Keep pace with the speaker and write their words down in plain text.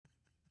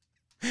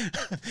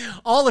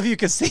All of you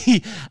can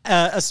see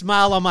a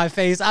smile on my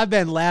face. I've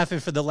been laughing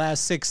for the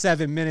last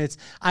 6-7 minutes.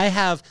 I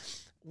have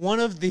one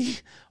of the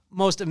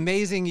most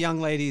amazing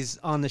young ladies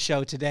on the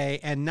show today,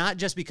 and not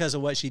just because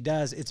of what she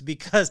does, it's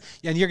because,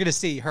 and you're going to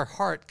see her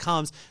heart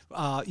comes,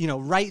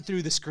 right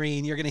through the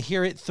screen. You're going to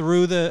hear it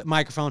through the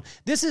microphone.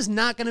 This is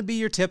not going to be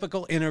your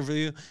typical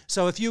interview.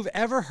 So if you've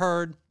ever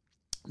heard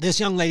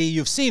this young lady,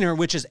 you've seen her,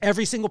 which is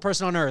every single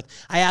person on earth.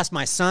 I asked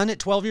my son at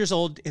 12 years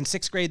old in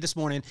 6th grade this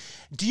morning,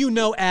 do you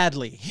know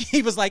Adley?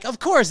 He was like, of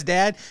course,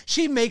 Dad.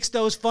 She makes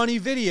those funny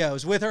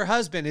videos with her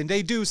husband and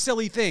they do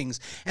silly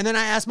things. And then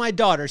I asked my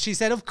daughter. She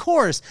said, of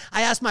course.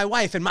 I asked my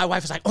wife and my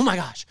wife was like, oh my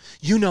gosh,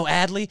 you know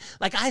Adley?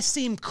 Like, I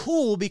seem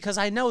cool because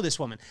I know this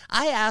woman.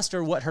 I asked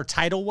her what her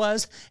title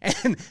was,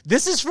 and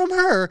this is from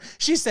her.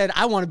 She said,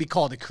 I want to be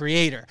called a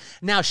creator.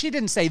 Now, she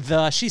didn't say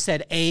she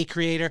said a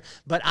creator,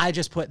 but I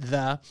just put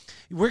the.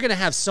 We're going to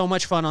have so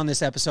much fun on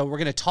this episode. We're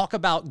going to talk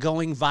about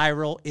going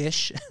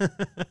viral-ish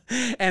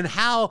and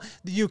how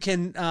you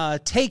can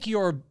take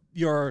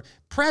your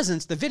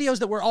presence, the videos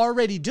that we're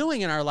already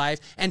doing in our life,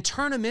 and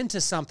turn them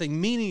into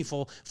something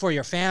meaningful for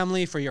your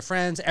family, for your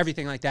friends,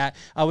 everything like that,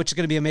 which is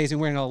going to be amazing.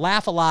 We're going to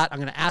laugh a lot. I'm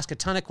going to ask a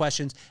ton of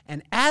questions.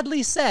 And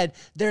Adley said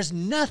there's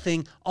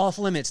nothing off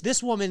limits.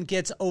 This woman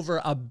gets over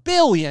 1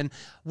 billion,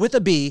 with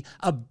a B,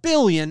 1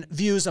 billion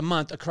views a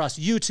month across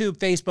YouTube,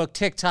 Facebook,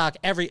 TikTok,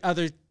 every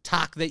other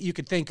talk that you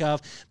could think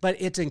of, but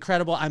it's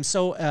incredible. I'm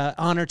so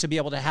honored to be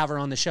able to have her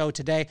on the show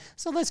today.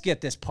 So let's get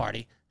this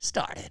party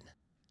started.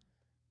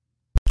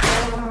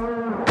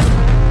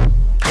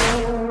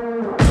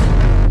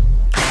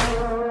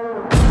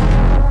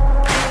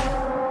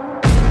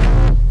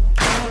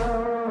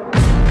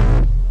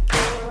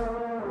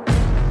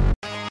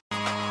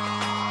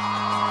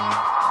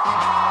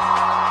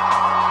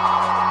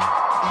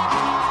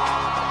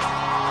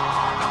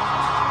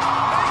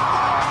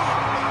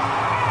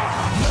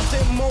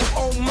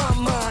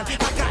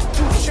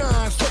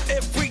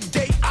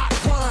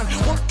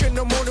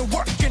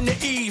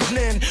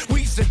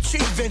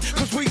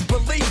 Cause we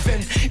believing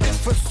it's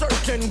for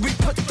certain. We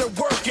put the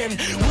work in.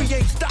 We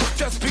ain't stopped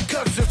just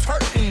because it's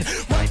hurting.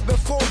 Right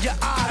before your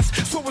eyes,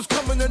 so it's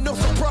coming to no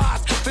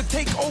surprise. The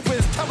takeover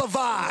is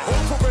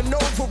televised. Over and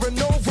over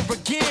and over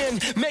again.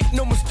 Make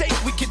no mistake,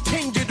 we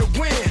continue to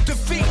win.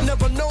 Defeat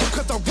never known,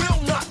 cause I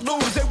will not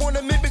lose. They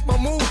wanna mimic my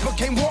moves, but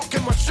can't walk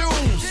in my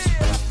shoes.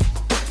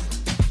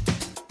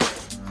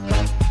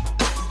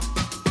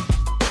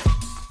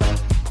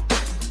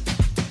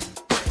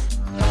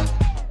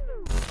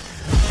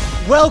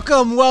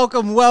 Welcome,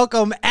 welcome,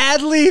 welcome,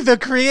 Adley, the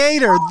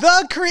creator,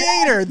 the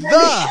creator.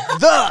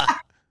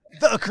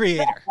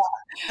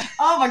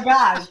 Oh my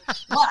gosh.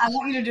 Well, I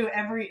want you to do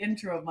every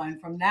intro of mine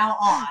from now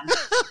on.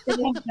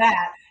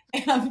 That.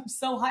 And I'm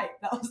so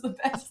hyped. That was the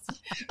best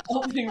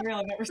opening reel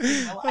I've ever seen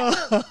in my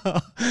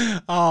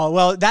life. Oh,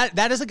 well,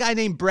 that is a guy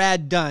named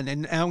Brad Dunn,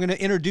 and I'm going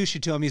to introduce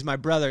you to him. He's my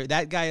brother.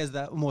 That guy is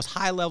the most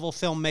high-level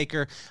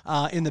filmmaker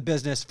in the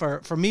business.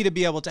 For me to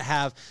be able to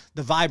have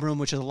the Vibe Room,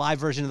 which is a live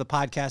version of the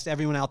podcast,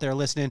 everyone out there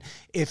listening,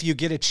 if you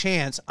get a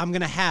chance, I'm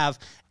going to have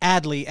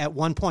Adley at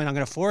one point. I'm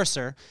going to force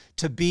her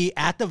to be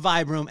at the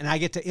Vibe Room, and I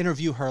get to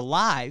interview her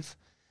live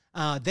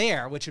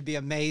there, which would be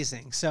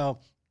amazing. So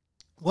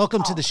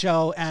welcome to the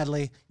show,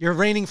 Adley. You're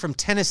reigning from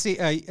Tennessee,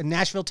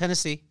 Nashville,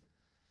 Tennessee.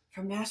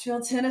 From Nashville,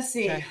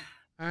 Tennessee. Okay.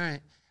 All right.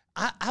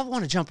 I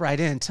want to jump right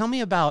in. Tell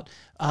me about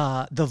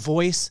The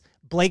Voice,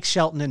 Blake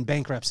Shelton, and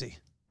bankruptcy.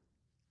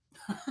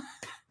 I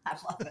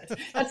love it.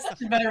 That's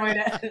such a better way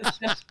to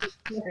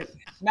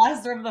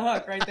master of the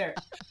hook right there.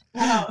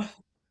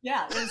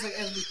 Yeah, it was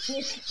a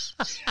quick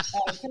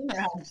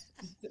turnaround.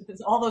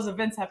 All those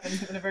events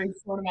happened in a very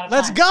short amount of time.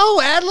 Let's go,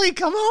 Adley.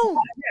 Come on.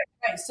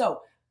 Right.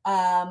 So,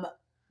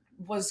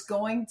 was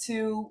going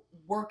to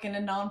work in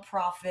a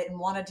nonprofit and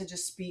wanted to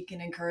just speak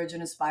and encourage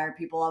and inspire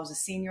people. I was a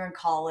senior in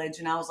college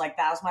and I was like,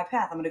 that was my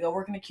path. I'm going to go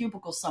work in a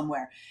cubicle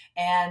somewhere.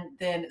 And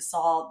then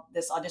saw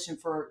this audition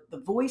for The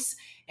Voice.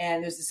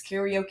 And there's this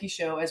karaoke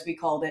show, as we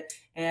called it.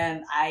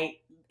 And I,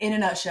 in a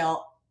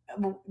nutshell,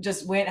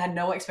 just went, had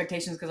no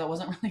expectations because I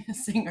wasn't really a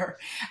singer.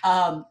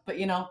 But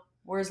you know,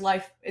 where's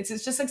life? It's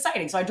just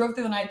exciting. So I drove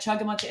through the night,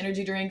 chugged a bunch of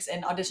energy drinks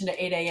and auditioned at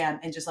 8 a.m.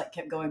 and just like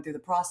kept going through the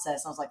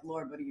process. I was like,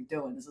 Lord, what are you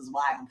doing? This is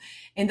wild.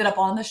 Ended up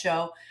on the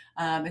show,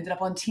 ended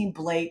up on Team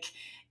Blake,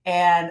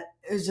 and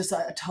it was just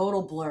a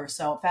total blur.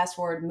 So fast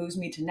forward, moves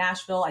me to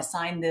Nashville. I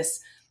signed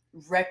this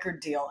record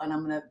deal, and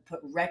I'm going to put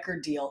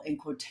record deal in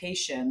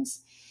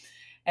quotations.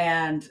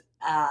 And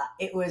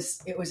it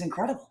was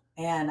incredible.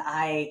 And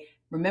I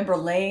remember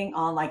laying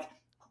on like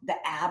the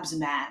abs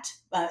mat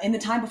in the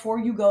time before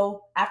you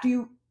go, after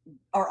you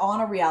are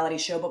on a reality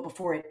show, but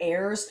before it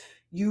airs,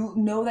 you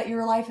know that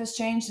your life has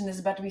changed and is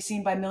about to be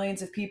seen by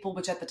millions of people,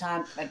 which at the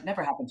time had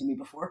never happened to me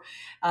before.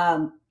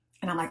 And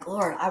I'm like,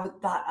 Lord, I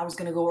thought I was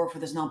going to go work for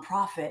this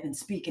nonprofit and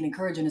speak and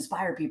encourage and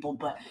inspire people.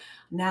 But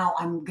now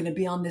I'm going to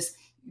be on this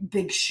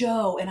big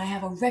show and I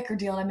have a record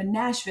deal and I'm in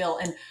Nashville.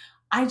 And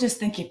I just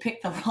think you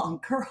picked the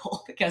wrong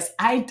girl because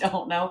I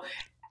don't know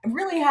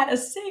really had to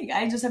sing.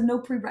 I just have no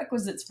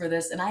prerequisites for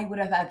this. And I would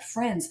have had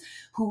friends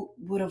who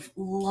would have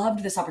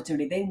loved this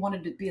opportunity. They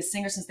wanted to be a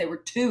singer since they were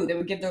 2. They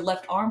would give their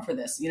left arm for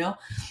this,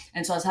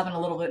 And so I was having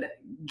a little bit of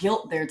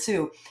guilt there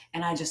too.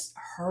 And I just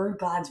heard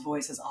God's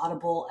voice as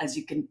audible as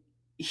you can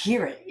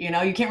hear it. You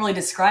can't really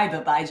describe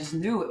it, but I just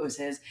knew it was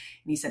his.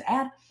 And he said,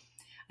 Ad,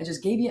 I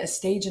just gave you a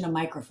stage and a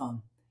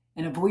microphone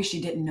and a voice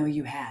you didn't know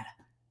you had.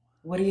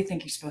 What do you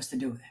think you're supposed to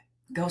do with it?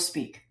 Go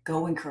speak,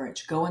 go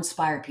encourage, go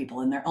inspire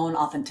people in their own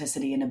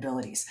authenticity and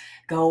abilities.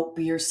 Go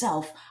be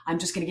yourself. I'm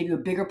just going to give you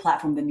a bigger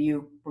platform than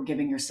you were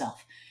giving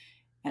yourself.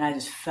 And I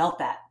just felt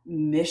that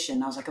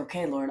mission. I was like,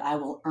 okay, Lord, I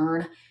will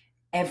earn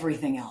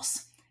everything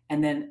else.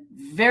 And then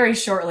very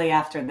shortly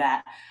after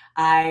that,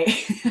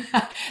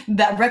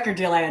 that record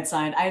deal I had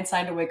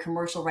signed away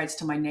commercial rights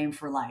to my name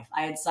for life.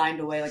 I had signed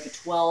away like a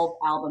 12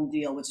 album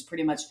deal, which is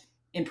pretty much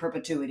in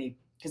perpetuity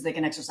because they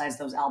can exercise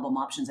those album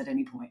options at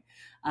any point.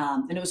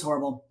 And it was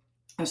horrible.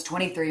 I was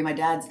 23. My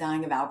dad's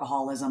dying of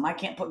alcoholism. I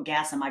can't put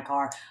gas in my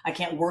car. I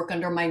can't work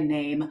under my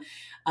name.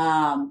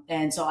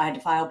 And so I had to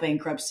file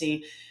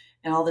bankruptcy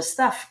and all this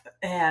stuff.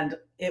 And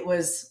it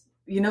was,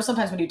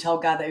 sometimes when you tell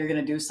God that you're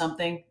going to do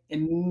something,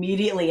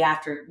 immediately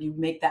after you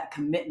make that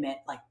commitment,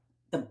 like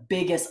the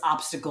biggest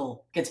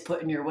obstacle gets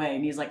put in your way.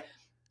 And he's like,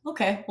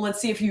 okay, well,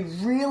 let's see if you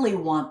really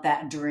want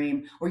that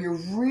dream, or you're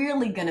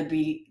really going to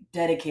be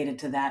dedicated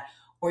to that,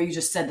 or you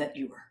just said that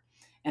you were.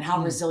 And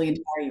how resilient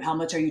are you? How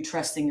much are you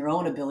trusting your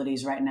own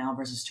abilities right now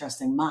versus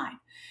trusting mine?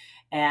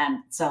 And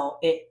so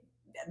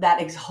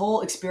that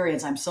whole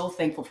experience, I'm so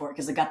thankful for it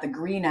because it got the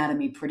green out of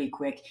me pretty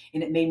quick,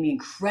 and it made me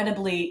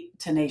incredibly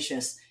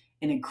tenacious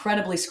and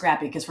incredibly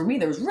scrappy because for me,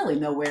 there was really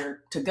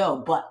nowhere to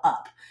go but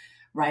up,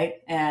 right?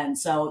 And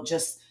so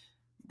just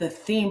the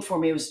theme for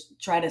me was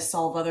try to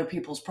solve other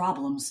people's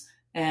problems.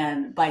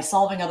 And by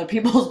solving other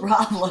people's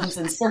problems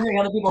and serving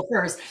other people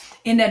first,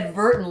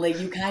 inadvertently,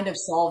 you kind of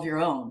solve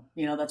your own.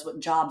 That's what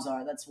jobs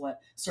are. That's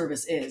what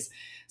service is.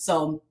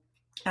 So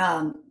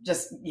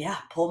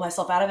pulled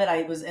myself out of it.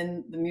 I was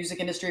in the music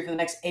industry for the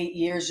next 8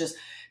 years, just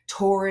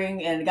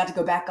touring, and got to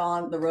go back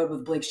on the road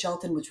with Blake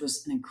Shelton, which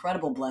was an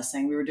incredible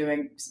blessing. We were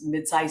doing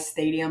mid-sized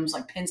stadiums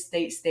like Penn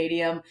State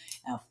Stadium,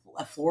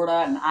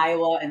 Florida and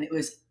Iowa, and it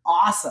was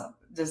awesome.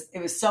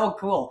 It was so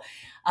cool.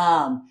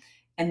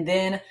 And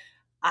then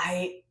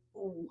I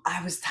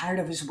was tired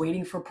of just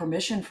waiting for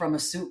permission from a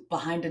suit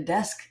behind a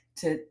desk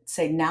to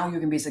say, now you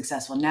can be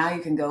successful. Now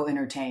you can go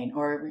entertain,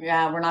 or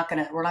we're not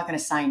going to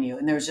sign you.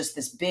 And there was just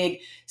this big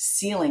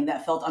ceiling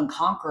that felt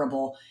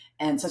unconquerable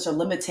and such a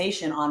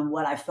limitation on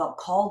what I felt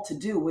called to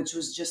do, which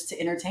was just to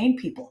entertain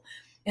people.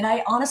 And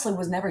I honestly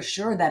was never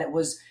sure that it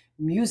was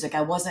music.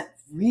 I wasn't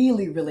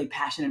really, really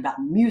passionate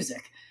about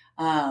music.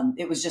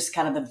 It was just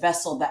kind of the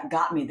vessel that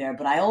got me there.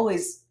 But I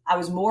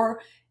was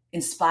more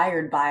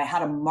inspired by how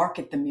to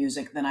market the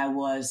music than I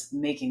was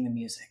making the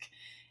music.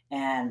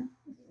 And,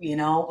 when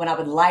I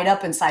would light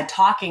up inside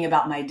talking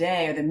about my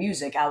day or the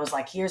music, I was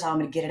like, here's how I'm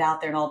going to get it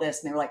out there and all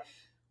this. And they were like,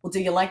 well, do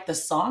you like the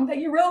song that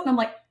you wrote? And I'm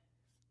like,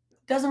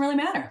 doesn't really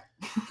matter.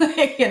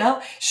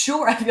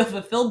 Sure, I feel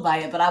fulfilled by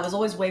it, but I was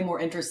always way more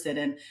interested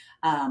in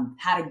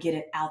how to get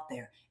it out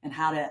there and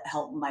how to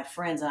help my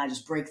friends and I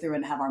just break through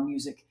and have our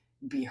music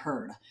be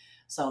heard.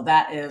 So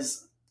that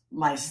is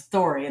my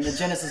story and the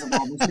genesis of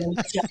all this.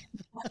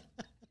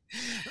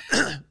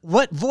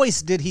 What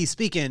voice did he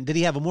speak in? Did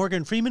he have a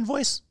Morgan Freeman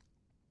voice?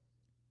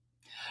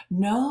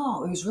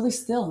 No, it was really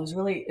still. It was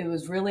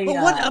really.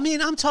 But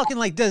I'm talking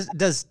like,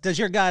 does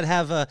your God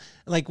have a,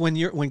 like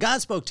when God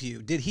spoke to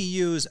you, did he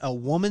use a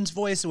woman's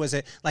voice? Or was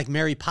it like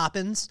Mary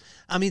Poppins?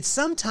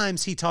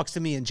 Sometimes he talks to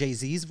me in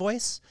Jay-Z's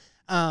voice.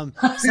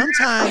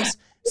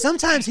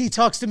 Sometimes he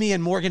talks to me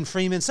in Morgan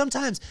Freeman.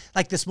 Sometimes,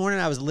 like this morning,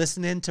 I was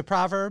listening to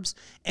Proverbs,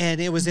 and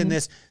it was in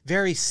this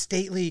very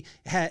stately.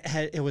 It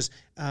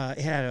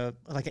had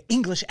like an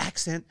English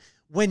accent.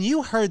 When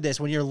you heard this,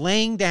 when you're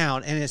laying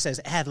down, and it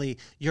says, "Adley,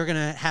 you're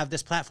gonna have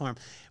this platform,"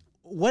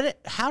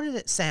 how did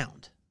it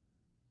sound?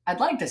 I'd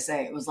like to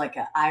say it was like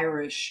an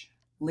Irish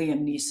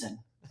Liam Neeson.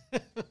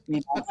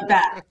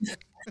 That.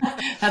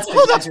 That's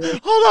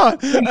hold on.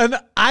 An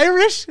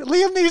Irish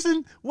Liam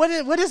Neeson.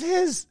 What is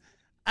his?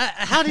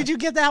 How did you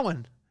get that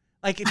one?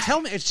 Like,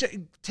 tell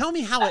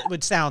me how it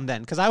would sound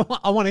then, because I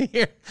want to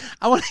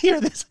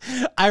hear this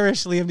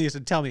Irish Liam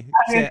Neeson. Tell me.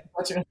 Say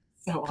it.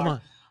 So come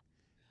on.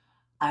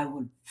 I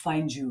would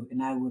find you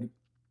and I would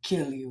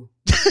kill you.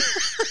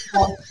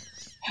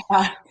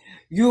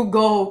 You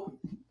go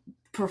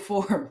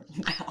perform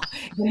now.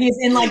 And he's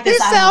in like this.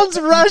 He sounds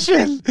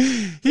Russian.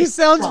 He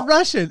sounds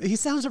Russian. He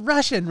sounds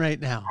Russian right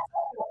now.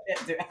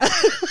 Okay.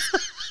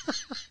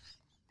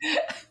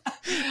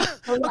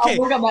 I'll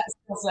work on that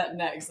skill set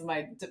next in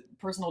my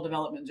personal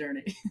development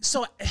journey.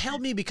 So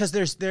help me, because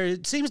there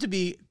seems to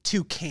be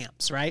two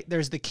camps, right?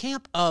 There's the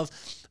camp of,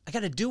 I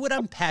got to do what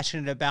I'm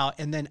passionate about,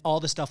 and then all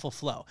the stuff will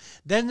flow.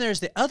 Then there's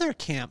the other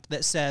camp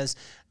that says,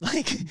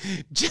 like,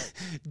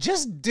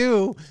 just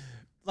do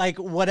like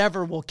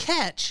whatever will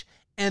catch,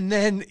 and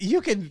then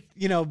you can,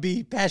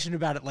 be passionate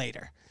about it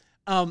later.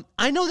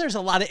 I know there's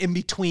a lot of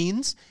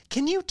in-betweens.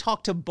 Can you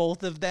talk to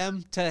both of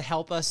them to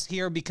help us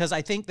here? Because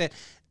I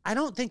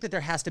don't think that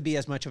there has to be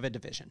as much of a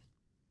division.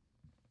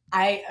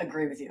 I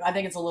agree with you. I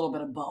think it's a little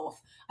bit of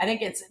both. I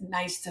think it's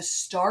nice to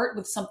start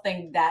with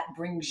something that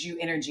brings you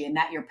energy and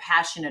that you're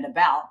passionate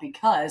about,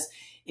 because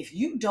if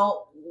you don't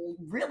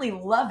really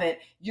love it,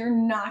 you're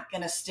not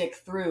going to stick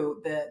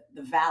through the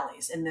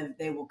valleys, and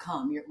they will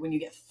come. When you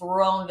get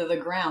thrown to the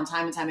ground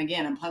time and time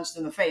again and punched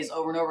in the face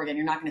over and over again,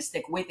 you're not going to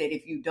stick with it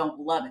if you don't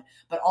love it.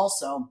 But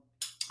also,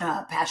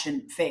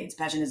 passion fades.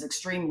 Passion is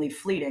extremely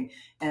fleeting,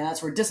 and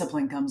that's where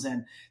discipline comes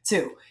in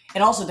too.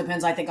 It also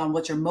depends, I think, on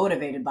what you're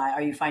motivated by.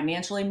 Are you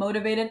financially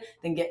motivated?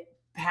 Then get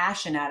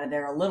passion out of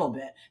there a little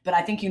bit. But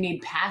I think you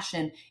need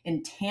passion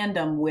in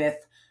tandem with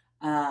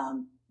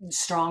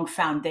strong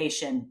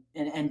foundation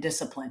and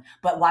discipline.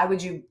 But why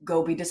would you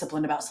go be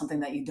disciplined about something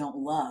that you don't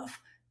love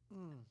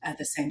at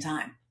the same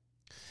time?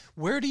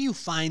 Where do you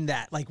find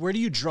that? Like, where do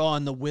you draw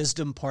on the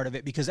wisdom part of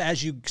it? Because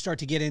as you start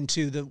to get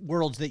into the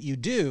worlds that you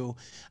do,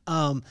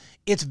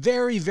 it's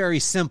very, very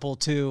simple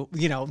to,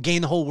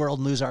 gain the whole world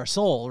and lose our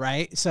soul,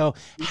 right? So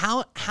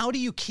how do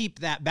you keep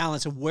that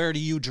balance, and where do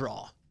you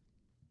draw?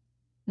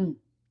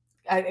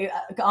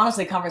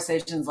 Honestly,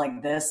 conversations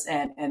like this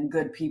and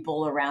good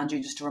people around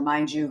you just to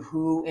remind you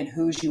who and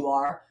whose you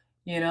are,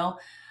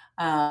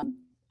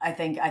 I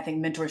think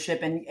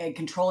mentorship and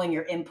controlling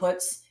your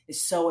inputs is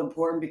so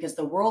important, because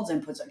the world's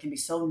inputs can be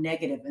so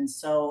negative and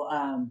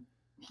so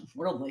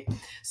worldly.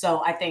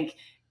 So I think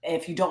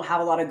if you don't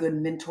have a lot of good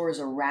mentors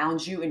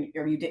around you,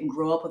 or you didn't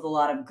grow up with a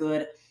lot of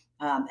good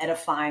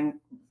edifying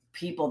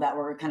people that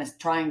were kind of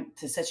trying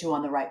to set you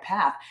on the right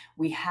path,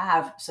 we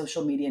have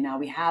social media now.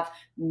 We have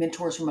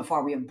mentors from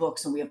afar. We have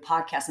books and we have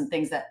podcasts and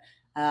things that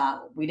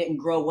we didn't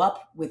grow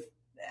up with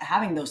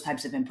having those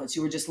types of inputs.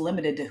 You were just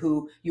limited to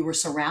who you were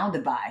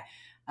surrounded by.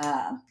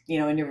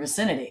 In your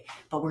vicinity.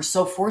 But we're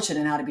so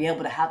fortunate now to be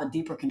able to have a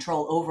deeper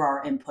control over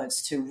our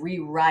inputs, to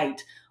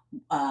rewrite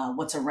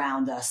what's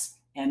around us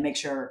and make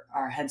sure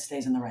our head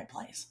stays in the right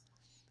place.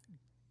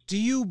 Do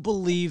you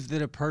believe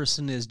that a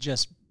person is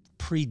just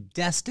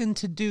predestined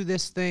to do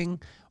this thing,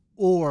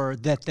 or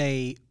that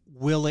they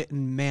will it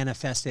and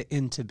manifest it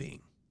into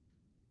being?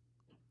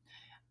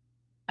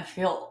 I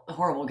feel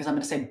horrible because I'm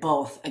going to say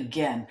both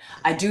again.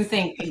 I do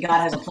think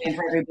God has a plan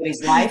for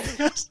everybody's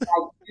life. I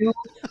do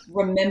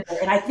remember,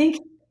 and I think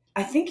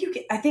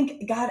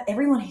God,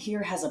 everyone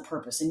here has a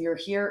purpose, and you're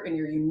here and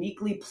you're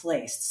uniquely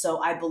placed.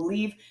 So I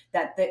believe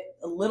that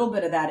a little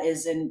bit of that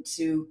is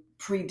into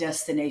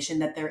predestination,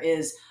 that there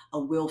is a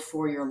will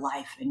for your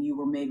life, and you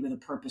were made with a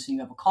purpose and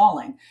you have a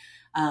calling.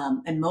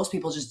 And most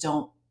people just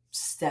don't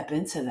step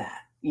into that.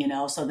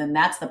 So then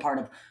that's the part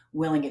of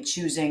willing it,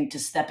 choosing to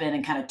step in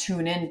and kind of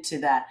tune into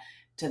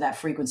that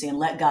frequency and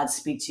let God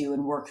speak to you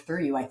and work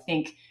through you. I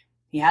think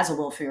He has a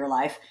will for your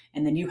life,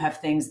 and then you have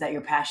things that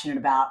you're passionate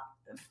about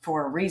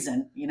for a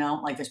reason.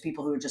 Like there's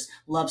people who just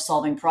love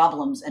solving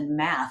problems and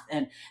math,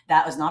 and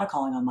that was not a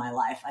calling on my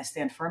life. I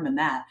stand firm in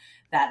that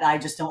I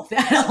just don't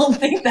I don't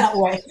think that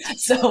way.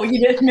 So you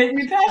didn't make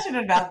me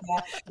passionate about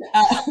that.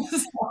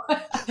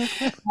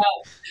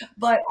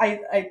 But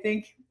I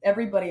think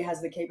everybody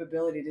has the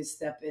capability to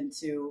step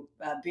into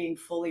being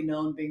fully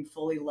known, being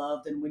fully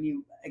loved. And when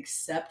you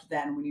accept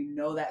that, and when you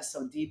know that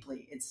so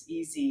deeply, it's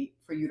easy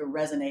for you to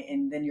resonate,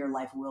 and then your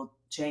life will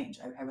change.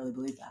 I really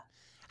believe that.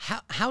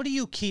 How do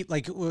you keep,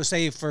 like, we'll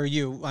say for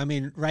you, I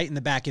mean, right in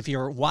the back, if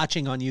you're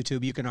watching on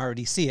YouTube, you can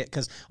already see it,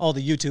 because all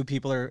the YouTube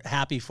people are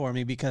happy for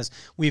me because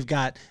we've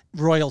got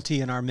royalty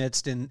in our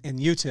midst in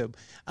YouTube.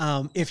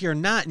 If you're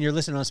not, and you're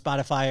listening on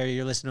Spotify, or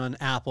you're listening on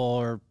Apple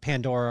or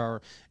Pandora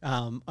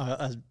or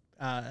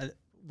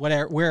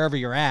whatever, wherever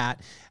you're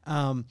at,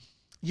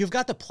 you've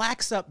got the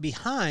plaques up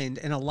behind.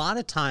 And a lot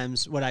of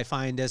times what I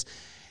find is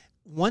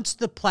once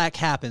the plaque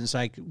happens,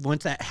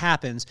 once that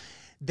happens,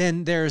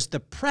 then there's the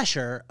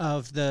pressure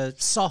of the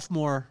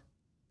sophomore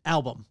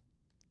album,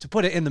 to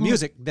put it in the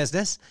music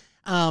business.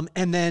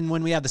 And then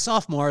when we have the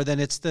sophomore, then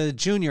it's the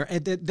junior.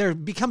 There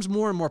becomes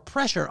more and more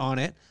pressure on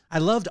it. I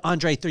loved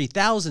Andre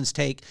 3000's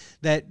take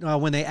that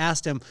when they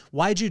asked him,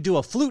 why'd you do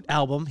a flute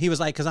album? He was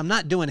like, because I'm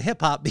not doing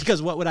hip hop,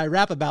 because what would I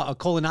rap about? A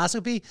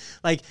colonoscopy?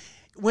 Like,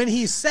 when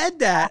he said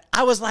that,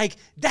 I was like,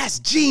 that's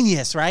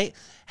genius, right?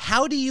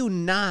 How do you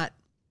not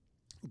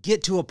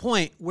get to a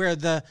point where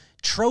the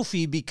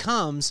trophy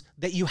becomes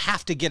that you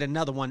have to get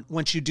another one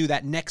once you do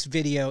that next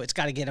video? It's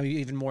got to get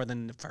even more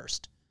than the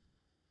first.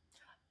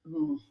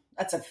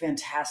 That's a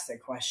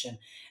fantastic question.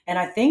 And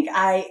I think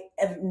I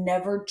have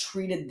never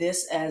treated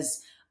this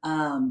as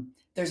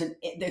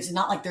there's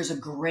not like there's a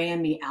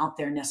Grammy out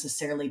there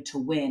necessarily to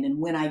win. And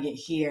when I get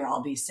here,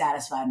 I'll be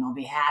satisfied and I'll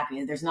be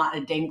happy. There's not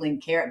a dangling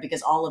carrot,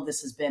 because all of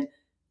this has been,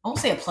 I won't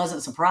say a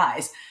pleasant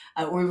surprise.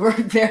 We worked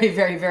very,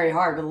 very, very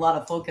hard with a lot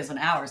of focus and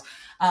hours.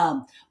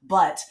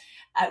 But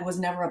it was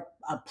never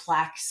a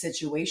plaque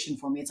situation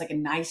for me. It's like a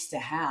nice to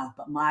have,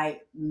 but my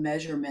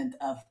measurement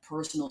of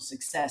personal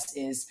success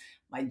is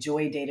my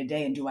joy day to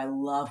day. And do I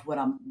love what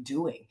I'm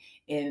doing?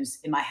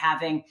 Am I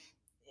having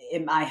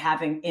am I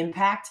having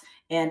impact?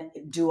 And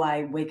do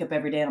I wake up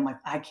every day and I'm like,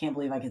 I can't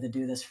believe I get to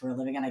do this for a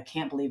living, and I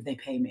can't believe they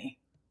pay me.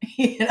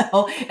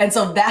 And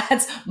so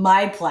that's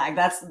my plaque.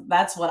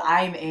 That's what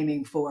I'm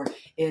aiming for,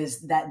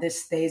 is that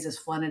this stays as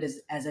fun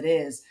as it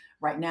is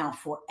right now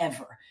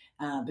forever.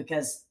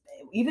 Because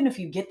even if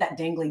you get that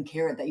dangling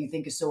carrot that you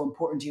think is so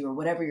important to you, or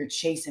whatever you're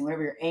chasing,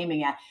 whatever you're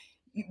aiming at,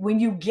 when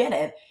you get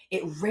it,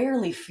 it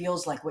rarely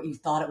feels like what you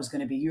thought it was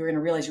going to be. You're going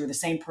to realize you were the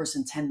same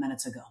person 10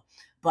 minutes ago.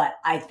 But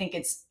I think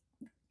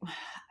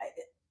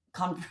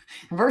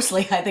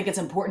conversely, I think it's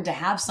important to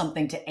have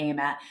something to aim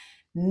at.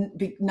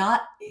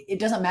 It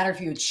doesn't matter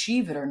if you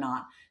achieve it or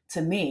not.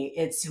 To me,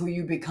 it's who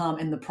you become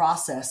in the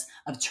process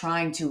of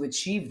trying to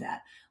achieve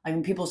that. Like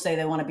when people say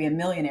they want to be a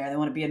millionaire, they're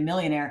going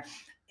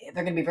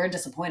to be very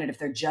disappointed if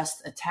they're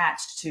just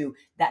attached to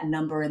that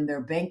number in their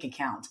bank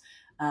account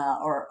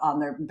or on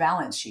their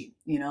balance sheet,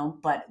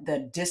 but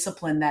the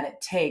discipline that it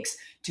takes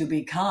to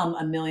become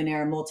a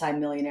millionaire,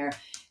 multimillionaire,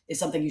 is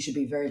something you should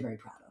be very, very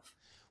proud of.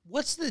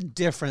 What's the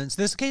difference?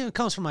 This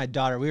comes from my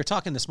daughter. We were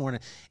talking this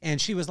morning,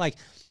 and she was like,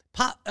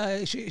 Pop,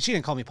 she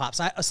didn't call me Pops.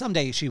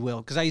 Someday she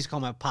will, because I used to call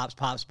my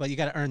Pops, but you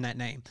got to earn that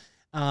name.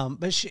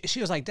 But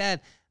she was like,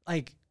 Dad,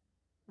 like,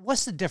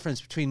 what's the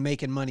difference between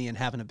making money and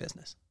having a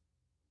business?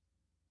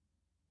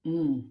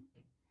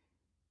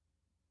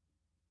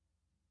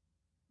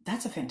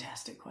 That's a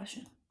fantastic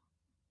question.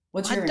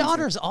 My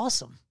daughter's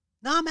awesome.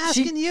 No, I'm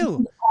asking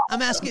you.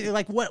 I'm asking you,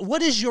 like,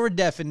 what is your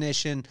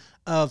definition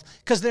of,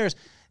 because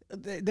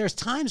there's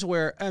times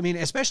where, I mean,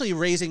 especially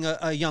raising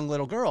a young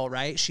little girl,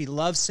 right? She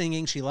loves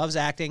singing. She loves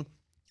acting.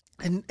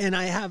 And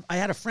I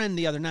had a friend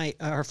the other night,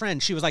 her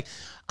friend, she was like,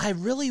 I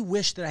really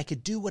wish that I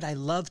could do what I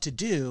love to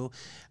do,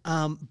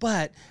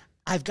 but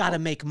I've got to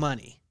make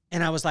money.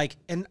 And I was like,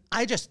 and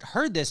I just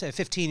heard this at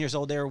 15 years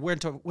old. They were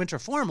winter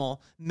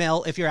formal.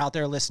 Mel, if you're out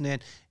there listening,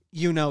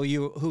 you know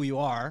who you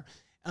are.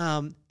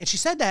 And she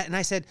said that, and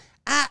I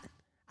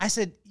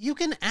said, you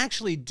can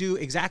actually do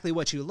exactly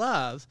what you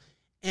love,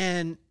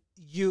 and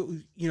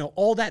you know,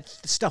 all that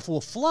stuff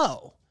will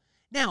flow.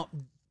 Now,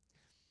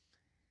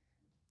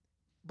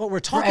 but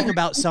we're talking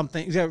about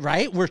something,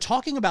 right? We're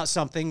talking about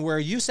something where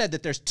you said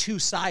that there's two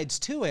sides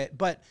to it,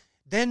 but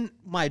then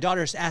my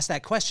daughter asked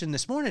that question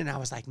this morning, and I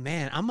was like,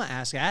 man, I'm going to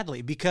ask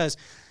Adley, because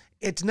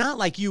it's not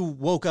like you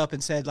woke up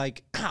and said,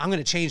 like, I'm going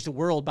to change the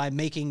world by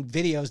making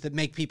videos that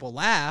make people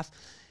laugh.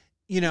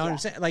 You know what I'm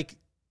saying? Like,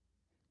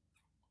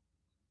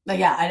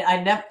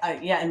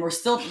 and we're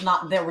still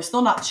not there. We're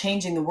still not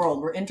changing the world.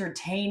 We're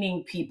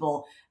entertaining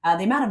people.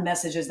 The amount of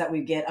messages that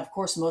we get, of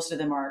course, most of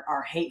them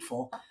are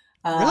hateful.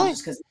 Really?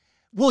 Just 'cause,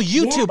 well,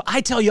 YouTube, I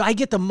tell you, I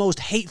get the most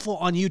hateful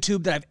on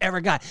YouTube that I've ever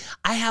got.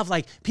 I have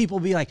like people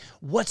be like,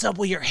 what's up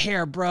with your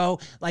hair, bro?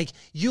 Like,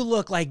 you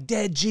look like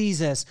dead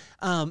Jesus.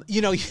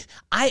 You know,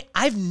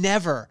 I've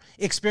never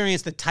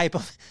experienced the type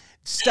of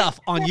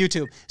stuff on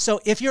YouTube. So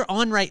if you're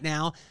on right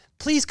now,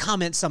 please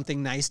comment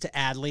something nice to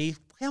Adley.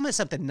 Comment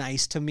something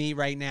nice to me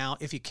right now,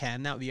 if you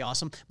can. That would be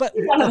awesome. But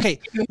okay,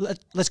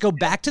 let's go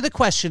back to the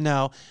question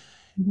though.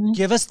 Mm-hmm.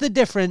 Give us the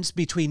difference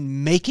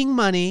between making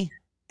money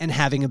and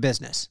having a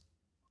business.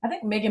 I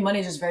think making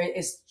money is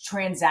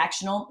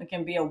transactional. It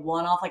can be a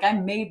one-off. Like, I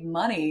made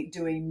money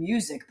doing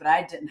music, but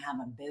I didn't have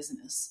a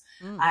business.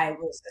 I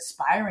was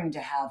aspiring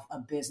to have a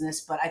business,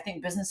 but I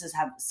think businesses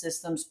have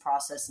systems,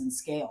 process, and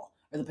scale,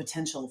 or the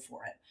potential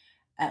for it,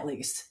 at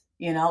least.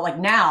 You know, like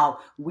now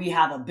we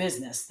have a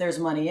business. There's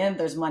money in,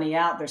 there's money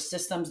out, there's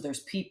systems, there's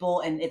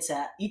people, and it's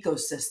an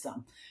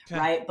ecosystem,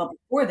 right? But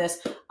before this,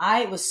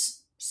 I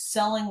was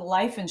selling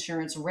life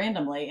insurance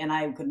randomly, and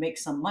I could make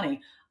some money.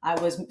 I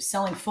was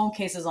selling phone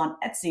cases on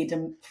Etsy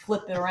to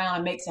flip it around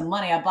and make some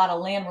money. I bought a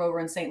Land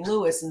Rover in St.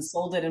 Louis and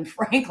sold it in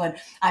Franklin.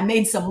 I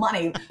made some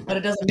money, but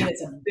it doesn't mean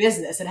it's a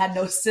business. It had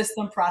no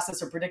system,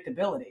 process, or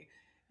predictability,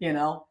 you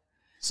know?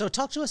 So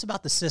talk to us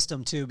about the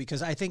system too,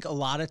 because I think a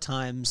lot of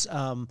times,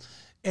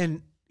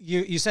 and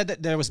you said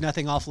that there was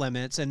nothing off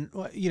limits, and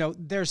you know,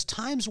 there's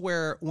times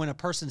where when a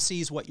person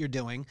sees what you're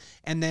doing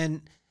and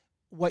then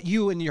what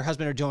you and your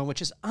husband are doing,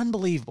 which is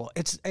unbelievable.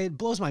 It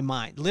blows my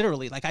mind.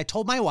 Literally, like, I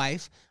told my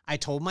wife, I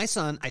told my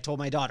son, I told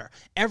my daughter.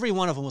 Every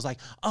one of them was like,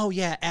 oh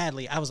yeah,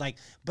 Adley. I was like,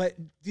 but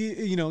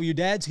you know, your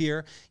dad's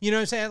here. You know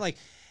what I'm saying? Like,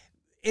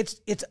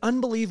 it's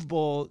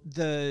unbelievable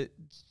the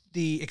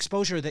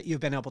exposure that you've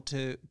been able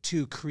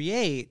to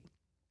create.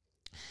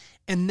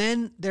 And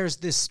then there's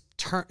this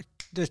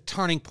the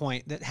turning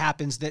point that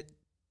happens, that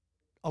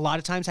a lot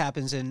of times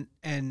happens, and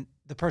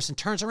the person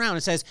turns around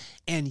and says,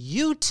 and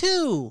you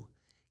too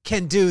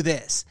can do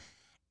this.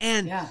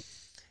 And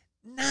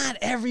not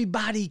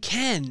everybody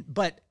can,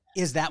 but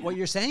is that what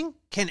you're saying?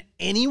 Can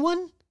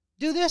anyone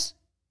do this?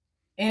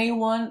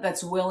 Anyone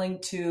that's willing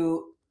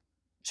to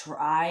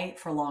try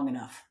for long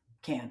enough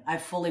can. I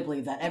fully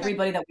believe that.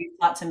 Everybody that we've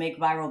taught to make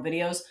viral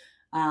videos,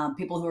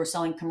 people who are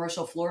selling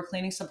commercial floor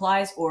cleaning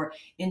supplies, or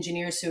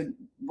engineers who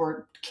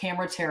were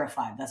camera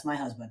terrified. That's my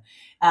husband.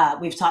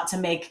 We've taught to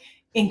make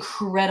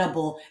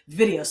incredible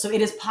videos. So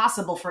it is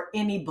possible for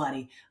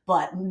anybody,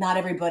 but not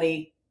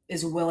everybody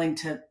is willing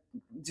to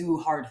do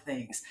hard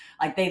things.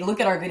 Like they look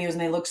at our videos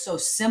and they look so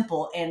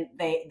simple, and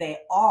they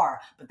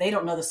are, but they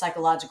don't know the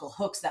psychological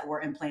hooks that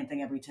we're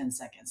implanting every 10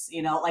 seconds.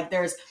 Like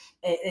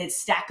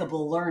it's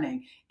stackable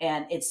learning,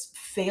 and it's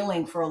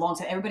failing for a long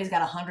time. Everybody's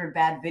got 100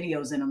 bad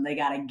videos in them. They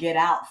got to get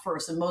out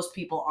first. And most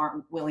people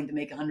aren't willing to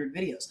make 100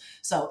 videos.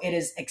 So it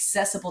is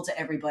accessible to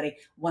everybody.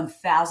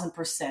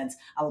 1000%.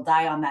 I will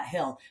die on that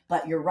hill.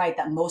 But you're right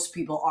that most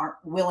people aren't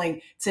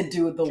willing to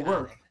do the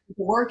work.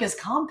 The work is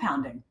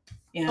compounding.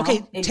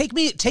 Okay, take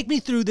me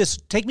through this.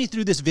 Take me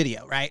through this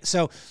video, right?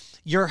 So,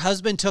 your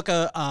husband took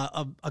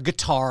a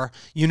guitar,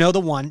 the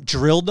one,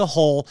 drilled the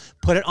hole,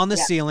 put it on the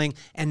ceiling,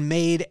 and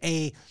made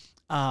a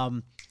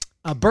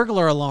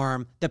burglar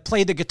alarm that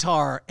played the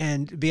guitar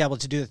and be able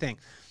to do the thing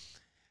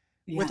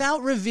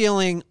without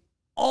revealing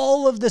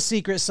all of the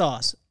secret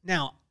sauce.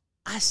 Now,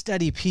 I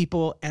study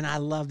people and I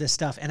love this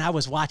stuff, and I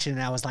was watching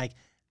and I was like,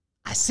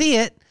 I see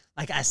it,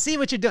 like I see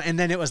what you're doing, and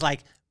then it was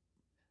like,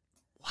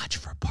 watch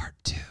for part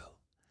 2.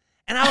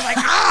 And I was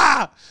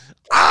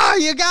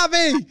like, you got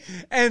me.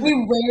 And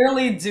we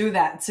rarely do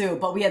that too,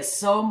 but we had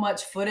so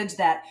much footage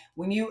that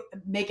when you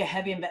make a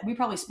heavy investment, we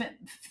probably spent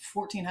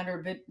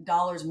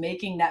 $1,400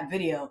 making that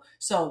video.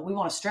 So we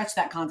want to stretch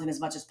that content as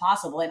much as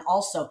possible. And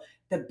also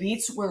the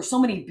beats, were so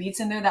many beats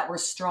in there that were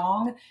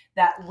strong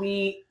that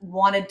we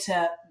wanted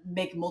to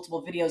make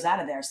multiple videos out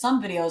of there.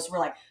 Some videos were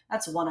like,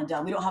 that's one and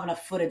done. We don't have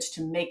enough footage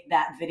to make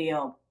that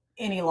video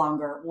any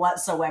longer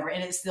whatsoever,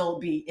 and it still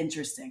be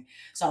interesting.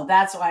 So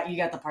that's why you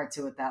got the part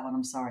 2 with that one.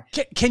 I'm sorry.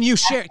 Can you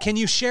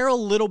share a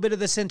little bit of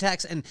the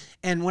syntax?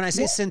 And when I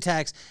say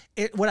syntax,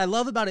 what I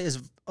love about it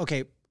is,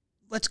 okay,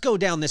 let's go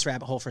down this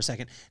rabbit hole for a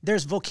second.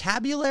 There's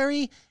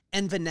vocabulary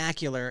and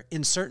vernacular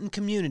in certain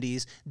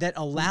communities that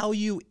allow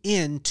you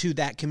into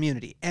that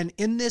community. And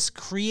in this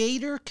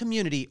creator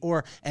community,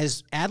 or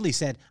as Adley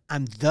said,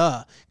 I'm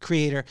the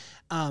creator.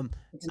 I'm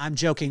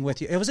joking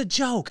with you. It was a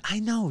joke. I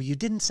know you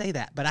didn't say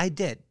that, but I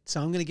did. So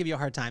I'm going to give you a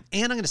hard time.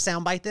 And I'm going to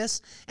soundbite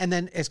this. And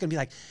then it's going to be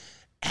like,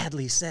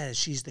 Adley says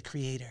she's the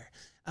creator.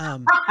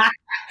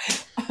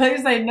 They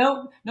say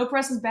no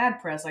press is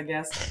bad press, I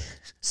guess.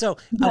 So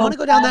I want to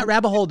go down that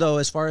rabbit hole, though,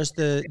 as far as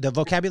the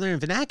vocabulary and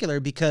vernacular,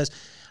 because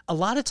a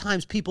lot of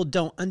times people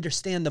don't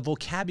understand the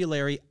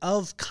vocabulary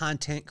of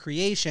content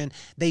creation.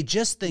 They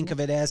just think of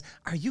it as,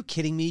 are you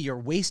kidding me? You're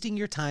wasting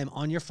your time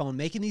on your phone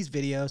making these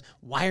videos.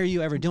 Why are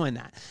you ever doing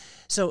that?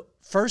 So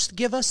first,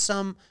 give us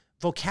some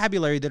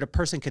vocabulary that a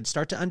person could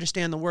start to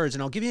understand the words.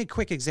 And I'll give you a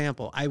quick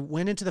example. I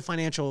went into the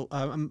financial,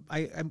 I'm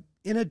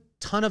in a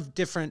ton of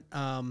different,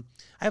 I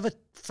have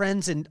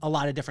friends in a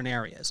lot of different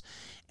areas.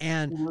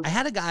 And I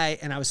had a guy,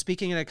 and I was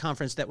speaking at a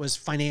conference that was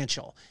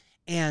financial,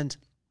 and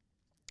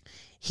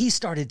he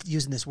started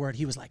using this word.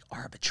 He was like,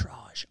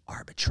 arbitrage.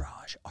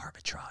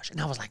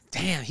 And I was like,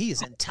 damn, he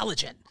is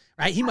intelligent,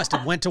 right? He must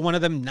have went to one of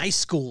them nice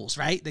schools,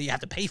 right, that you have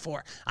to pay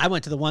for. I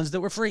went to the ones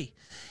that were free.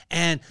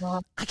 And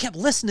I kept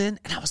listening,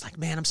 and I was like,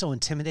 man, I'm so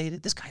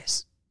intimidated. This guy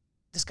is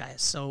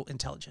so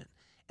intelligent.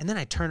 And then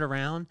I turned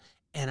around,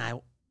 and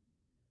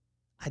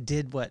I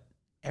did what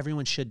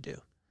everyone should do.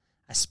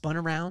 I spun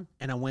around,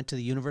 and I went to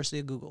the University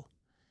of Google,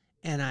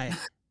 and I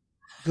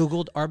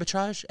Googled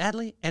arbitrage,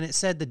 Adley, and it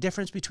said the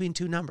difference between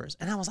two numbers.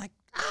 And I was like,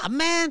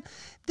 man,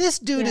 this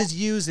dude is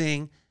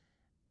using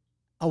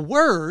a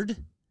word,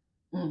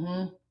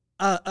 a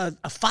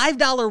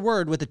 $5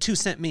 word with a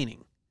 2-cent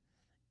meaning.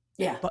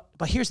 Yeah.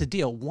 But here's the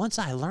deal. Once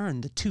I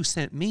learned the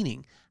 2-cent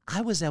meaning,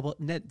 I was able,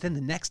 then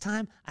the next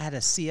time I had a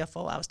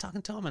CFO, I was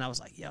talking to him, and I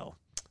was like, yo,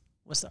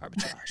 what's the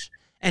arbitrage?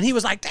 And he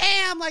was like,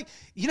 damn, like,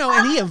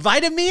 and he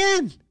invited me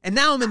in. And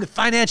now I'm in the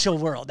financial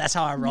world. That's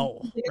how I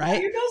roll,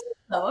 right?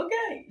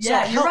 Okay.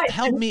 Yeah, so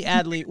help me,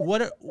 Adley.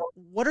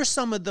 What are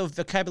some of the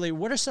vocabulary?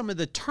 What are some of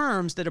the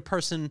terms that a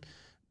person,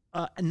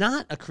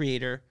 not a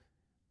creator,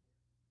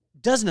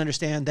 doesn't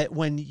understand, that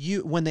when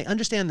they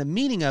understand the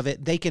meaning of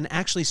it, they can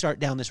actually start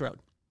down this road?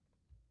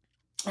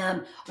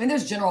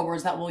 There's general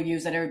words that we'll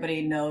use that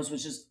everybody knows,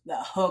 which is the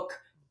hook,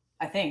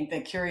 I think,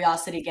 the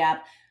curiosity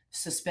gap,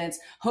 suspense.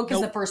 Hook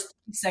is the first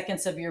 3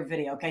 seconds of your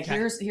video. Okay.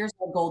 Here's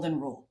the golden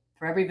rule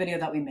for every video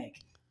that we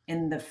make.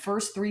 In the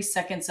first 3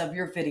 seconds of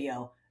your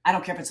video, I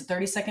don't care if it's a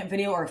 30-second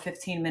video or a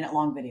 15-minute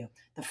long video.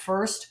 The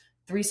first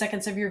 3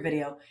 seconds of your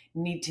video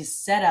need to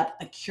set up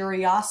a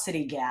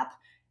curiosity gap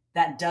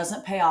that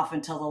doesn't pay off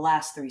until the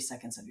last 3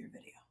 seconds of your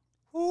video.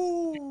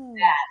 Ooh.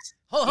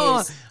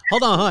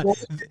 Hold on.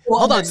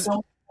 There's so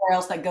much more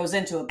else that goes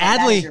into it.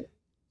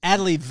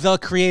 Adley, the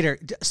creator.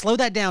 Slow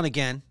that down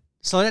again.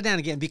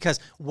 Because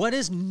what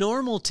is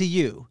normal to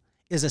you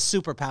is a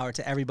superpower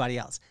to everybody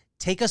else.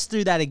 Take us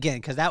through that again,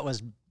 because that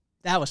was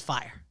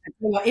fire.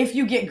 If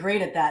you get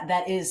great at that,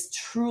 that is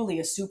truly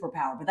a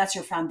superpower, but that's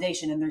your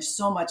foundation. And there's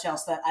so much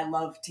else that I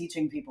love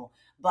teaching people.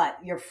 But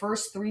your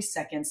first 3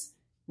 seconds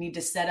need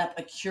to set up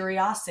a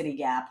curiosity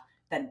gap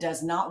that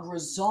does not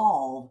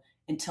resolve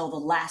until the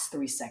last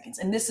 3 seconds.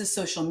 And this is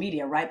social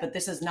media, right? But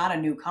this is not a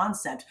new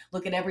concept.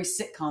 Look at every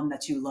sitcom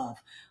that you love.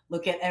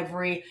 Look at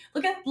Liam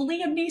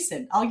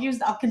Neeson.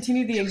 I'll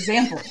continue the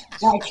example.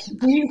 Like,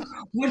 we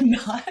would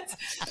not,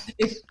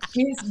 if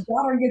his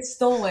daughter gets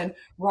stolen,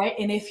 right?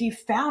 And if he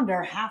found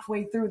her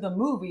halfway through the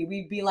movie,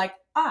 we'd be like,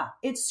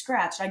 it's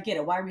scratched. I get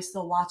it. Why are we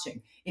still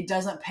watching? It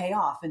doesn't pay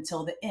off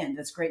until the end.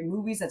 That's great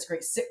movies. That's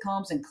great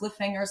sitcoms and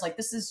cliffhangers. Like,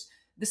 this is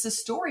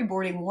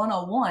storyboarding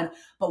 101,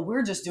 but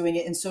we're just doing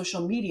it in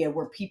social media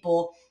where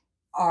people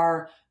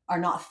are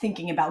not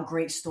thinking about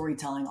great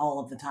storytelling all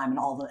of the time and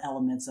all the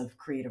elements of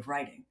creative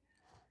writing.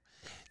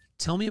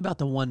 Tell me about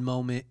the one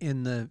moment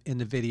in the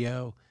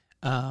video,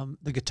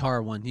 the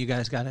guitar one. You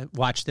guys got to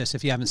watch this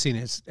if you haven't seen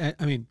it.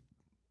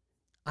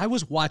 I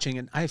was watching,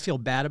 and I feel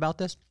bad about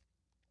this.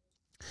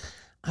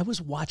 I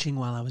was watching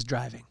while I was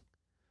driving.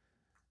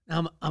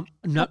 I'm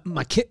not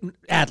my kid,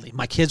 Adley.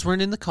 My kids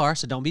weren't in the car,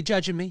 so don't be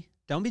judging me.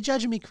 Don't be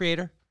judging me,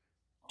 creator.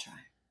 I'll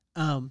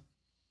try.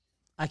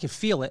 I can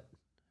feel it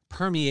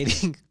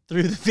permeating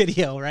through the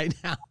video right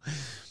now.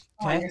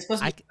 Okay. You're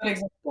supposed to be a good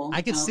example.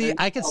 I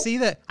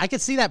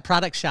could see that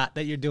product shot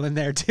that you're doing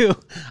there too.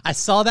 I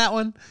saw that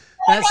one.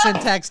 That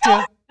syntax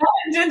too.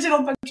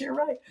 Digital picture,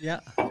 right?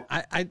 Yeah,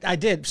 I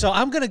did. So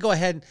I'm gonna go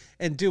ahead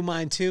and do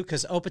mine too,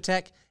 because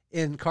Opatec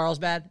in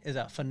Carlsbad is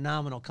a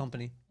phenomenal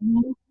company.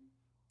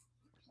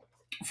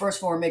 First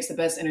Form makes the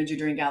best energy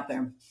drink out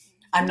there.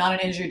 I'm not an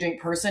energy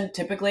drink person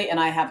typically, and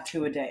I have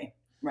 2 a day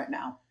right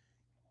now.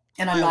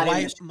 And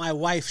my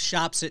wife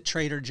shops at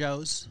Trader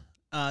Joe's.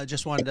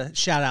 Just wanted to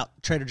shout out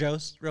Trader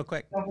Joe's real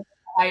quick.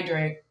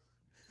 Hydrate.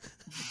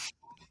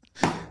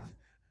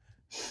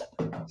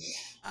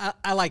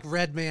 I like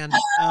Red Man.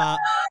 I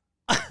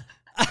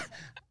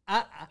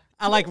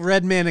like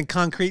Red Man and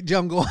Concrete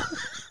Jungle.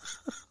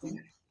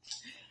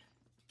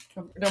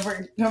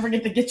 Don't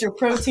forget to get your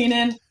protein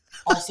in.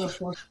 Also,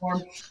 First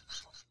Form.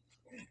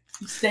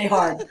 Stay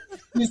hard.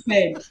 Who's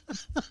paid?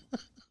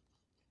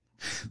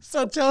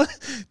 So tell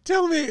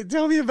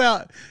me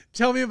about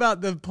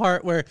the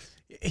part where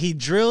he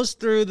drills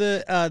through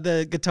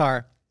the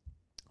guitar.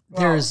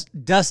 There's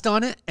dust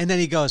on it, and then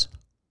he goes.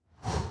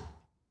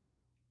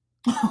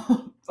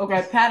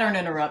 Okay, pattern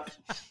interrupt.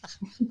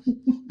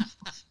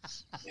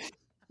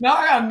 Now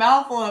I got a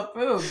mouthful of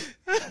food.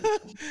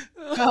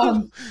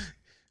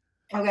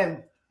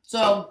 Okay,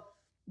 so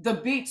the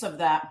beats of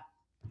that.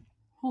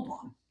 Hold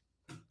on.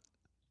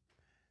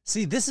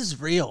 See, this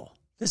is real.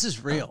 This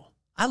is real.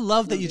 I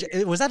love that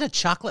you. Was that a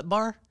chocolate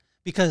bar?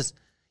 Because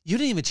you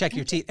didn't even check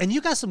your teeth, and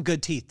you got some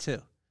good teeth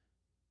too.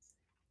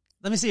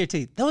 Let me see your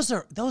teeth. Those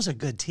are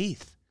good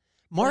teeth.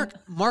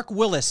 Mark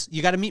Willis.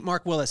 You got to meet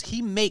Mark Willis.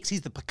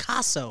 He's the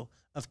Picasso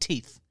of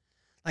teeth.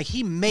 Like,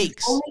 he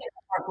makes. Only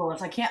Mark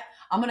Willis.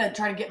 I'm gonna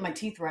try to get my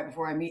teeth right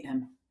before I meet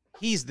him.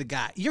 He's the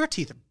guy. Your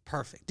teeth are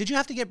perfect. Did you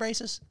have to get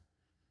braces?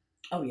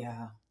 Oh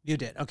yeah. You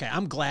did. Okay,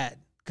 I'm glad,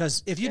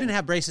 because if you didn't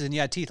have braces and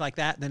you had teeth like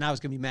that, then I was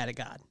gonna be mad at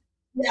God.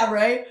 Yeah.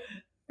 Right.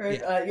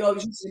 Yeah. You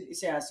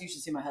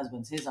should see my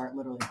husband's. His are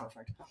literally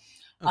perfect.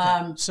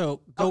 Okay.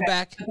 So go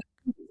back.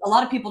 A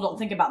lot of people don't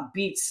think about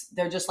beats.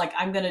 They're just like,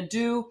 I'm going to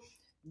do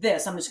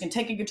this. I'm just going to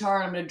take a guitar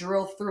and I'm going to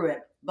drill through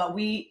it. But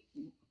we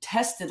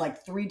tested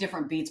like 3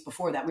 different beats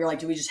before that. We were like,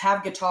 do we just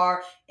have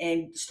guitar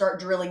and start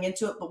drilling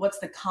into it? But what's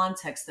the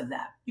context of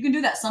that? You can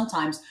do that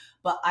sometimes,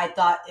 but I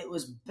thought it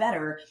was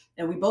better,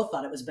 and we both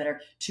thought it was better,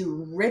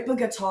 to rip a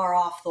guitar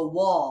off the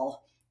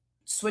wall,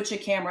 switch a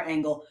camera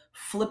angle,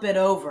 flip it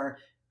over,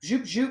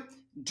 zoop, zoop,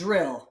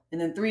 drill, and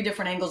then 3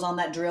 different angles on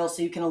that drill,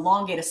 so you can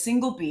elongate a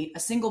single beat. A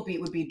single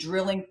beat would be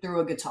drilling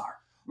through a guitar,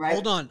 right?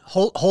 Hold on.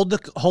 Hold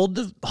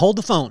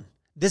the phone.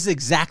 This is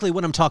exactly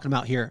what I'm talking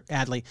about here,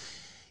 Adley.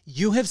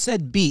 You have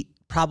said beat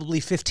probably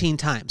 15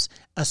 times,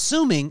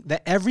 assuming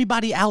that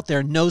everybody out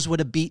there knows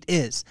what a beat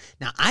is.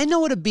 Now, I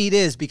know what a beat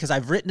is because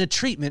I've written a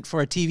treatment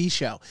for a TV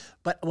show.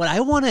 But what I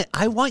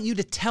want you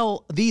to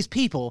tell these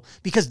people,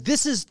 because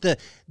this is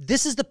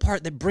the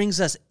part that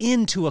brings us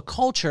into a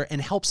culture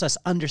and helps us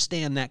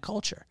understand that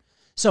culture.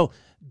 So,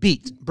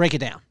 beat, break it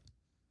down.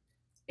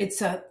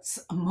 It's a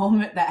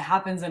moment that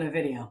happens in a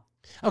video.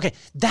 Okay,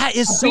 that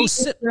is so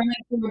simple.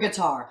 A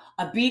guitar.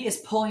 A beat is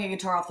pulling a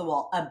guitar off the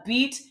wall. A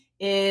beat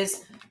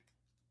is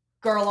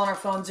girl on her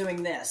phone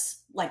doing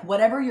this. Like,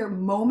 whatever your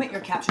moment you're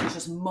capturing is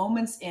just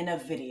moments in a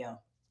video.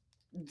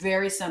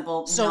 Very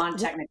simple,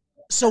 non-technical.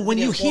 So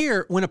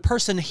when a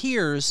person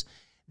hears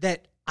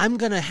that I'm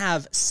going to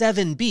have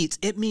 7 beats,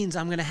 it means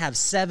I'm going to have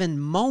 7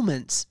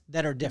 moments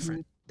that are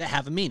different, that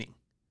have a meaning.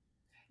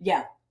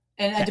 Yeah.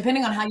 And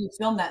depending on how you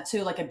film that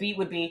too, like a beat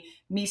would be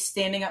me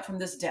standing up from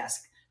this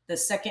desk. The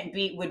second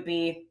beat would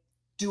be,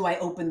 do I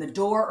open the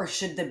door, or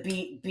should the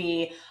beat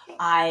be,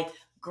 I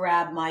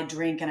grab my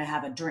drink and I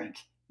have a drink?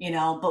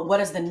 But what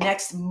is the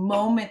next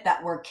moment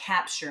that we're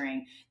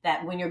capturing,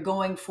 that when you're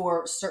going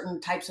for certain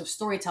types of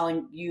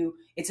storytelling,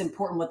 it's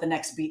important what the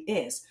next beat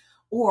is.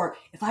 Or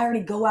if I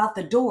already go out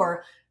the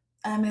door,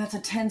 that's a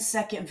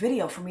 10-second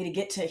video for me to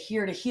get to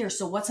here to here.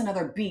 So what's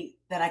another beat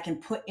that I can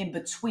put in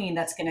between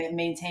that's going to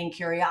maintain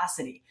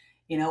curiosity?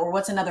 or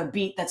what's another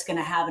beat that's going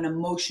to have an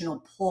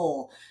emotional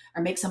pull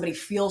or make somebody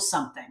feel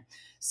something.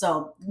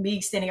 So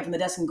me standing up from the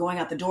desk and going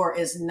out the door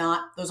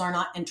those are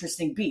not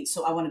interesting beats.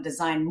 So I want to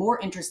design more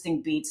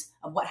interesting beats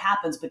of what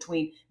happens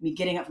between me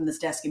getting up from this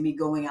desk and me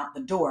going out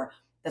the door.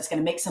 That's going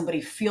to make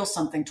somebody feel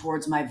something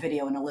towards my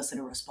video and elicit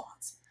a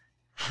response.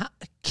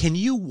 Can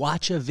you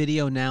watch a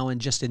video now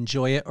and just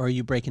enjoy it, or are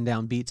you breaking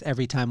down beats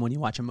every time when you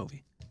watch a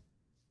movie?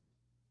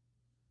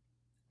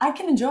 I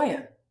can enjoy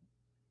it.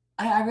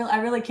 I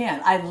really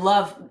can. I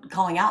love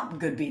calling out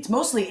good beats,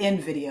 mostly in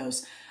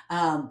videos.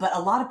 But a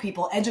lot of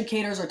people,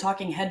 educators or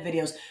talking head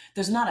videos,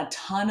 there's not a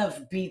ton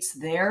of beats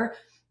there.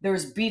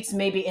 There's beats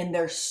maybe in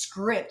their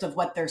script of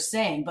what they're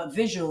saying, but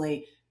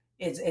visually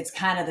it's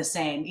kind of the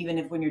same, even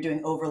when you're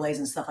doing overlays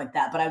and stuff like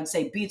that. But I would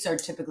say beats are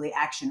typically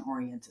action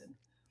oriented.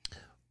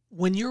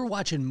 When you're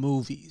watching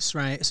movies,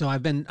 right? So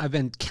I've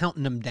been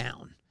counting them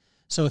down.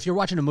 So if you're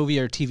watching a movie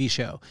or a TV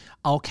show,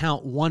 I'll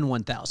count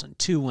 1,000,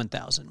 2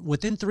 1,000.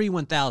 Within 3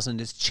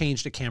 1,000, it's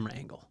changed the camera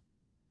angle.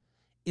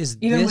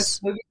 Even with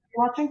movies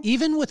you're watching?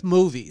 Even with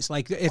movies,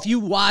 like if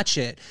you watch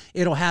it,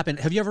 it'll happen.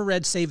 Have you ever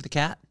read Save the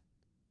Cat?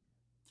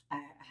 I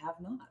have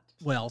not.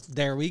 Well,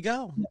 there we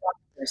go. I'm a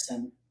dog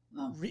person.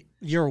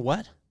 You're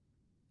what?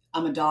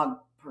 I'm a dog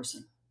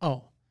person.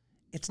 Oh,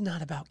 it's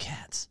not about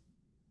cats.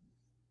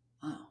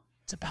 Oh.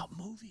 It's about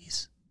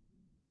movies.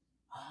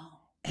 Oh.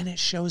 And it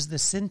shows the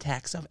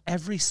syntax of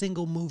every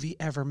single movie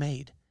ever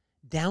made,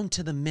 down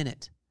to the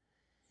minute.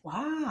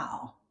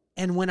 Wow.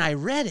 And when I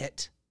read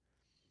it,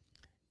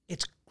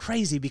 it's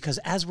crazy because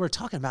as we're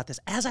talking about this,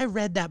 as I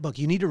read that book,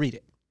 you need to read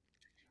it.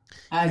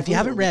 If you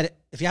haven't read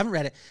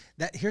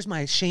it, here's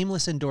my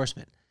shameless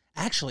endorsement.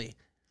 Actually,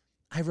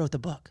 I wrote the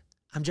book.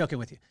 I'm joking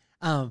with you.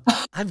 I'm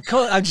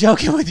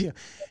joking with you.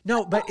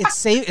 No, but it's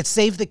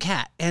Save the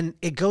Cat, and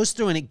it goes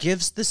through and it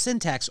gives the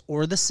syntax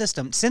or the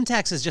system.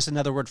 Syntax is just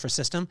another word for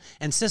system,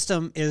 and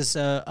system is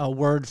a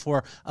word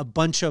for a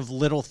bunch of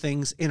little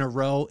things in a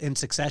row in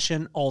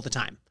succession all the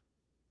time,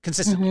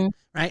 consistently,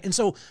 right? And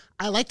so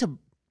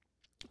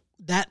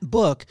that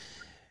book,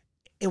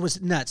 it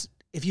was nuts.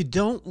 If you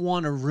don't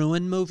want to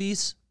ruin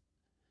movies,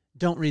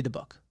 don't read the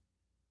book.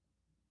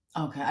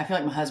 Okay, I feel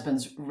like my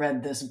husband's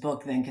read this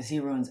book then because he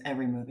ruins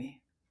every movie.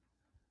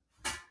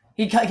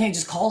 He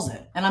just calls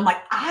it. And I'm like,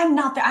 I'm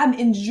not there. I'm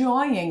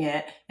enjoying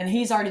it. And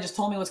he's already just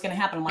told me what's going to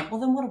happen. I'm like, well,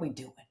 then what are we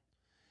doing?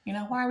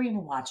 Why are we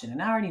even watching it?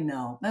 And I already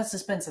know. That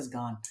suspense is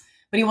gone.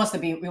 But he wants to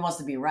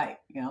be right,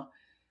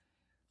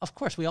 Of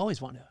course, we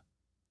always want to.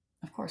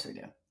 Of course we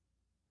do.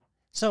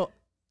 So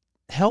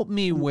help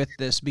me with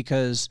this,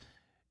 because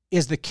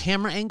is the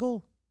camera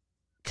angle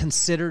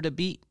considered a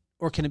beat,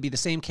 or can it be the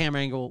same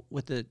camera angle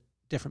with a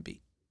different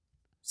beat?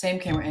 Same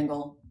camera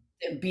angle,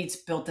 beats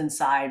built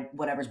inside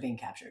whatever's being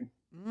captured.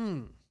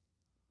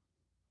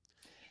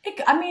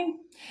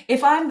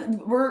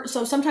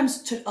 So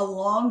sometimes to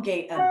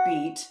elongate a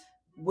beat,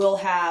 we'll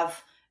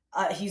have,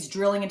 he's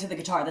drilling into the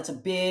guitar. That's a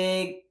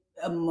big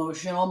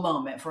emotional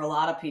moment for a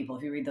lot of people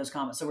if you read those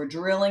comments. So we're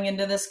drilling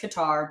into this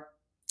guitar.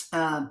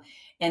 And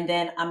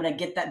then I'm going to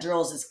get that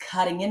drill as it's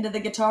cutting into the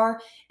guitar.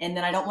 And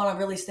then I don't want to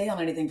really stay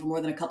on anything for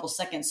more than a couple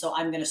seconds. So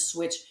I'm going to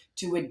switch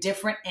to a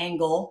different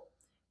angle.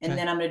 And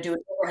then I'm going to do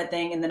an overhead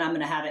thing. And then I'm going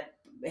to have it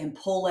and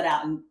pull it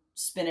out and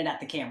spin it at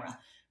the camera.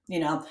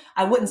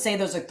 I wouldn't say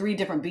those are 3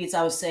 different beats.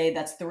 I would say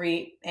that's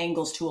 3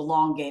 angles to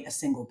elongate a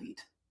single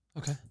beat.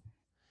 Okay.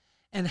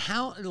 And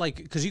how,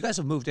 because you guys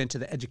have moved into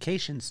the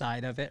education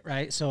side of it,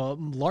 right? So a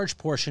large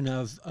portion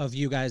of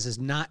you guys is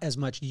not as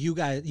much you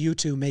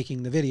two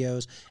making the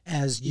videos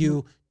as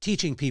you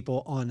teaching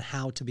people on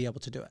how to be able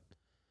to do it.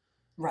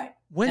 Right.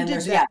 When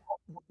did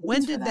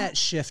that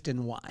shift,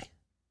 and why?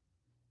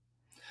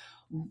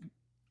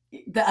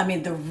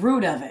 The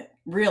root of it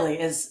really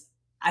is,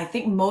 I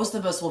think most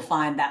of us will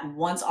find that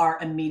once our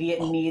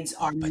immediate needs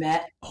are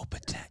met.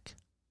 Tech.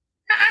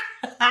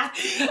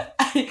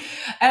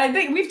 And I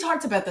think we've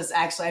talked about this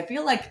actually. I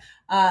feel like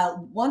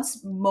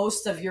once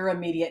most of your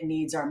immediate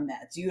needs are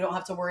met, you don't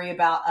have to worry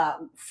about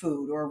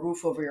food or a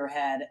roof over your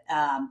head.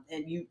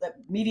 And you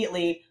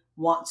immediately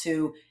want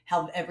to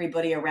help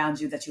everybody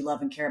around you that you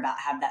love and care about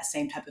have that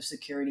same type of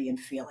security and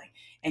feeling.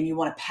 And you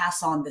want to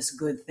pass on this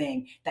good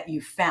thing that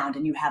you found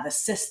and you have a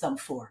system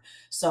for.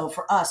 So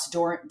for us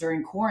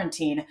during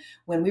quarantine,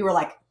 when we were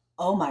like,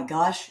 oh my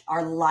gosh,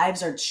 our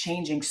lives are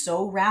changing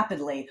so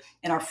rapidly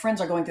and our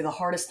friends are going through the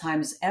hardest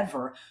times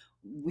ever.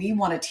 We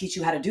want to teach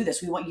you how to do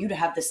this. We want you to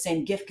have the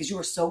same gift because you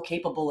are so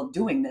capable of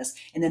doing this.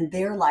 And then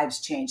their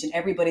lives change. And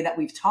everybody that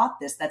we've taught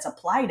this, that's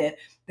applied it,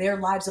 their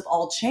lives have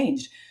all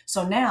changed.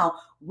 So now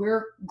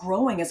we're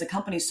growing as a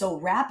company so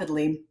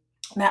rapidly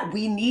that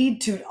we need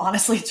to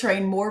honestly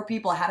train more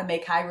people how to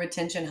make high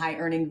retention, high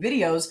earning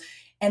videos.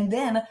 And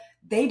then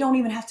they don't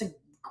even have to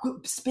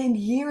spend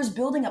years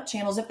building up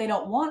channels if they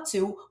don't want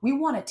to. We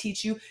want to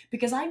teach you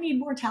because I need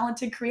more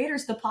talented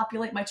creators to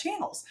populate my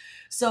channels.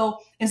 So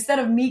instead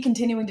of me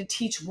continuing to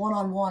teach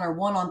one-on-one or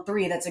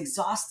 1-on-3, that's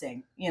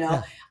exhausting.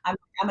 I'm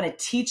going to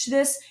teach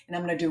this and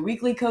I'm going to do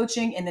weekly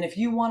coaching. And then if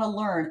you want to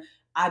learn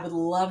I would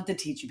love to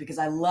teach you because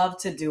I love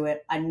to do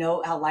it. I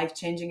know how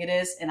life-changing it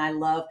is. And I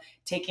love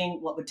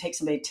taking what would take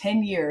somebody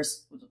 10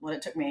 years, what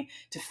it took me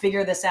to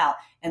figure this out.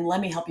 And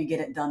let me help you get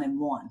it done in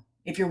one,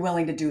 if you're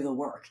willing to do the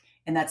work.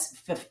 And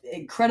that's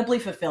incredibly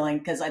fulfilling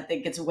because I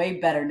think it's way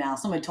better now.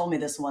 Somebody told me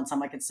this once. I'm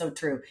like, it's so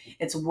true.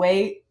 It's a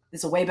way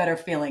better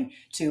feeling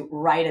to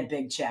write a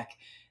big check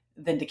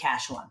than to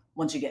cash one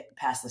once you get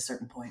past a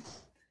certain point.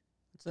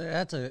 So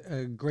that's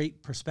a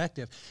great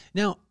perspective.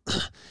 Now,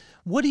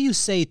 what do you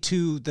say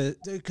to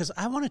because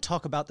I want to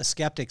talk about the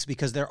skeptics,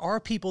 because there are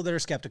people that are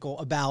skeptical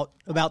about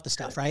the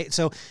stuff, right?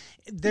 So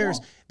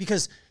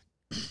because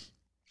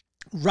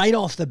right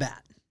off the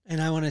bat,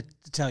 and I want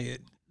to tell you,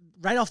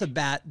 right off the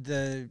bat,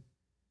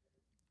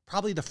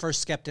 probably the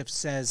first skeptic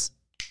says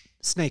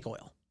snake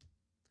oil.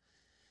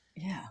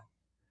 Yeah.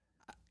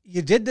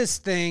 You did this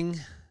thing,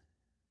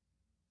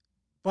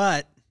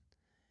 but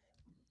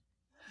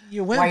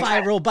you went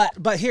viral,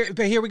 but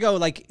here we go.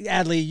 Like,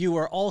 Adley, you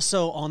were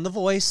also on The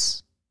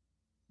Voice.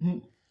 Mm-hmm.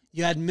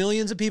 You had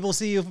millions of people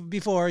see you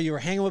before. You were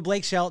hanging with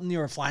Blake Shelton. You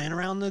were flying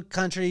around the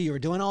country. You were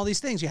doing all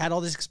these things. You had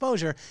all this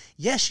exposure.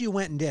 Yes, you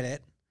went and did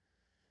it.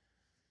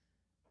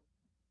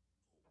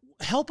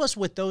 Help us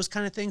with those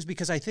kind of things,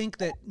 because I think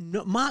that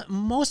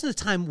most of the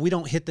time we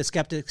don't hit the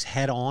skeptics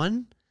head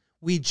on.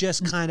 We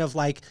just kind of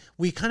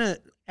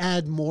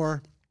add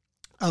more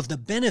of the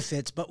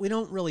benefits, but we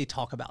don't really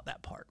talk about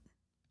that part.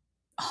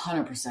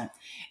 100%.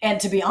 And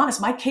to be honest,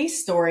 my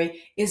case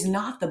story is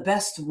not the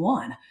best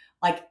one.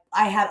 Like,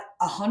 I had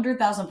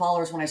 100,000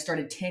 followers when I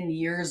started 10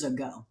 years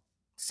ago.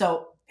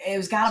 So it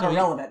was kind of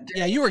irrelevant.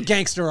 Yeah, you were a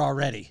gangster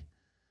already.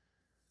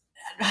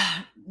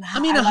 I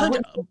mean,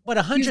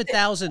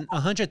 100,000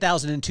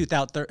 in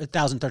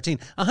 2013,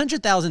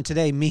 100,000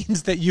 today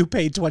means that you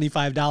paid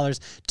 $25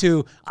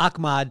 to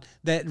Ahmad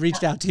that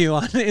reached out to you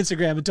on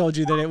Instagram and told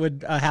you that it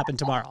would happen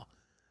tomorrow.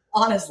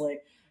 Honestly.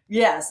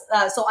 Yes.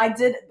 So I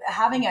did,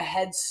 having a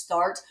head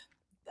start.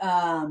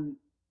 I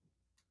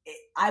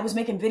was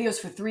making videos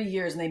for 3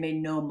 years and they made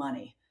no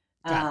money.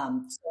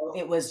 So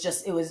it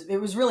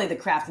was really the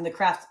craft, and the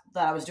craft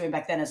that I was doing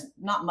back then is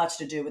not much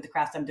to do with the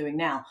craft I'm doing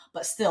now,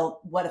 but still,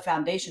 what a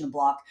foundation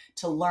block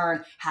to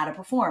learn how to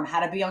perform, how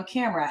to be on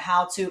camera,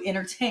 how to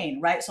entertain,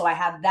 right? So I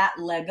had that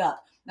leg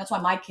up. That's why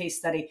my case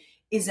study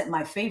isn't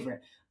my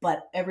favorite,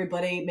 but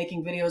everybody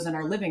making videos in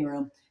our living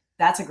room,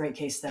 that's a great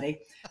case study.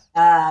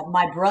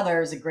 My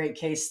brother is a great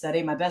case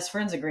study. My best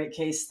friend's a great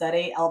case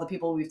study. All the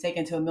people we've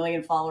taken to 1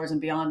 million followers and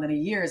beyond in a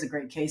year is a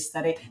great case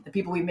study. The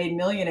people we made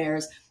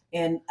millionaires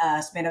in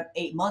a span of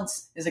 8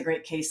 months is a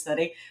great case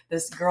study.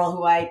 This girl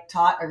who I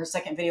taught, her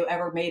second video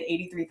ever, made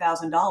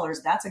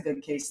 $83,000. That's a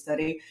good case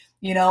study.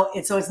 You know,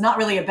 so it's not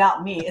really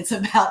about me. It's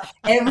about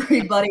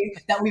everybody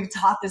that we've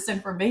taught this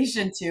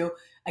information to,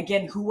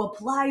 again, who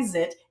applies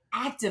it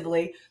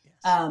actively.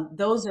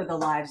 Those are the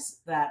lives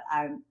that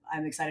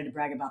I'm excited to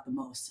brag about the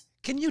most.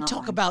 Can you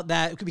talk about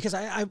that? Because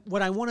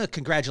what I want to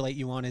congratulate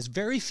you on is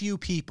very few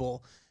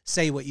people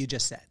say what you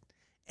just said.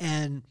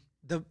 And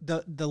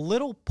the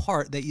little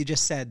part that you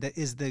just said that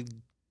is the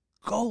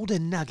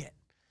golden nugget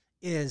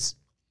is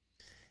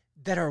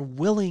that are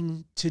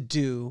willing to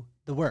do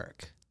the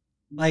work.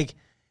 Like,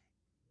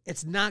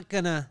 it's not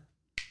gonna,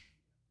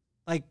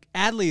 like,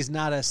 Adley is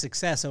not a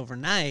success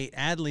overnight.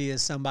 Adley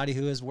is somebody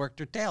who has worked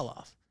her tail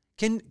off.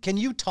 Can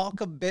you talk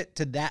a bit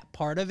to that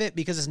part of it?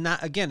 Because it's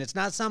not, again, it's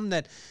not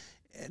something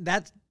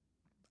that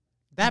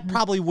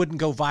probably wouldn't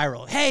go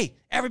viral. Hey,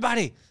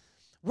 everybody,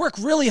 work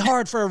really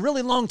hard for a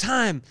really long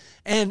time.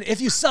 And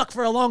if you suck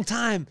for a long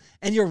time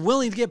and you're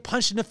willing to get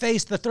punched in the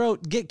face, the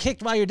throat, get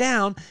kicked while you're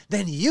down,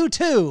 then you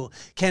too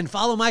can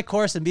follow my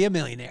course and be a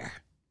millionaire.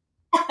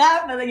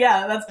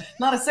 Yeah, that's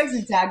not a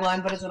sexy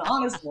tagline, but it's an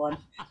honest one.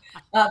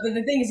 But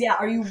the thing is,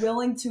 are you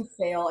willing to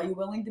fail? Are you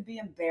willing to be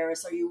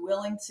embarrassed? Are you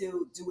willing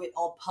to do it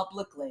all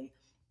publicly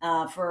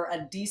for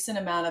a decent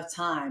amount of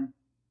time?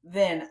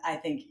 Then I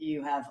think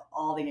you have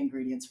all the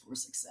ingredients for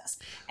success.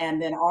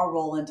 And then our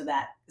role into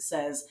that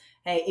says,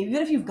 hey, even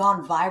if you've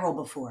gone viral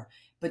before,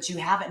 but you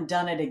haven't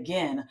done it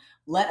again,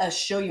 let us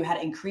show you how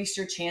to increase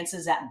your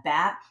chances at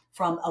bat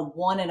from a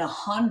 1 in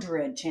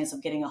 100 chance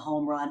of getting a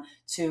home run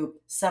to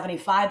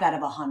 75 out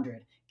of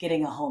 100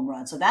 getting a home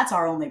run. So that's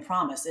our only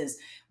promise, is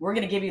we're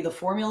going to give you the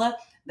formula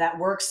that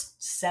works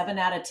 7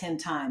 out of 10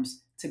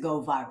 times to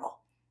go viral.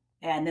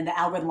 And then the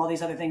algorithm, all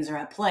these other things are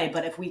at play.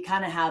 But if we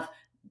kind of have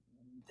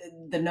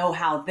the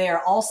know-how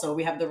there also,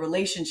 we have the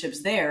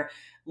relationships there,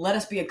 let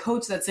us be a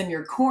coach that's in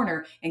your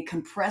corner and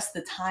compress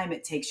the time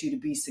it takes you to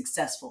be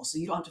successful. So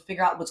you don't have to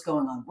figure out what's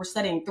going on. We're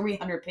studying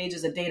 300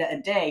 pages of data a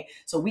day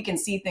so we can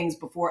see things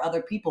before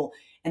other people.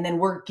 And then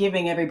we're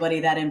giving everybody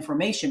that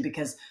information,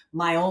 because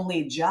my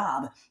only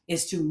job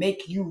is to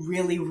make you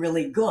really,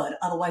 really good.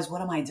 Otherwise,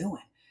 what am I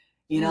doing?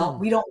 You know,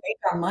 we don't make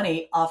our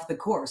money off the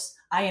course.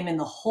 I am in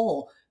the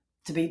hole,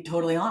 to be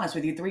totally honest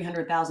with you,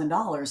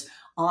 $300,000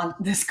 on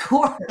this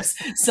course.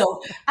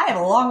 So I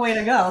have a long way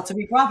to go to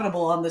be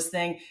profitable on this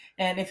thing.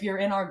 And if you're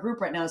in our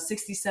group right now, it's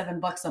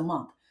 $67 a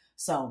month.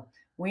 So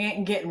we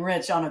ain't getting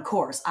rich on a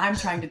course. I'm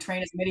trying to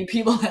train as many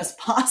people as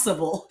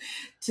possible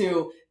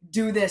to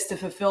do this, to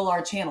fulfill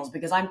our channels,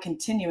 because I'm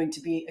continuing to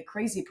be a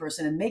crazy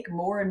person and make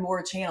more and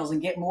more channels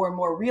and get more and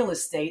more real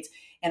estate.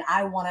 And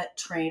I want to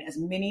train as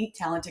many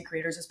talented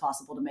creators as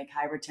possible to make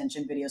high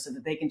retention videos so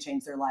that they can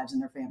change their lives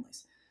and their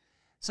families.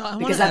 So I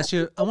want to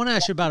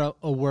ask you about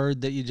a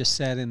word that you just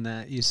said in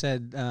that. You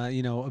said,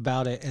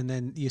 about it. And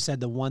then you said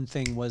the one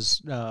thing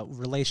was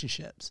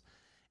relationships.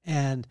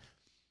 And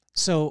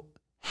so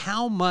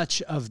how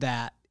much of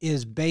that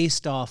is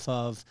based off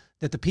of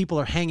that the people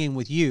are hanging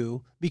with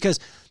you? Because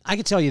I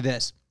can tell you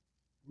this,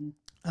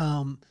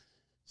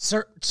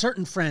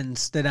 certain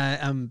friends that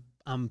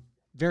I'm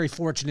very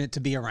fortunate to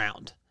be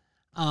around.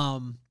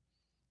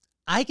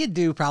 I could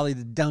do probably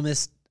the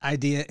dumbest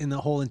idea in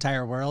the whole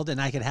entire world,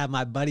 and I could have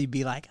my buddy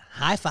be like,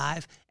 high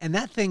five, and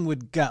that thing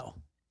would go.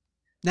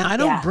 Now, I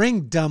don't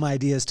bring dumb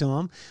ideas to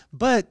him,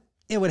 but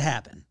it would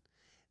happen.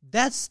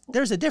 There's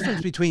a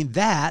difference between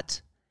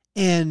that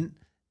and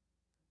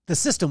the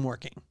system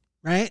working,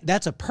 right?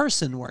 That's a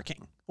person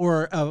working,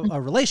 or a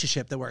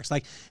relationship that works.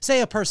 Like,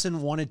 say a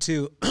person wanted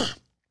to,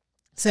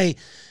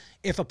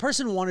 if a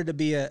person wanted to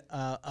be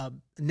a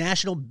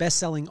national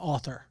best-selling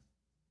author,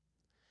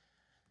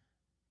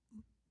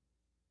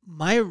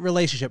 my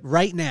relationship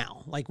right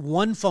now, like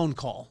one phone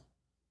call,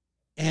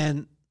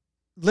 and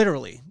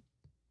literally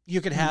you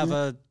could have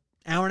a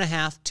hour and a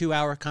half, 2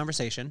 hour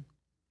conversation.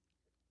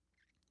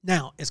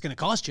 Now it's going to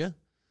cost you.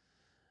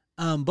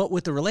 But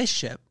with the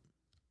relationship,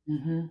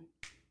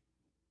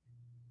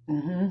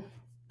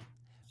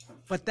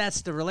 but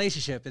that's the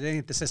relationship. It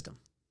ain't the system.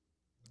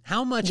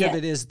 How much of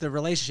it is the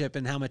relationship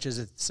and how much is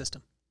it the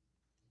system?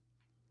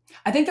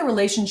 I think the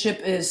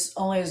relationship is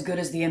only as good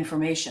as the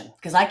information,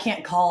 because I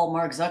can't call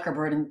Mark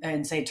Zuckerberg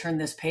and say, turn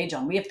this page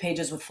on. We have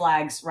pages with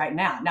flags right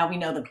now. Now we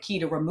know the key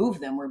to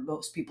remove them, where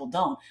most people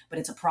don't, but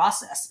it's a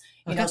process,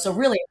 you know? So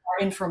really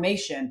our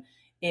information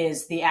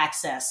is the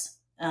access,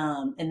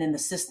 and then the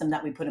system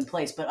that we put in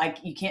place,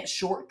 but you can't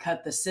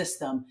shortcut the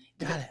system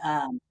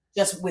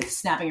just with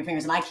snapping your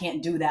fingers. And I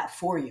can't do that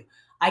for you.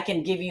 I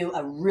can give you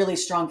a really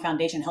strong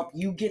foundation, help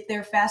you get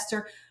there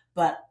faster,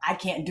 but I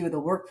can't do the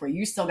work for you.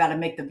 You still got to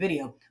make the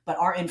video, but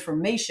our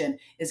information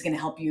is going to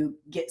help you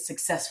get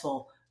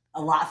successful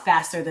a lot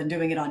faster than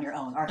doing it on your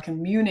own. Our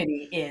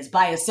community is,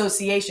 by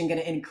association, going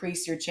to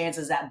increase your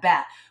chances at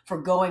bat for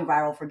going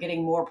viral, for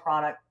getting more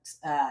products,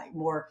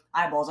 more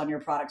eyeballs on your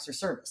products or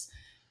service,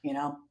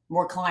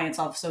 more clients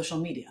off social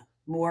media,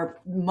 more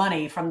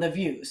money from the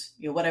views,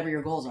 whatever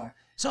your goals are.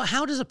 So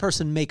how does a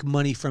person make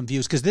money from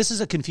views? Because this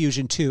is a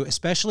confusion too,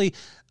 especially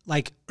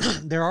like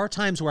there are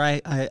times where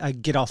I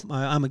get off,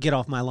 I'm a get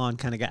off my lawn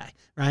kind of guy,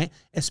 right?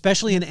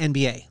 Especially in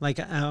NBA. Like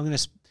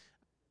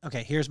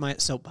here's my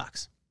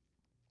soapbox.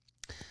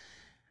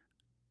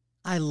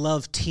 I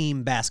love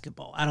team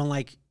basketball. I don't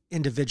like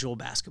individual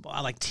basketball.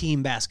 I like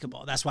team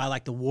basketball. That's why I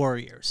like the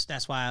Warriors.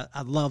 That's why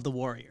I love the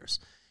Warriors.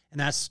 And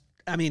that's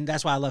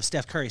why I love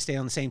Steph Curry, stay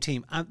on the same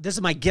team. This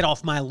is my get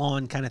off my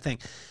lawn kind of thing.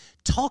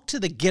 Talk to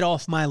the get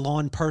off my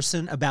lawn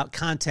person about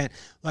content,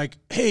 like,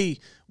 hey,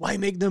 why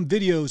make them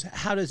videos?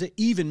 How does it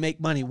even make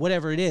money?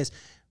 Whatever it is.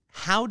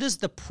 How does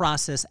the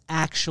process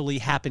actually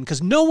happen?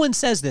 Because no one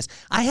says this.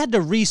 I had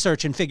to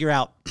research and figure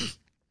out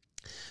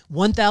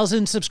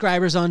 1,000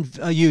 subscribers on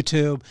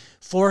YouTube,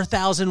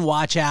 4,000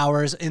 watch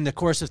hours in the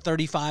course of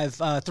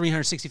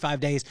 365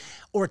 days,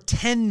 or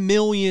 10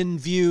 million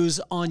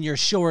views on your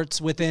shorts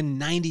within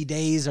 90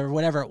 days or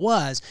whatever it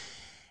was.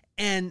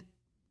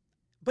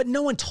 But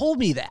no one told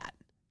me that.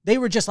 They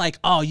were just like,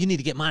 oh, you need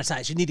to get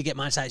monetized. You need to get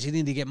monetized. You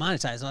need to get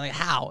monetized. I'm like,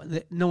 how?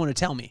 No one would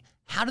tell me.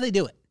 How do they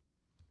do it?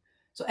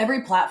 So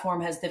every platform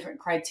has different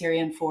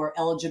criterion for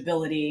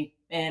eligibility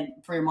and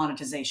for your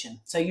monetization.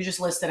 So you just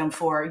listed them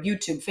for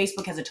YouTube.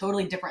 Facebook has a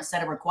totally different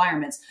set of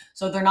requirements.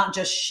 So they're not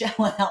just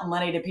shelling out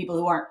money to people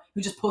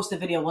who just post a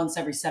video once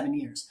every 7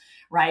 years,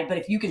 right? But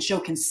if you can show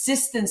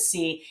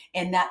consistency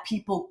and that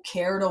people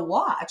care to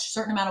watch a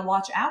certain amount of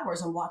watch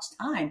hours and watch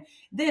time,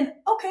 then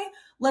okay,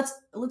 let's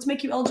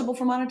make you eligible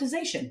for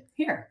monetization.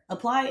 Here,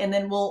 apply, and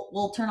then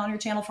we'll turn on your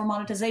channel for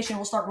monetization.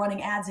 We'll start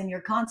running ads in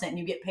your content and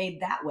you get paid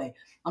that way.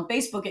 On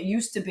Facebook, it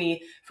used to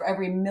be for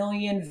every 1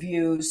 million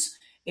views,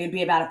 it'd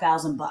be about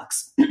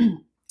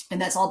 $1,000. And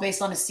that's all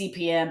based on a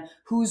CPM.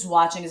 Who's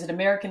watching? Is it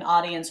American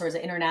audience or is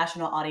it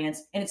international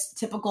audience? And it's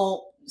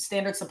typical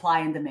standard supply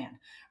and demand,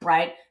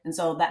 right? And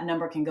so that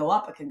number can go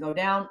up, it can go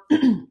down.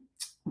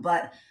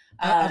 But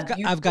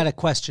I've got a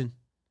question.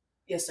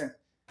 Yes, sir.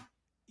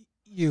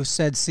 You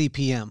said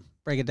CPM.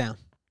 Break it down.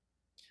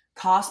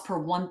 Cost per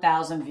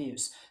 1,000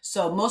 views.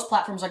 So most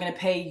platforms are going to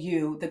pay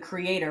you, the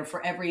creator,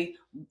 for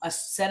a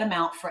set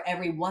amount for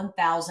every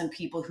 1,000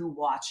 people who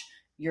watch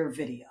your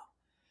video.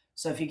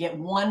 So if you get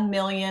 1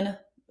 million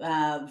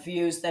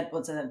views,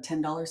 what's a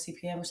 $10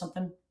 CPM or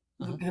something?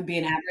 It could be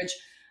an average.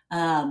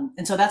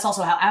 And so that's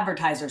also how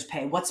advertisers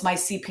pay. What's my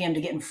CPM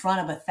to get in front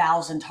of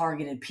 1,000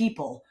 targeted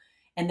people?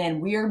 And then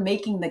we're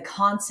making the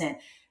content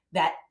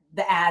that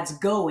the ads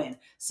go in.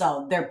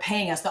 So they're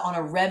paying us on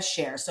a rev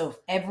share. So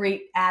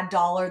every ad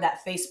dollar that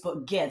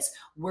Facebook gets,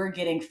 we're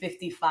getting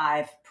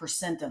 55%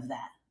 of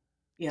that,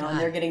 and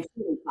they're getting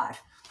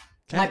 45.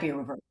 Okay. Might be a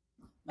reverse.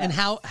 And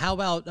how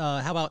about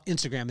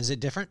Instagram? Is it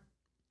different?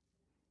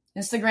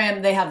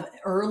 Instagram, they have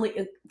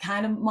early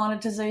kind of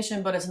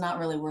monetization, but it's not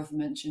really worth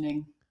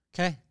mentioning.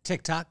 Okay.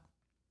 TikTok.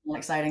 Not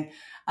exciting.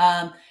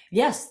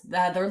 Yes,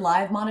 their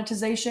live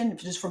monetization,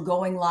 just for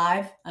going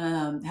live,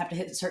 have to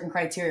hit certain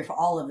criteria for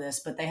all of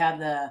this, but they have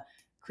the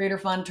Creator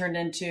Fund turned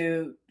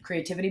into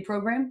creativity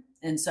program.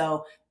 And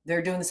so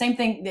they're doing the same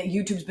thing that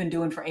YouTube's been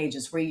doing for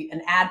ages, where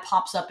an ad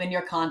pops up in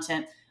your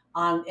content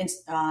on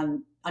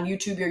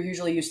YouTube. You're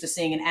usually used to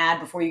seeing an ad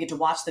before you get to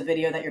watch the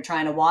video that you're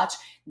trying to watch.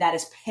 That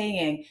is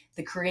paying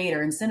the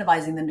creator,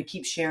 incentivizing them to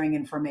keep sharing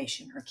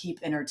information or keep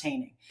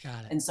entertaining.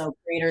 Got it. And so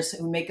creators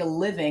who make a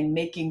living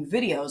making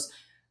videos,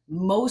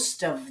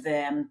 most of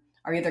them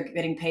are either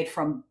getting paid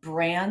from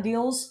brand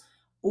deals,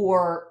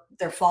 or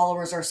their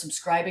followers are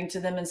subscribing to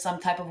them in some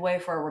type of way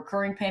for a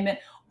recurring payment,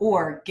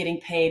 or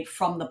getting paid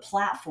from the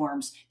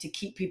platforms to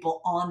keep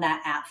people on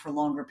that app for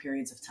longer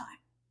periods of time.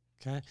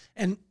 Okay.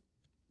 And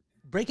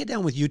break it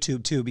down with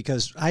YouTube too,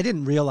 because I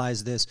didn't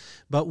realize this,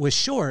 but with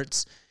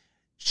shorts,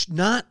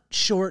 not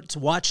shorts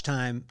watch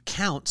time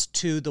counts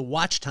to the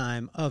watch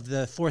time of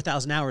the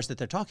 4,000 hours that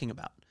they're talking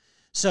about.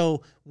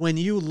 So when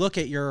you look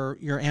at your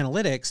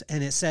analytics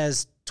and it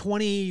says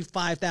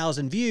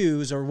 25,000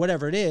 views or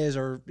whatever it is,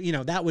 or,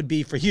 that would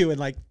be for you in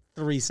like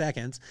 3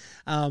 seconds.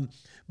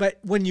 But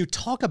when you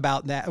talk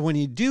about that, when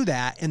you do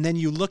that, and then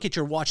you look at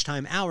your watch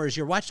time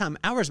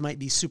hours might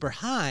be super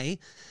high,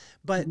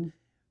 but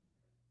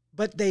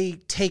they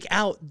take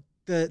out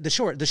the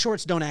short. The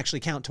shorts don't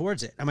actually count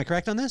towards it. Am I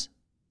correct on this?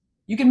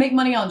 You can make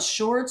money on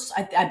shorts.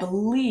 I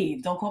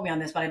believe, don't quote me on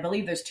this, but I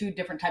believe there's 2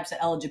 different types of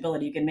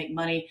eligibility. You can make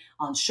money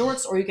on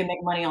shorts, or you can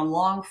make money on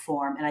long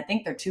form. And I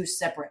think they're 2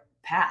 separate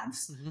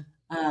paths.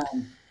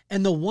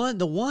 And the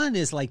one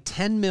is like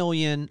 10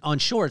 million on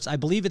shorts. I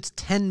believe it's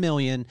 10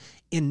 million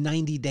in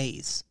 90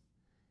 days.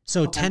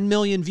 So 10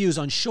 million views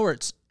on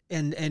shorts.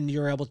 And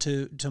you're able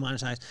to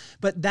monetize.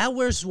 But that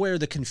was where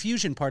the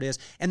confusion part is.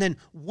 And then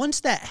once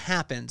that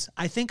happens,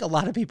 I think a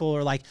lot of people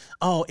are like,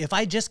 oh, if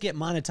I just get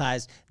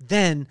monetized,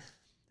 then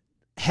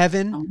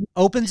heaven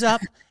opens up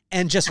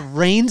and just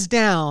rains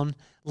down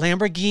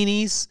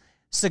Lamborghinis,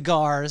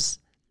 cigars,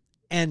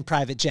 and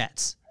private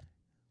jets.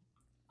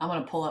 I'm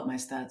going to pull up my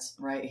stats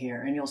right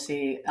here, and you'll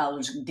see I'll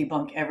just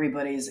debunk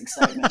everybody's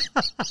excitement.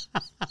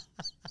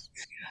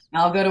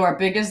 I'll go to our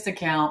biggest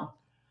account.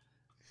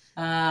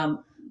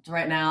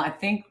 Right now, I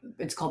think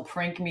it's called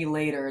Prank Me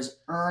Later, is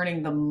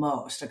earning the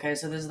most. Okay,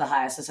 so this is the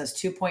highest. It says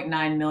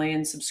 2.9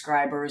 million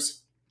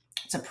subscribers.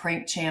 It's a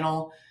prank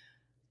channel.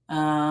 Give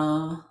me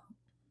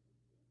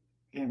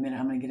a minute,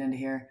 I'm going to get into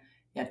here.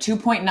 Yeah,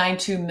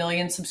 2.92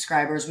 million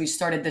subscribers. We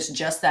started this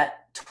just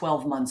that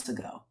 12 months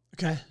ago.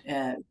 Okay.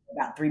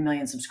 About 3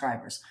 million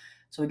subscribers.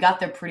 So we got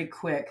there pretty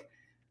quick.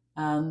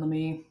 Here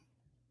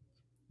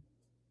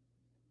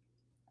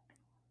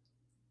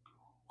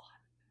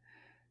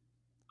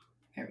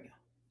we go.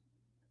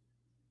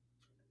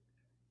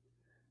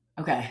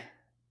 Okay.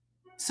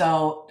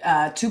 So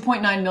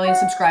 2.9 million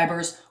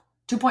subscribers,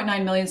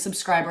 2.9 million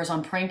subscribers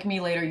on Prank Me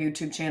Later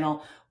YouTube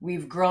channel.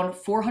 We've grown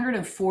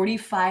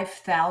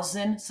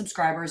 445,000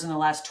 subscribers in the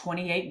last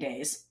 28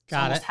 days.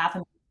 Got almost it. half a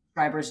million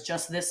subscribers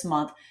just this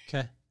month.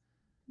 Okay.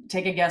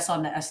 Take a guess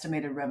on the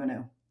estimated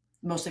revenue,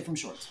 mostly from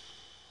shorts.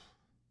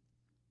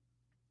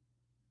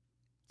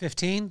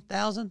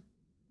 15,000?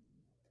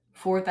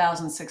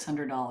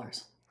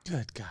 $4,600.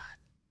 Good God.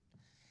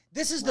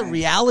 This is the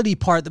reality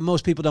part that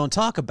most people don't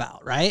talk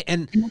about, right?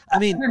 And I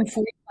mean,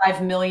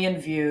 145 million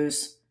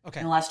views okay,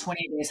 in the last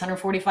 20 days,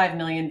 145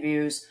 million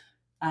views,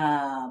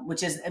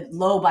 which is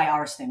low by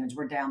our standards.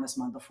 We're down this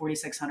month, but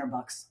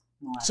 $4,600.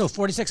 So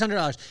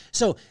 $4,600.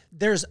 So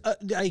there's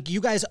like you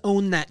guys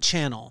own that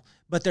channel,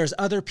 but there's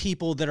other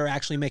people that are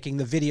actually making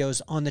the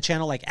videos on the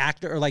channel, like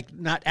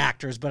not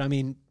actors, but I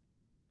mean,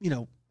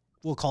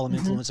 we'll call them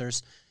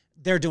influencers.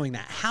 They're doing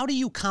that. How do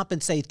you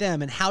compensate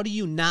them, and how do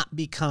you not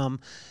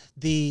become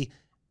the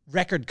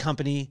record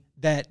company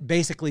that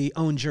basically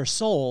owns your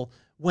soul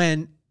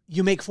when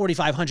you make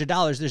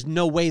 $4,500? There's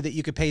no way that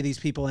you could pay these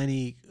people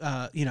any,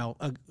 a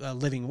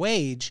living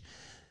wage.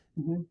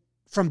 Mm-hmm.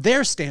 From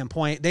their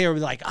standpoint, they are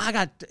like,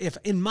 if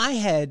in my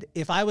head,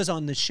 if I was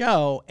on the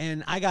show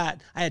and I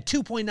had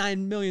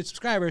 2.9 million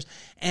subscribers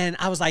and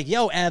I was like,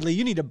 yo, Adley,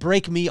 you need to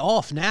break me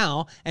off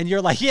now. And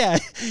you're like, yeah,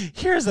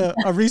 here's a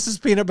Reese's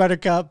peanut butter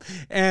cup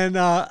and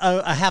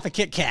a half a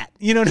Kit Kat.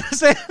 You know what I'm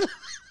saying?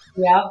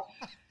 Yeah.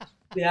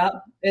 Yeah.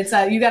 It's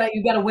you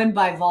gotta win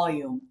by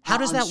volume. How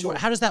does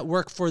that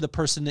work for the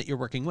person that you're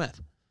working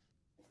with?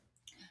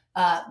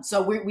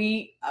 So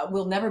we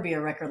will never be a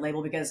record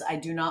label because I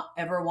do not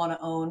ever want to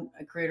own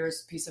a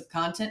creator's piece of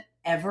content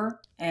ever.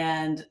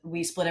 And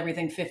we split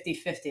everything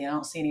 50-50. I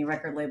don't see any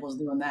record labels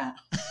doing that.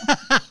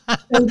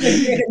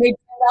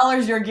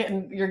 $10, you're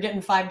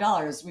getting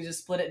 $5. We just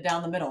split it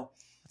down the middle.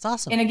 That's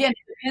awesome. And again,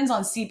 it depends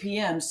on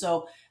CPM.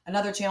 So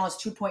Another channel has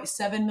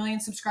 2.7 million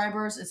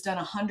subscribers. It's done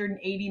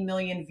 180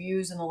 million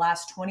views in the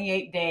last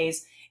 28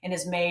 days and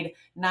has made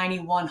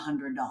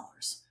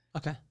 $9,100.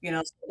 Okay. You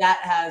know, so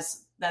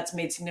that's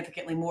made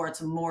significantly more.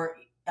 It's a more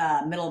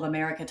middle of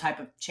America type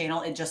of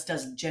channel. It just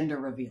does gender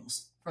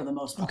reveals for the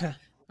most part. Okay.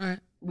 All right.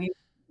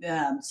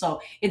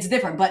 So it's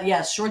different, but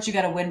yeah, shorts, you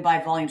got to win by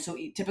volume. So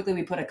typically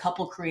we put a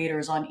couple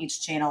creators on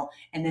each channel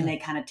and then they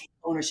kind of take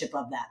ownership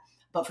of that.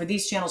 But for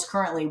these channels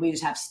currently, we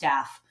just have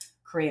staff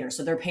creators.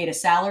 So they're paid a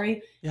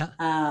salary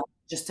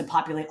just to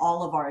populate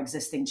all of our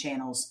existing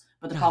channels.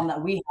 But the problem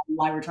that we have,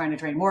 why we're trying to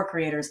train more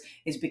creators,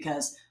 is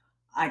because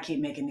I keep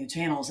making new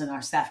channels and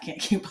our staff can't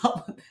keep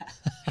up with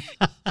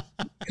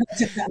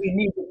that. We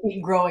need to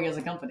keep growing as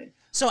a company.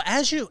 So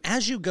as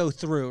you go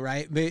through,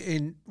 right,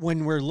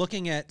 when we're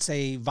looking at,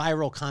 say,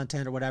 viral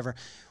content or whatever,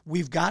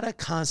 we've got to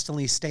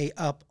constantly stay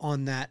up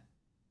on that.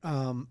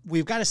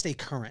 We've got to stay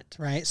current,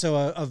 right?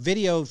 So a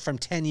video from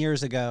 10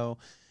 years ago,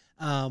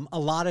 a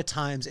lot of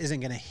times isn't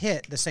going to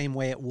hit the same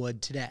way it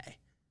would today,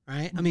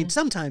 right? Mm-hmm. I mean,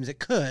 sometimes it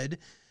could,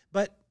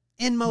 but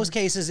in most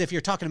cases, if you're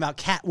talking about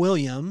Cat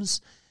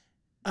Williams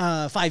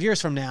 5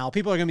 years from now,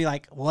 people are going to be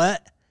like,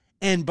 what?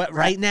 But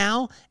right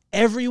now,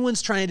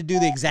 everyone's trying to do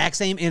the exact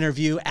same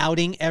interview,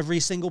 outing every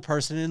single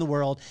person in the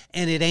world,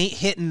 and it ain't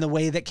hitting the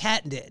way that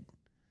Cat did.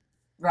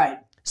 Right.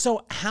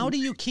 So how do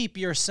you keep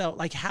yourself,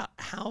 like,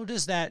 how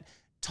does that,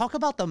 talk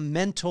about the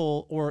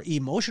mental or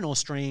emotional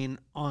strain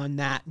on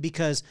that?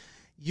 Because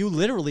you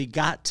literally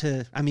got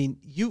to, I mean,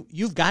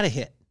 you've got to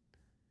hit.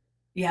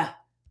 Yeah.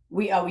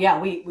 We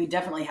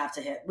definitely have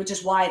to hit, which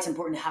is why it's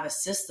important to have a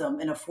system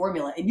and a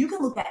formula. And you can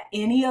look at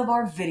any of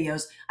our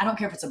videos. I don't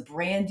care if it's a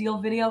brand deal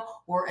video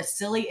or a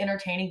silly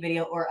entertaining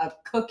video or a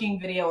cooking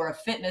video or a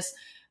fitness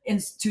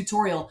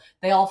tutorial.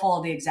 They all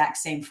follow the exact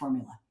same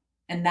formula.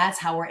 And that's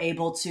how we're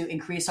able to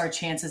increase our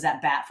chances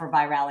at bat for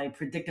virality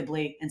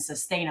predictably and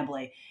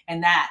sustainably.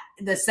 And that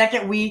the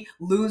second we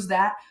lose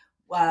that,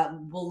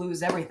 we'll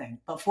lose everything.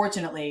 But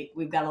fortunately,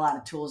 we've got a lot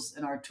of tools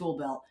in our tool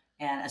belt.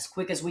 And as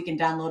quick as we can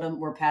download them,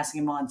 we're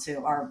passing them on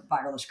to our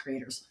viralist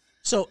creators.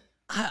 So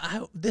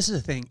this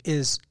is the thing,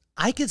 is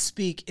I could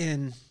speak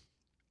in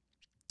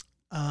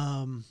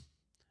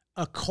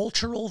a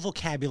cultural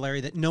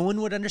vocabulary that no one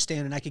would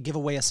understand, and I could give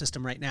away a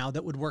system right now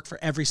that would work for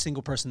every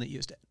single person that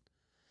used it.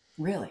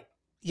 Really?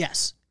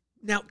 Yes.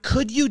 Now,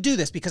 could you do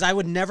this? Because I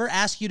would never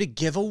ask you to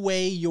give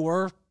away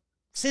your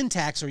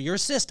syntax or your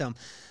system.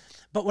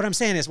 But what I'm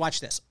saying is,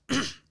 watch this.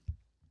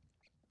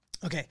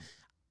 Okay.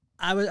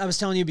 I was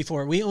telling you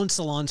before, we owned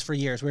salons for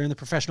years. We were in the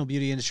professional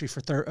beauty industry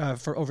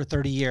for over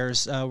 30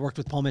 years. Worked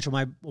with Paul Mitchell.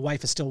 My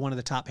wife is still one of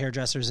the top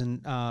hairdressers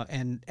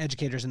and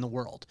educators in the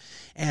world.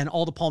 And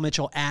all the Paul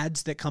Mitchell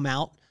ads that come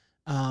out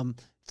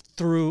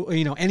through,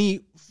 any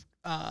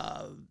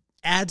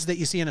ads that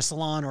you see in a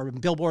salon or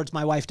billboards,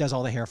 my wife does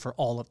all the hair for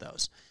all of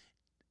those.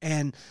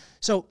 And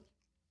so,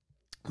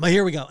 but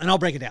here we go. And I'll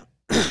break it down.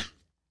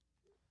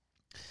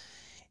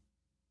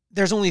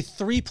 There's only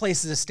 3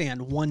 places to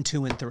stand, 1,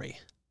 2, and 3.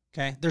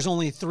 Okay. There's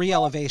only 3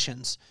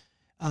 elevations.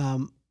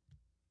 One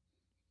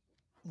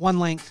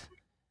length,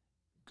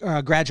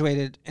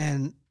 graduated,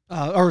 and,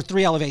 or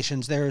 3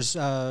 elevations. There's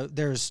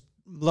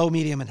low,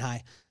 medium, and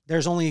high.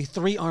 There's only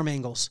 3 arm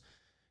angles: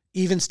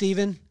 even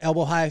Steven,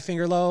 elbow high,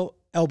 finger low,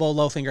 elbow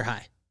low, finger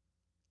high.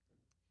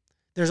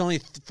 There's only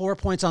 4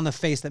 points on the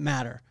face that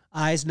matter: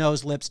 eyes,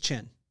 nose, lips,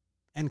 chin,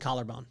 and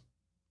collarbone.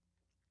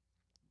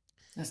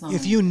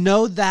 If you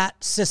know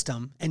that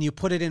system and you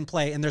put it in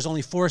play, and there's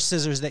only 4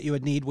 scissors that you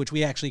would need, which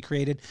we actually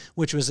created,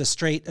 which was a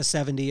straight, a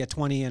 70, a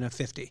 20, and a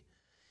 50.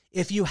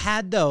 If you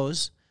had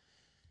those,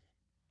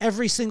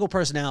 every single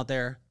person out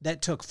there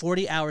that took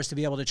 40 hours to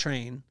be able to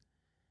train,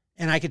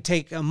 and I could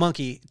take a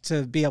monkey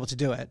to be able to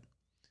do it,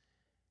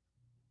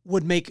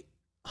 would make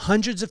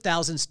hundreds of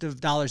thousands of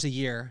dollars a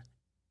year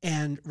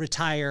and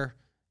retire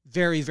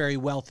very, very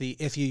wealthy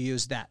if you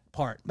use that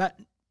part. But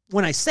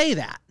when I say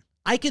that,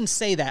 I can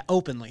say that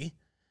openly,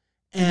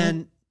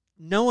 and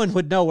no one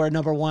would know where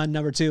number 1,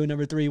 number 2, and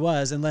number 3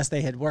 was unless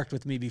they had worked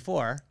with me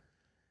before.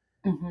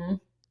 Mm-hmm.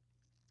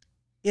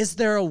 Is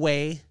there a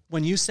way,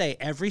 when you say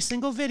every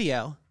single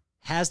video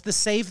has the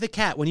Save the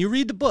Cat, when you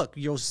read the book,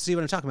 you'll see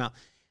what I'm talking about.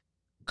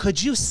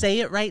 Could you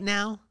say it right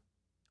now?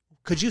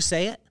 Could you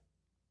say it?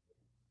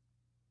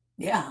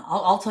 Yeah,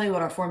 I'll tell you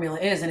what our formula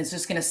is, and it's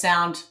just going to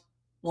sound,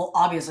 well,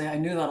 obviously I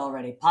knew that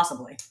already,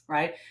 possibly,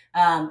 right?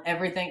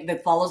 Everything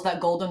that follows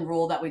that golden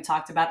rule that we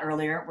talked about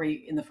earlier, where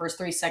in the first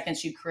 3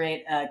 seconds, you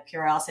create a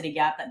curiosity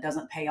gap that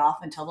doesn't pay off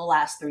until the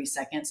last 3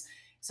 seconds.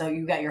 So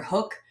you've got your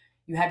hook,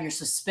 you have your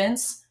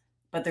suspense,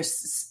 but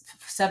there's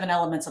 7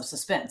 elements of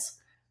suspense,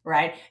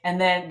 right? And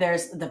then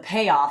there's the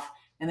payoff,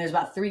 and there's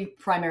about 3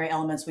 primary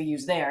elements we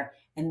use there.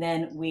 And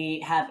then we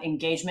have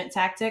engagement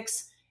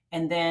tactics,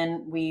 and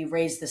then we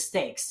raise the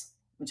stakes,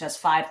 which has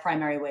 5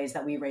 primary ways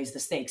that we raise the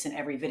stakes in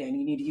every video. And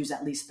you need to use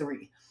at least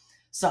 3.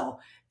 So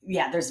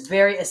yeah, it's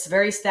a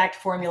very stacked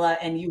formula,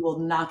 and you will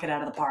knock it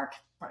out of the park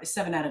probably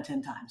 7 out of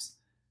 10 times.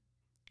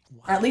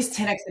 Wow. Or at least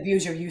 10x the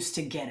views you're used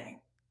to getting.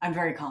 I'm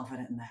very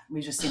confident in that.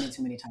 We've just seen it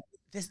too many times.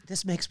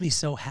 This makes me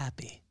so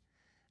happy.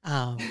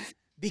 Makes me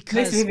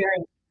Because very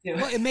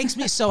well, it makes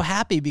me so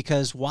happy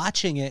because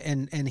watching it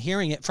and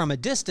hearing it from a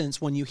distance,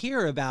 when you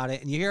hear about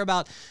it and you hear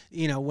about,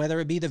 whether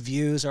it be the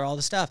views or all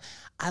the stuff,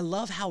 I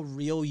love how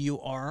real you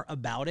are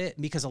about it,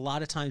 because a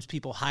lot of times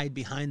people hide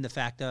behind the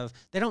fact of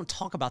they don't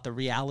talk about the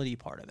reality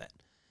part of it.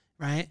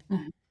 Right.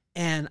 Mhm.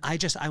 And I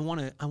want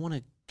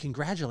to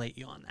congratulate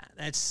you on that.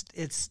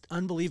 It's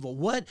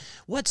unbelievable.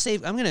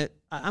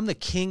 I'm the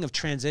king of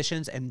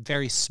transitions and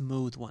very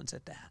smooth ones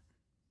at that.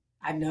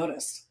 I've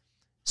noticed.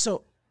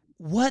 So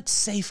what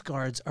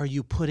safeguards are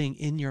you putting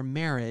in your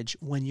marriage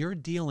when you're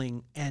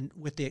dealing and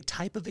with the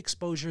type of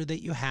exposure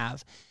that you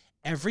have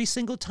every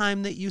single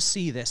time that you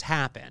see this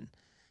happen,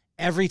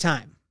 every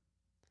time?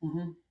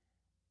 Mm-hmm.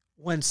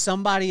 When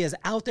somebody is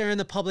out there in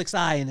the public's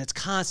eye and it's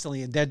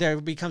constantly, and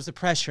there becomes the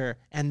pressure,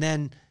 and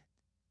then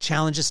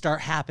challenges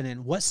start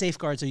happening, what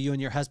safeguards are you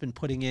and your husband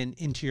putting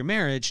into your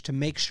marriage to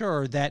make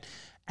sure that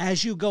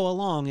as you go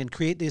along and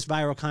create this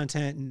viral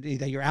content and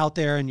that you're out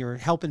there and you're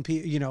helping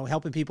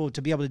people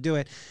to be able to do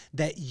it,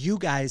 that you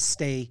guys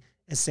stay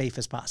as safe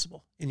as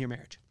possible in your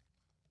marriage?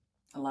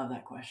 I love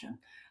that question.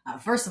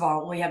 First of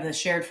all, we have the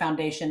shared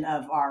foundation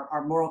of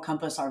our moral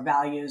compass, our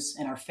values,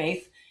 and our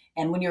faith.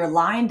 And when you're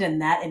aligned in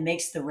that, it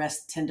makes the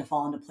rest tend to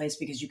fall into place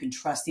because you can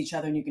trust each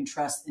other and you can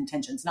trust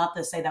intentions. Not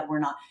to say that we're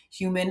not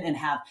human and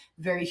have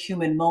very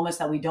human moments,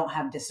 that we don't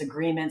have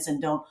disagreements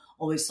and don't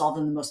always solve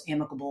them in the most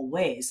amicable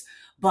ways.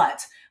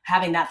 But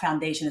having that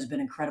foundation has been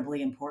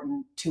incredibly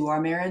important to our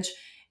marriage.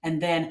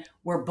 And then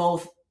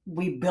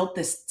we built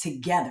this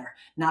together.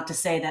 Not to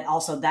say that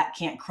also that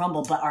can't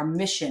crumble, but our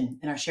mission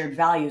and our shared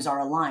values are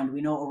aligned.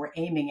 We know what we're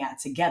aiming at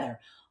together.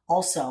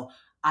 Also,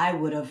 I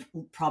would have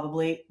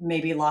probably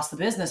maybe lost the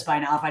business by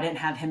now if I didn't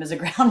have him as a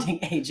grounding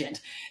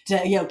agent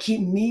to,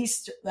 keep me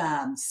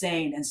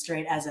sane and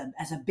straight as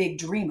a big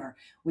dreamer.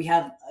 We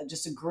have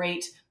just a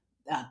great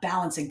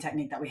balancing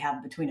technique that we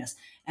have between us.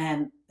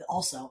 And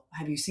also,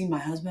 have you seen my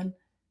husband?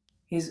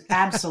 He's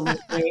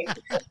absolutely,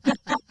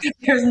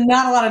 there's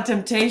not a lot of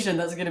temptation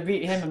that's going to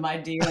beat him in my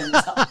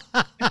DMs.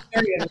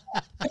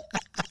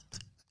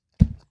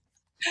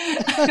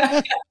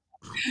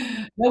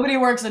 Nobody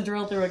works a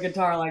drill through a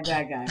guitar like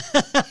that guy.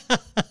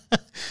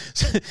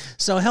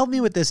 So help me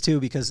with this too,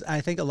 because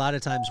I think a lot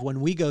of times when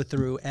we go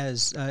through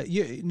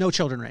no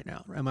children right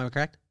now, am I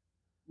correct?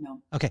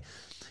 No. Okay.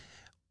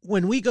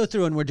 When we go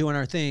through and we're doing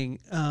our thing,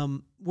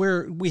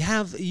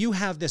 you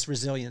have this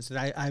resilience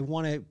that I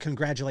want to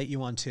congratulate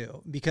you on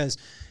too,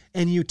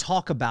 and you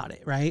talk about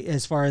it, right?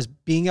 As far as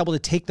being able to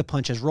take the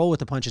punches, roll with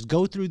the punches,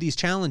 go through these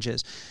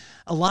challenges.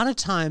 A lot of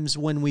times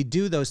when we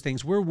do those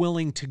things, we're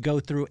willing to go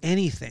through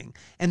anything.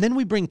 And then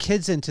we bring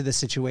kids into the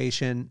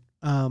situation,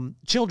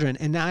 children.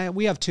 And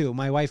we have two.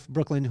 My wife,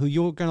 Brooklyn, who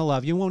you're going to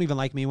love. You won't even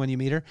like me when you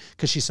meet her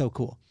because she's so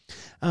cool.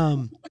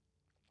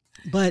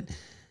 But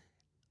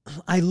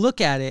I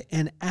look at it,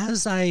 and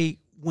as I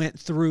went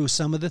through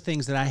some of the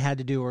things that I had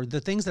to do, or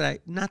the things that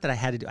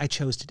I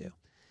chose to do.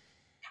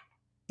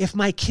 If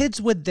my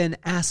kids would then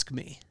ask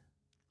me,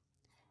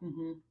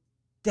 mm-hmm.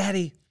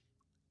 Daddy,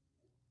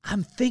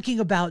 I'm thinking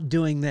about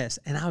doing this.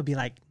 And I would be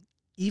like,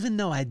 even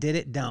though I did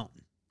it, don't.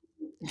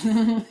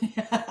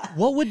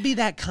 What would be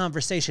that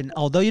conversation?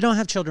 Although you don't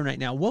have children right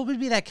now, what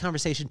would be that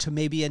conversation to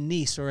maybe a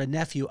niece or a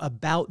nephew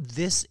about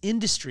this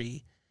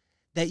industry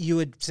that you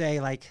would say,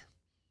 like,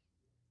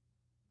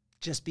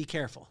 just be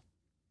careful?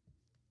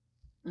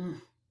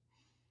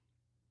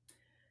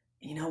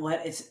 You know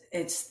what?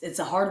 It's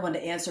a hard one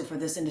to answer for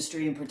this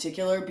industry in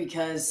particular,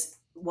 because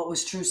what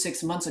was true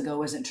 6 months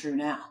ago isn't true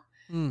now.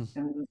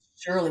 And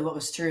surely what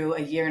was true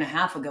a year and a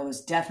half ago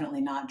is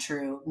definitely not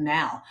true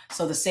now.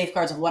 So the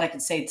safeguards of what I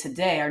could say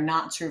today are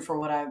not true for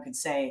what I could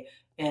say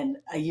in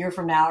a year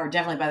from now, or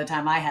definitely by the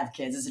time I have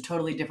kids. It's a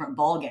totally different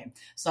ballgame.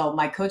 So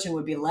my coaching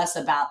would be less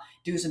about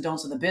do's and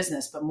don'ts of the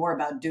business, but more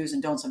about do's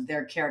and don'ts of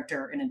their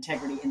character and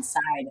integrity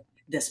inside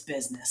this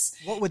business.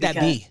 What would that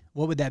be?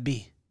 What would that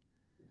be?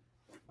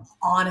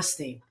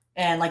 Honesty.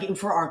 And like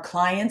for our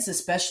clients,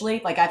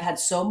 especially, like I've had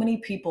so many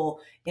people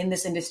in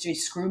this industry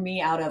screw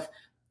me out of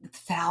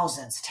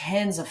thousands,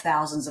 tens of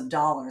thousands of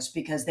dollars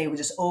because they were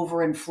just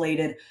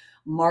overinflated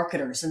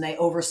marketers and they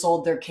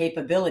oversold their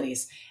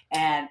capabilities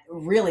and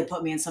really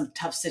put me in some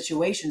tough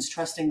situations,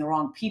 trusting the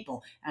wrong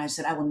people. And I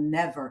said, I will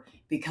never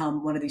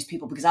become one of these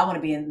people, because I want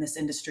to be in this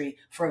industry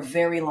for a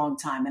very long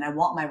time. And I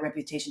want my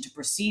reputation to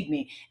precede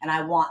me. And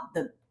I want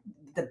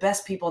the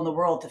best people in the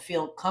world to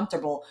feel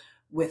comfortable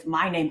with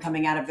my name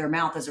coming out of their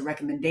mouth as a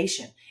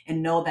recommendation,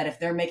 and know that if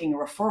they're making a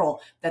referral,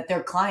 that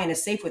their client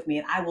is safe with me,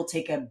 and I will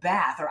take a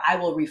bath, or I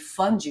will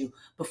refund you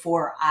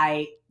before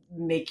I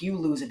make you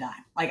lose a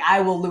dime. Like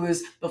I will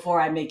lose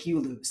before I make you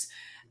lose.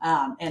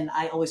 And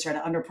I always try to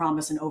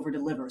underpromise and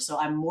overdeliver. So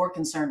I'm more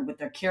concerned with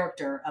their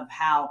character of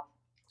how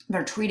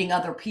they're treating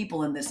other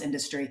people in this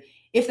industry.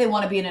 If they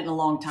want to be in it in a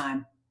long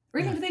time, or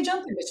even if they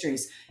jump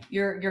industries,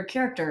 your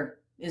character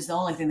is the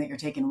only thing that you're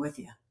taking with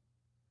you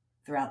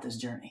throughout this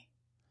journey.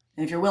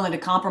 And if you're willing to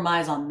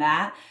compromise on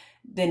that,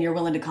 then you're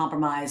willing to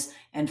compromise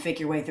and fake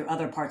your way through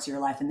other parts of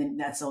your life. And then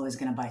that's always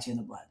going to bite you in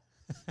the butt.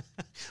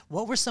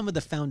 What were some of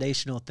the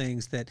foundational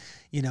things that,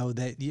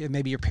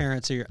 maybe your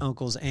parents or your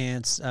uncles,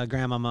 aunts,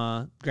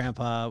 grandmama,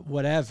 grandpa,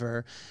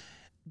 whatever,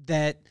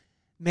 that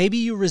maybe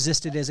you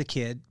resisted as a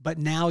kid, but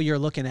now you're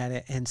looking at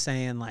it and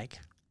saying like,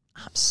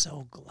 I'm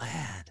so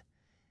glad.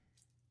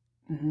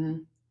 Mm-hmm.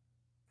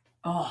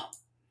 Oh,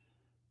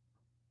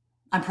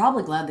 I'm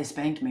probably glad they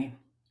spanked me.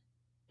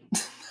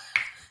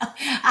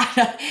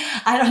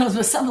 I don't know,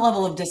 there's some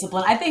level of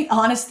discipline. I think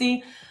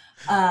honesty,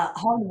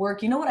 hard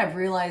work. You know what I've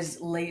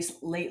realized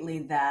lately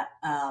that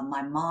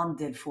my mom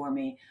did for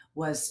me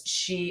was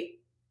she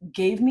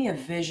gave me a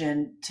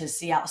vision to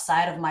see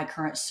outside of my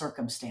current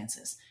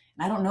circumstances.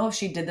 And I don't know if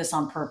she did this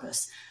on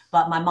purpose,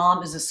 but my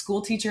mom is a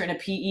school teacher and a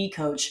PE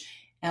coach.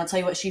 And I'll tell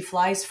you what, she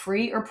flies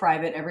free or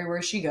private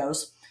everywhere she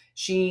goes.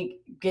 She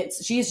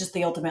is just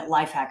the ultimate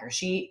life hacker.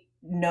 She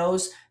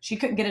knows she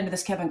couldn't get into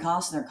this Kevin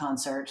Costner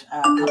concert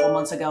a couple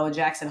months ago in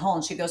Jackson Hole.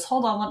 And she goes,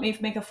 hold on, let me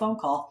make a phone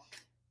call.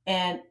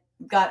 And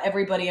got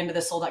everybody into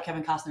the sold out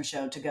Kevin Costner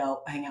show to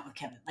go hang out with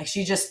Kevin. Like,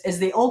 she just is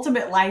the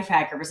ultimate life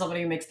hacker for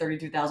somebody who makes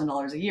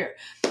 $32,000 a year.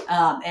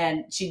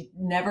 And she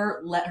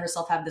never let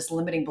herself have this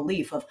limiting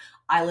belief of,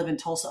 I live in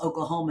Tulsa,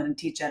 Oklahoma and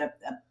teach at a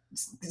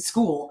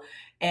school.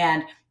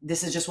 And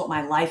this is just what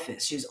my life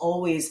is. She's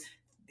always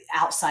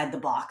outside the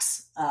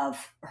box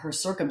of her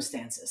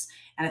circumstances.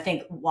 And I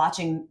think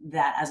watching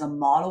that as a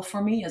model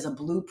for me, as a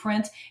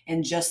blueprint,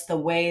 and just the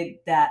way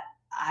that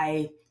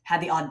I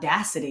had the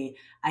audacity,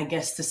 I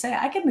guess, to say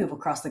I can move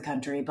across the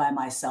country by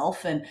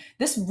myself. And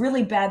this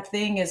really bad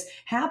thing is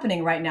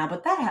happening right now,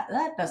 but that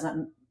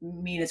doesn't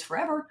mean it's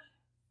forever.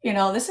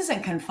 This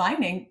isn't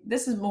confining.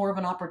 This is more of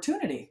an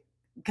opportunity,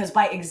 because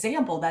by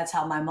example, that's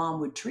how my mom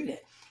would treat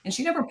it. And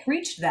she never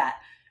preached that,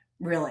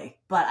 really.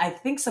 But I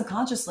think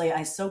subconsciously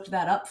I soaked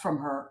that up from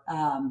her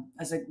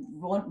as a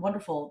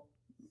wonderful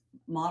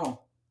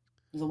model.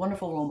 It was a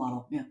wonderful role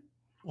model. Yeah.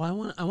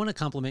 Well, I want to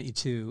compliment you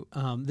too.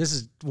 This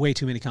is way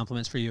too many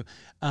compliments for you.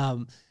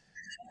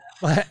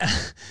 But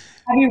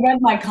have you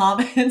read my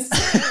comments?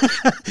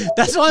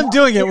 That's why I'm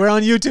doing it. We're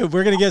on YouTube.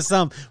 We're gonna get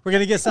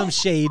some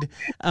shade.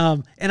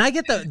 And I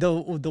get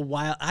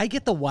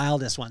the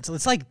wildest ones. So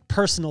it's like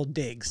personal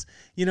digs.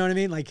 You know what I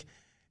mean? Like,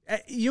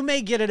 you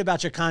may get it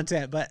about your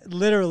content, but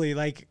literally,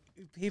 like,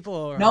 people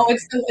are. No,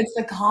 it's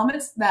the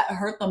comments that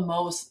hurt the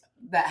most,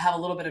 that have a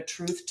little bit of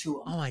truth to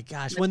them. Oh my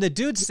gosh. When the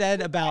dude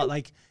said about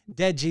like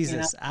dead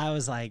Jesus, I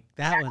was like,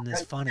 that one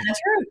is funny.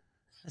 That's true.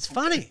 It's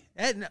funny.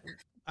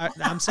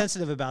 I'm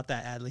sensitive about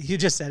that, Adley. You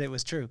just said it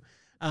was true.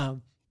 How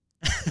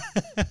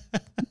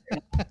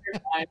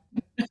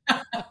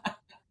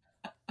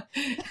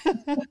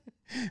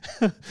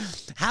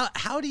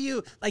do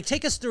you, like,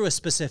 take us through a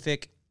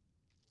specific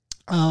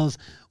of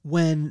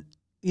when,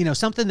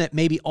 something that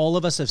maybe all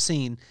of us have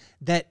seen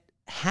that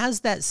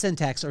has that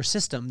syntax or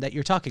system that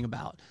you're talking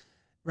about,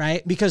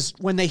 right? Because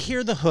when they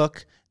hear the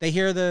hook, they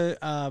hear the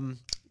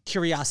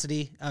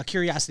curiosity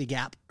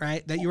gap,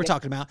 right, that you were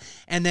talking about,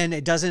 and then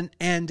it doesn't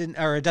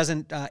it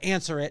doesn't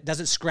answer it,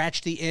 doesn't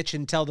scratch the itch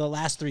until the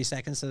last 3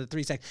 seconds. So the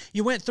 3 seconds,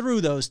 you went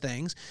through those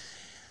things.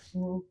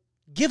 Mm-hmm.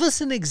 Give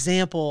us an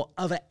example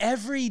of an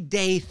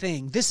everyday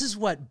thing. This is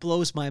what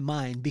blows my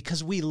mind,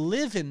 because we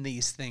live in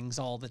these things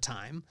all the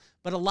time,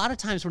 but a lot of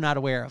times we're not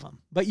aware of them.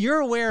 But you're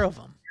aware of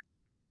them.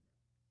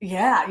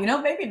 Yeah,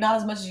 maybe not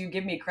as much as you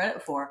give me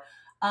credit for.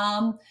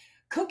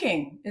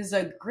 Cooking is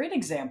a great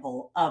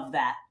example of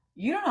that.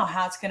 You don't know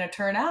how it's going to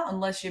turn out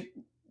unless you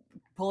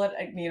pull it,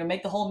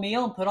 make the whole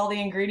meal and put all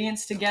the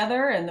ingredients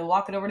together and then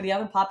walk it over to the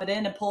oven, pop it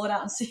in and pull it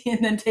out and see,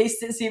 and then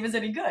taste it, see if it's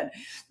any good,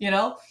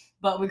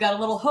 But we've got a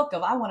little hook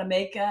of, I want to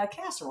make a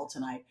casserole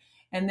tonight.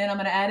 And then I'm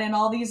going to add in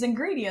all these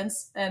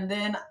ingredients. And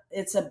then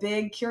it's a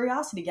big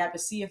curiosity gap to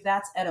see if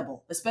that's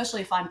edible,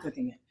 especially if I'm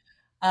cooking it.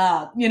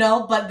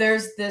 But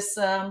there's this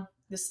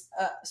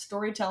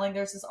storytelling,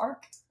 there's this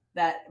arc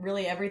that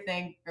really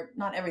everything, or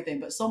not everything,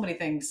 but so many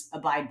things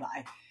abide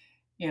by,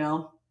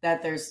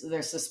 that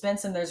there's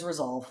suspense and there's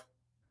resolve.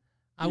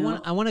 I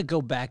want to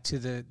go back to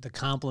the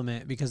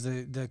compliment, because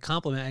the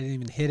compliment, I didn't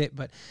even hit it,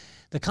 but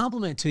the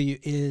compliment to you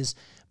is,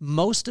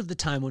 most of the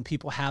time when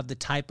people have the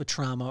type of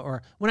trauma,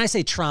 or when I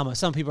say trauma,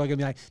 some people are going to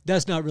be like,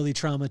 that's not really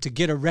trauma to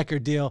get a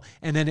record deal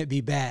and then it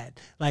be bad.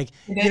 Like,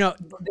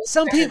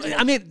 some people,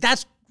 I mean,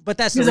 that's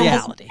the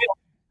reality,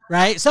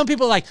 right? Some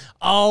people are like,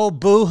 oh,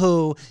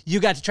 boo-hoo,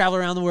 you got to travel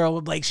around the world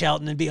with Blake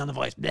Shelton and be on The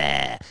Voice,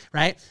 blah,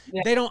 right?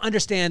 Yeah. They don't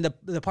understand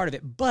the part of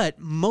it. But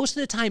most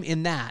of the time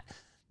in that,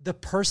 the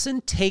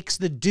person takes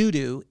the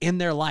doo-doo in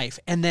their life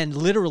and then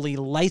literally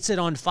lights it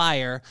on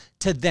fire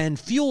to then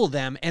fuel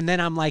them. And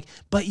then I'm like,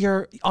 but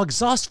your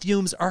exhaust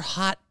fumes are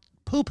hot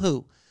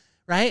poo-poo,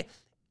 right?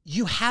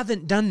 You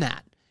haven't done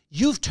that.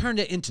 You've turned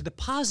it into the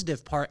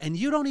positive part, and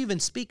you don't even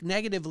speak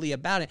negatively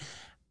about it.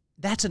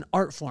 That's an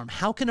art form.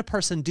 How can a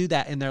person do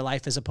that in their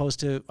life as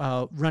opposed to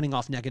running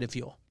off negative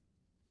fuel?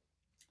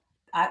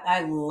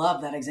 I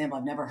love that example.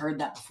 I've never heard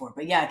that before.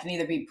 But yeah, it can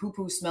either be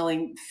poo-poo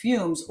smelling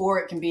fumes, or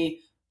it can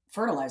be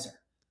fertilizer,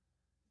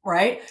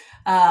 right?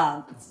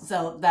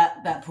 So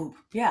that poop.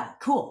 Yeah,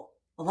 cool.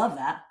 I love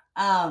that.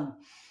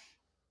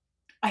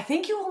 I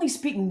think you only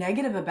speak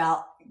negative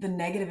about the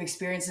negative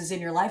experiences in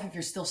your life if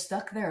you're still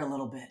stuck there a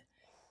little bit.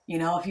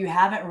 If you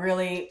haven't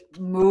really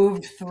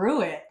moved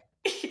through it,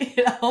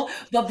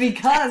 but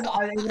because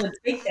I was able to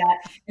take that,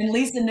 and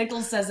Lisa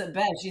Nichols says it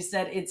best. She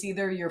said, it's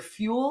either your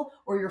fuel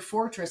or your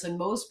fortress. And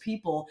most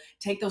people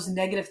take those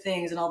negative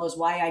things and all those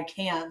why I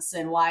can'ts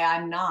and why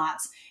I'm not,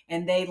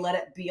 and they let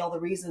it be all the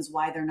reasons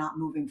why they're not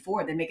moving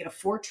forward. They make it a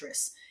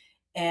fortress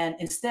and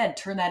instead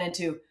turn that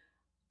into,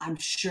 I'm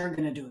sure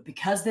going to do it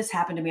because this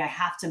happened to me. I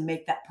have to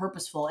make that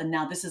purposeful. And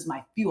now this is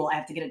my fuel. I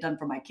have to get it done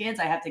for my kids.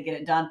 I have to get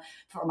it done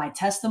for my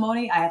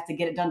testimony. I have to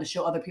get it done to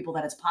show other people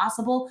that it's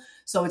possible.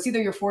 So it's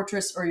either your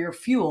fortress or your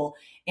fuel.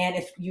 And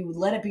if you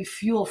let it be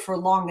fuel for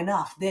long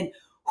enough, then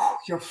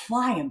you're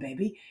flying,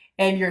 baby.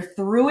 And you're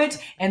through it.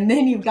 And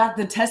then you've got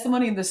the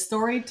testimony and the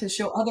story to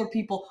show other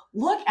people,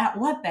 look at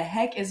what the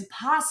heck is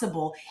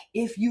possible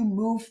if you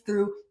move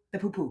through the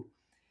poo-poo.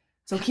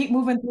 So keep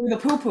moving through the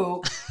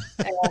poo-poo.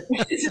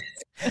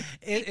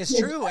 It's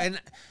true.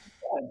 And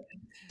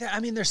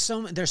I mean, there's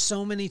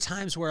so many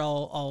times where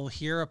I'll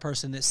hear a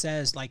person that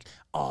says like,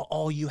 oh,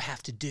 all you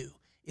have to do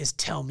is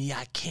tell me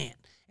I can't,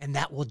 and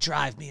that will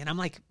drive me. And I'm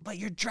like, but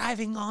you're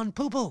driving on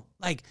poo-poo.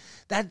 Like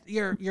that,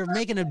 you're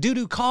making a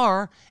doo-doo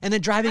car and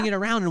then driving it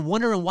around and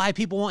wondering why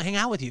people won't hang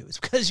out with you. It's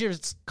because your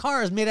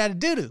car is made out of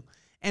doo-doo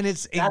and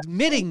it's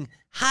emitting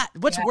hot.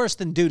 What's worse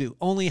than doo-doo?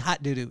 Only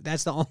hot doo-doo.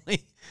 That's the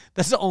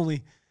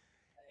only.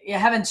 Yeah,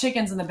 having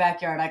chickens in the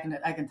backyard, I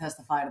can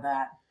testify to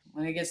that.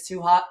 When it gets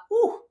too hot,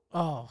 whoo.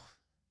 Oh.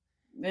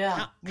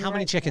 Yeah. How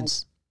many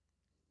chickens?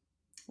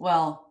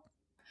 Well,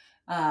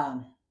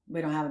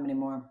 we don't have them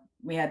anymore.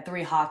 We had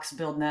 3 hawks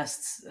build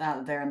nests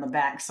out there in the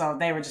back, so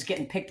they were just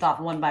getting picked off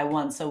one by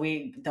one, so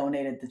we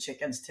donated the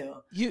chickens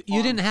to You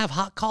didn't have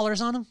hawk collars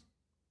on them?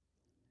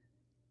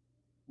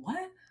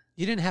 What?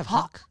 You didn't have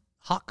hawk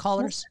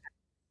collars?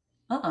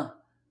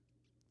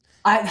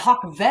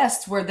 Hawk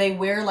vests where they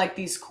wear like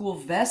these cool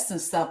vests and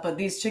stuff, but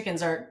these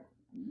chickens are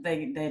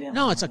they didn't.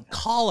 No, it's a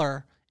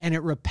collar and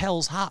it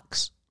repels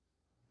hawks.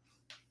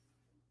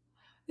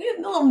 These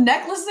little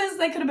necklaces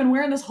they could have been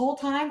wearing this whole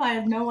time. I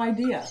have no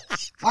idea.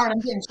 All right, I'm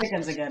getting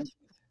chickens again.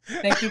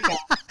 Thank you, Kat.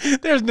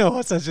 There's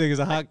no such thing as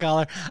a hawk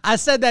collar. I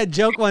said that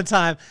joke one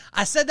time.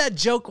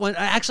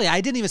 Actually,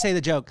 I didn't even say the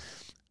joke.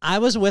 I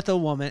was with a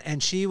woman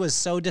and she was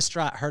so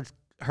distraught.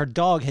 Her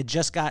dog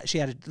she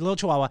had a little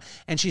chihuahua,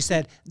 and she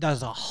said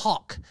there's a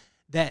hawk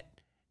that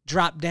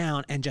dropped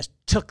down and just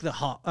took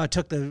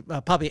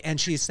the puppy. And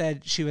she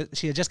said she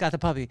had just got the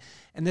puppy.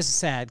 And this is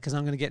sad because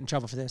I'm going to get in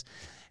trouble for this.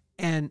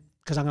 And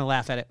because I'm going to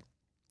laugh at it.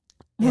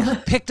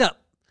 Yeah, picked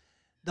up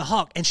the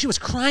hawk and she was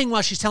crying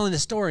while she's telling the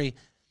story.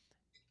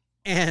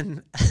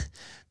 And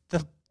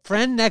the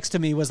friend next to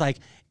me was like,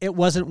 it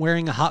wasn't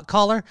wearing a hawk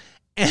collar.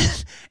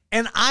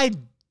 And I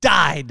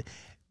died.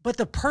 But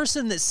the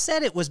person that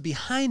said it was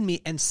behind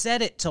me and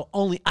said it till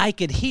only I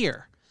could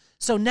hear.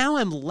 So now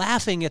I'm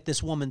laughing at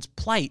this woman's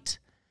plight.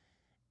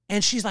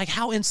 And she's like,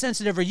 how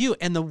insensitive are you?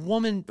 And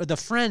the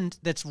friend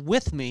that's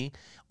with me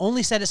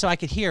only said it so I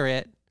could hear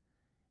it.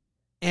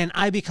 And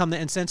I become the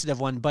insensitive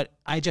one, but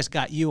I just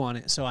got you on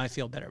it, so I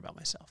feel better about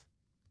myself.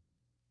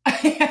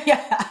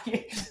 Yeah,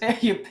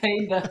 you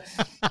paid the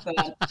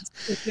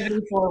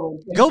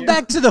forward. Go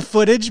back to the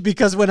footage,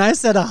 because when I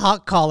said a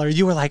hawk collar,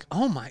 you were like,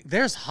 oh my,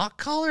 there's hawk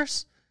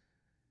collars?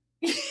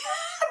 I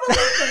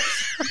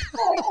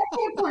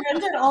can't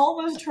prevent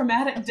all those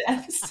traumatic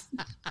deaths.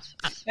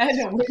 I had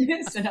to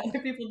witness, and other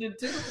people did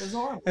too. It was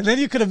horrible. And then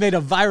you could have made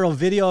a viral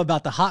video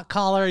about the hawk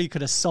collar. You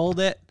could have sold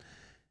it.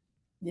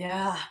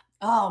 Yeah.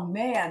 Oh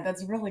man,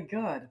 that's really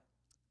good.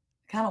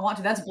 Kind of want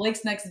to. That's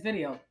Blake's next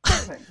video.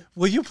 Perfect.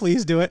 Will you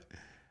please do it?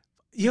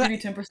 Give you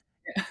 10%.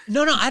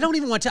 No, I don't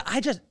even want to.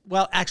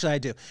 Actually I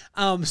do.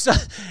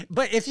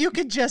 But if you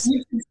could just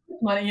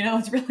money,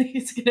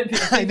 it's going to be.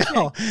 I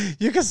know.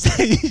 You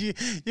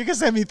can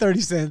send me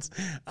 30 cents.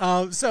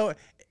 So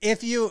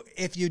if you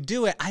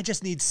do it, I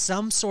just need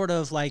some sort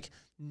of like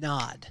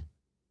nod.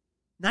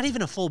 Not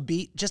even a full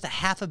beat, just a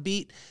half a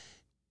beat.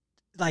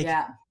 Like,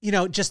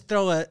 just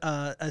throw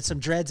some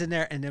dreads in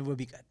there and it would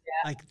be good.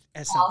 Yeah. Like,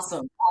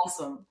 awesome.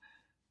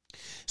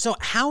 So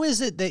how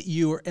is it that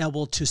you are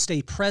able to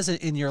stay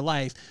present in your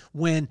life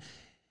when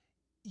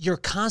you're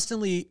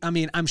constantly,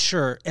 I'm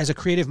sure as a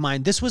creative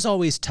mind, this was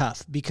always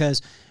tough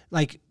because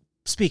like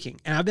speaking,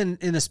 and I've been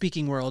in the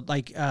speaking world,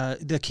 like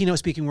the keynote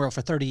speaking world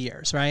for 30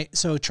 years, right?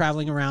 So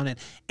traveling around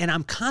and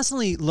I'm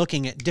constantly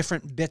looking at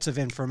different bits of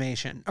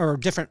information or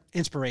different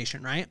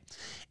inspiration, right?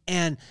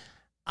 And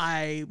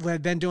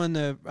I've been doing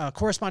the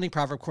corresponding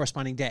proverb,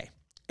 corresponding day.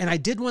 And I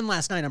did one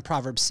last night on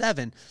Proverbs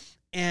 7.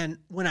 And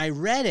when I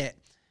read it,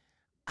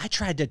 I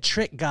tried to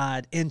trick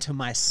God into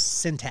my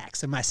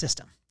syntax and my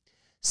system.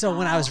 So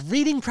when I was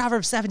reading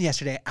Proverbs 7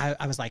 yesterday,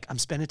 I was like, I'm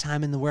spending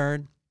time in the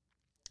Word,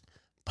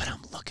 but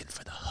I'm looking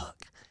for the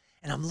hook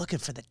and I'm looking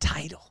for the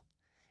title.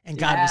 And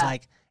God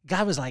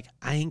was like,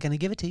 I ain't going to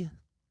give it to you.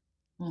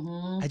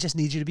 Mm-hmm. I just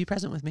need you to be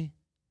present with me.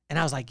 And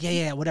I was like,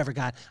 yeah, whatever,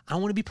 God. I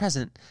want to be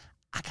present.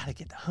 I got to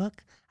get the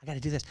hook. I got to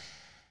do this.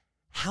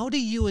 How do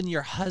you and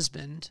your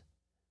husband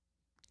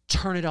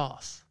turn it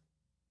off?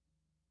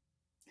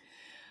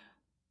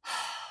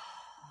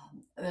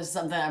 This is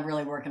something I'm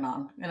really working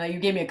on. You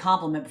gave me a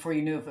compliment before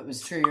you knew if it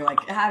was true. You're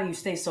like, how do you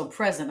stay so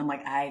present? I'm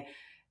like, I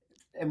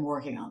am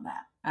working on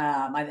that.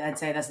 I'd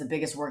say that's the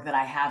biggest work that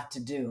I have to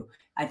do.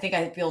 I think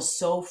I feel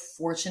so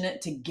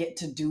fortunate to get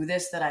to do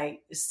this, that I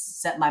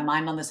set my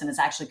mind on this and it's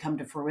actually come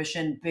to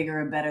fruition bigger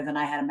and better than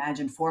I had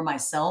imagined for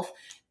myself,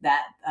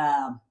 that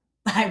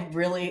I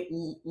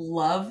really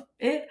love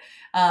it.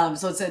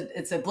 So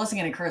it's a blessing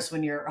and a curse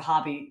when your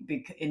hobby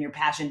and your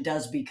passion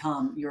does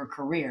become your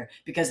career,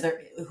 because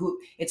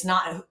it's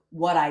not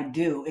what I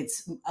do.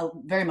 It's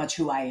very much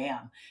who I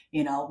am.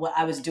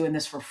 I was doing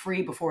this for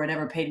free before it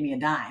ever paid me a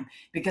dime,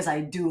 because I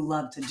do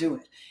love to do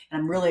it.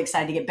 And I'm really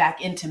excited to get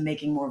back into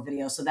making more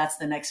videos. So that's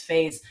the next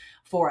phase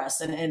for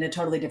us, and in a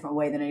totally different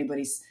way than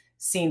anybody's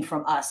seen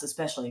from us,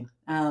 especially.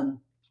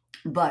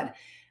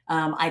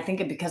 I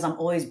think because I'm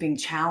always being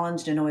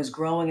challenged and always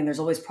growing, and there's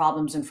always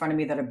problems in front of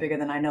me that are bigger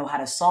than I know how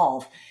to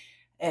solve,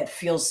 it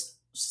feels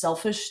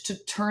selfish to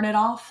turn it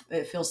off.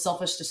 It feels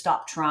selfish to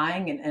stop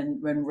trying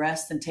and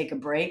rest and take a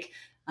break.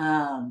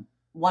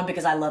 One,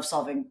 because I love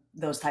solving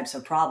those types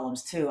of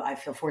problems. Two, I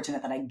feel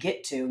fortunate that I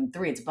get to. And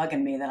three, it's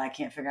bugging me that I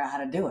can't figure out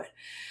how to do it.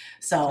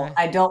 So okay.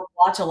 I don't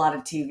watch a lot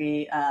of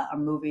TV or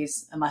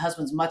movies. And my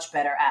husband's much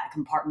better at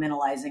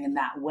compartmentalizing in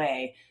that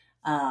way.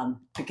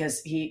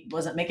 Because he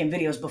wasn't making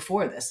videos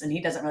before this, and he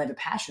doesn't really have a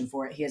passion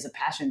for it. He has a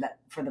passion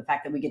for the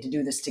fact that we get to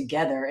do this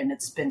together, and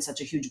it's been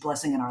such a huge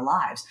blessing in our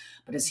lives.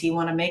 But does he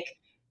want to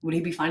would he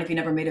be fine if he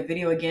never made a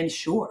video again?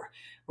 Sure.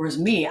 Whereas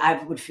me,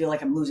 I would feel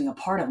like I'm losing a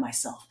part of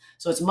myself.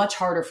 So it's much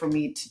harder for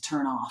me to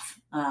turn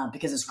off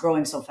because it's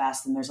growing so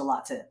fast and there's a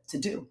lot to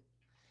do.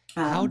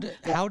 How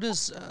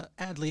does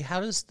Adley,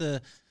 how does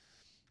the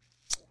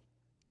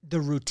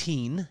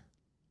routine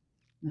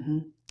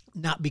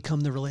not become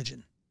the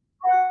religion?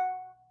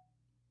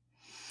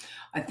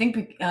 I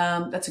think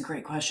that's a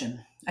great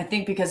question. I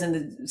think because in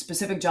the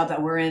specific job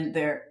that we're in,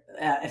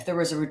 if there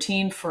was a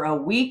routine for a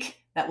week,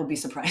 that would be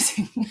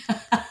surprising.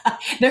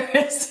 There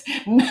is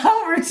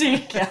no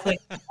routine, Kelly.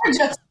 We're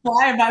just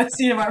flying by the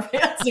seat of our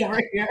pants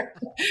over here.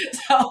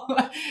 So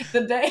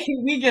the day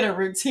we get a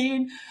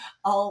routine,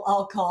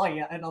 I'll call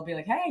you and I'll be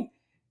like, hey,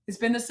 it's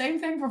been the same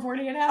thing for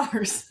 48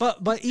 hours.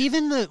 But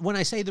even when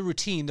I say the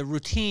routine,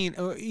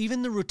 or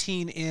even the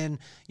routine in,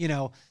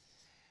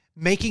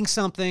 making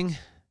something,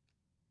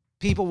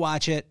 people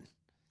watch it,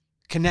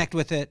 connect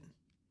with it,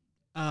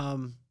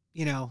 and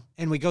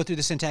we go through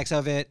the syntax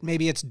of it.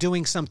 Maybe it's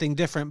doing something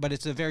different, but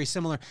it's a very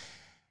similar.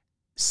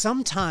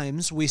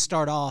 Sometimes we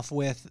start off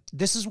with,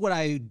 this is what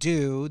I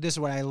do, this is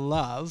what I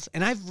love.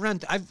 And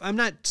I'm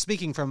not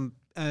speaking from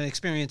an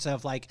experience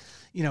of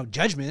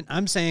judgment.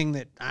 I'm saying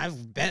that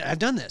I've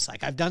done this.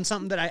 I've done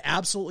something that I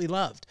absolutely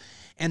loved.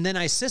 And then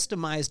I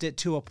systemized it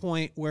to a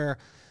point where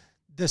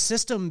the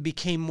system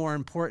became more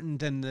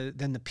important than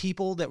the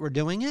people that were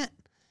doing it.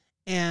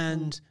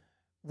 And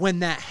when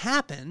that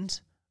happened,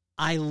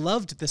 I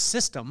loved the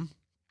system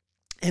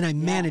and I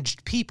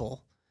managed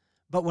people.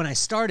 But when I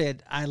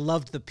started, I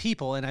loved the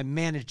people and I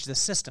managed the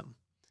system.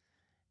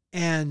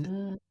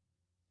 And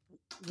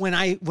when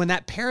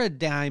that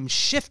paradigm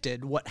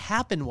shifted, what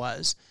happened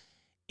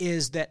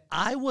is that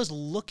I was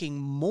looking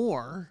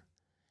more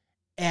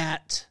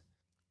at,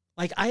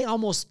 I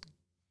almost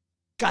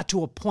got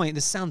to a point,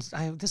 this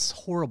is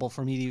horrible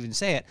for me to even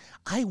say it.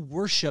 I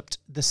worshiped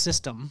the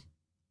system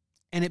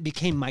and it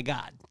became my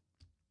God.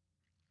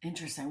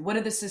 Interesting. What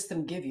did the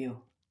system give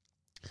you?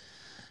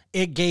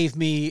 It gave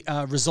me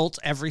results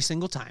every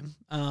single time.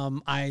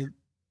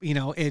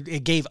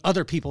 It gave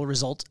other people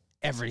results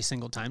every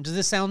single time. Does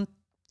this sound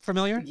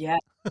familiar? Yeah.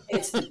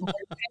 It's more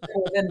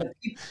than the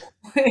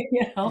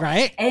people,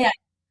 Right? And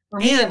for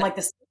me, the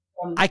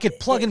system, I could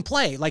plug and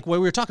play, like what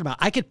we were talking about.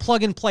 I could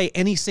plug and play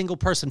any single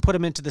person, put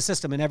them into the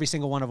system, and every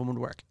single one of them would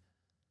work.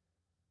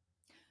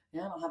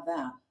 Yeah, I don't have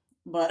that.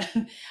 But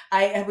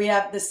we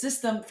have the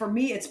system. For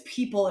me, it's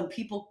people, and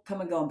people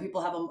come and go, and people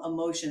have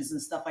emotions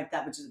and stuff like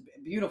that, which is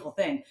a beautiful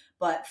thing.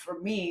 But for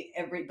me,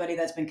 everybody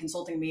that's been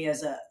consulting me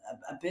as a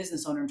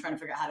business owner and trying to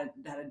figure out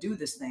how to do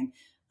this thing,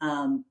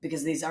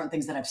 because these aren't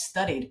things that I've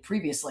studied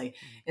previously,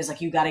 is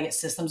you got to get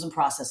systems and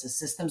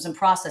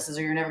processes,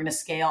 or you're never going to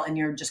scale, and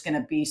you're just going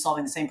to be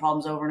solving the same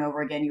problems over and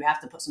over again. You have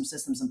to put some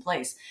systems in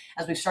place.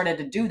 As we've started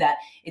to do that,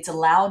 it's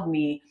allowed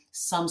me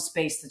some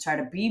space to try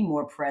to be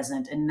more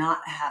present and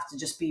not have to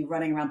just be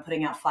running around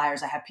putting out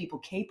fires. I have people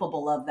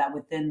capable of that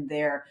within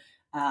their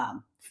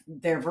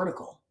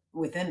vertical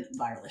within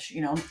Viralish,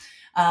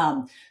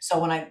 So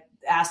when I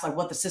asked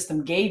what the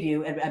system gave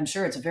you, and I'm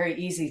sure it's a very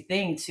easy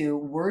thing to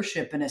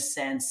worship in a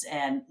sense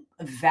and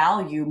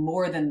value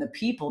more than the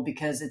people,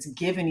 because it's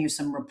given you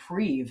some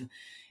reprieve,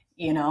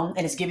 and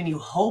it's giving you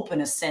hope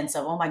in a sense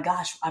of, oh my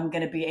gosh, I'm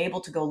going to be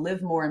able to go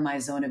live more in my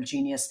zone of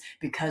genius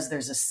because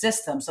there's a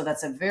system. So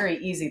that's a very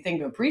easy thing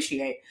to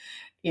appreciate,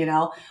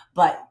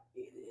 but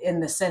in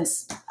the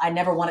sense, I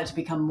never want it to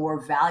become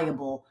more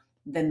valuable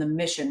than the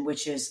mission,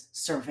 which is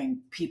serving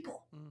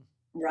people.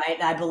 Right.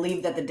 And I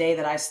believe that the day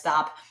that I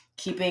stop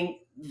keeping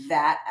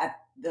that at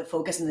the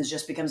focus and it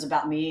just becomes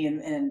about me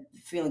and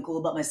feeling cool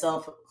about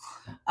myself,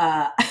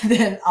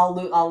 then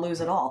I'll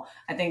lose it all.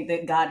 I think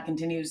that God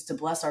continues to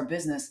bless our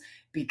business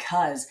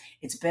because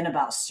it's been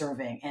about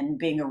serving and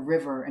being a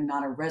river and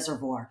not a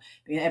reservoir.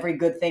 Every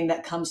good thing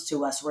that comes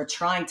to us, we're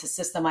trying to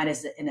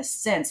systemize it in a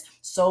sense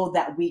so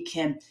that we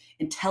can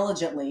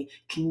intelligently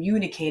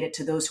communicate it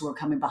to those who are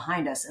coming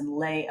behind us and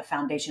lay a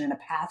foundation and a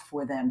path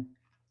for them.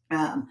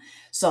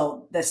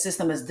 So the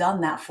system has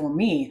done that for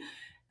me.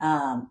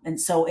 And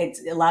so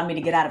it's allowed me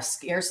to get out of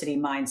scarcity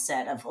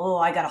mindset of, oh,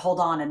 I got to hold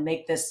on and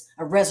make this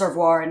a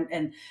reservoir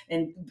and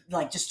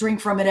like just drink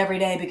from it every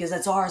day because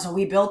it's ours and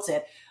we built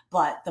it.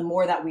 But the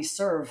more that we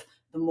serve,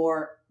 the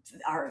more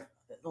our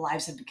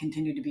lives have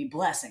continued to be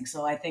blessing.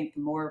 So I think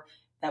the more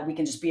that we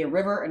can just be a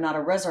river and not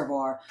a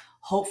reservoir,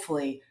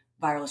 hopefully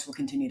Viralist will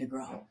continue to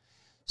grow.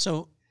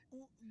 So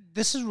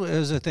this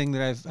is a thing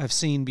that I've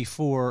seen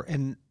before,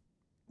 and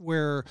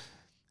where,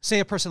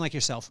 say, a person like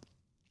yourself,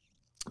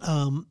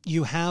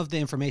 you have the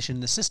information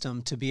in the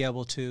system to be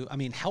able to,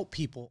 help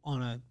people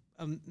on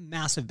a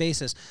massive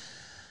basis.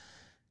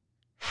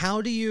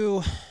 How do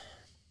you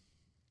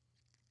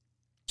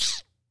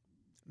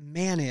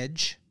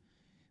manage,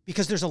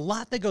 because there's a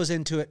lot that goes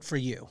into it for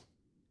you,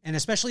 and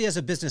especially as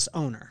a business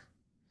owner,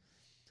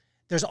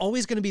 there's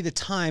always going to be the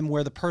time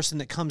where the person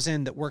that comes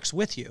in that works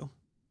with you,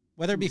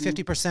 whether it be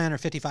 50% or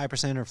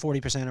 55% or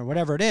 40% or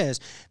whatever it is,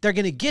 they're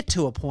going to get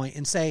to a point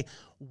and say,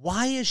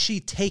 why is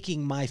she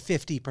taking my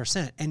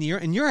 50%? And you're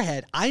in your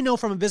head, I know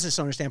from a business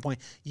owner standpoint,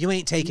 you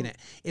ain't taking it.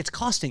 It's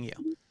costing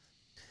you.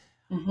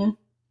 Mm-hmm.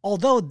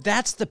 Although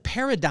that's the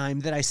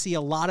paradigm that I see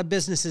a lot of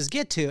businesses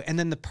get to. And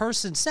then the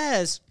person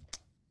says,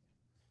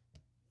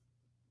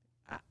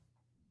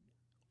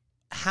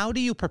 how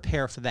do you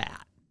prepare for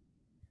that?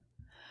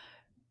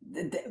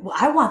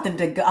 I want them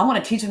to go, I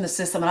want to teach them the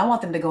system, and I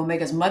want them to go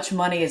make as much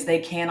money as they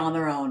can on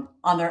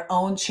their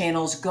own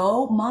channels.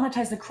 Go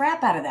monetize the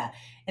crap out of that.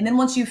 And then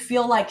once you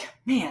feel like,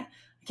 man,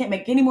 I can't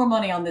make any more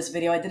money on this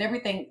video, I did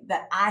everything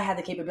that I had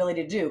the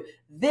capability to do,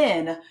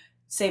 then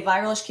say,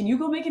 Viralist, can you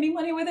go make any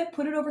money with it?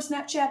 Put it over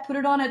Snapchat, put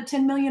it on a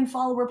 10 million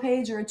follower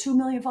page or a 2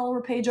 million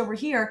follower page over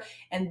here.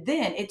 And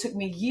then it took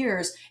me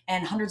years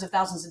and hundreds of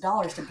thousands of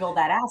dollars to build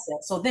that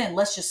asset. So then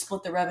let's just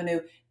split the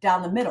revenue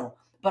down the middle.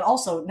 But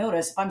also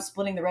notice, if I'm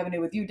splitting the revenue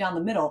with you down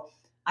the middle,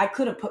 I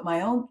could have put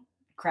my own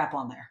crap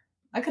on there.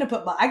 I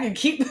can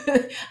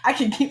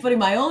keep putting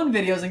my own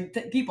videos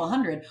and keep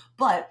 100,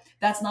 but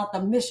that's not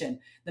the mission.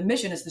 The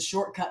mission is to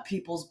shortcut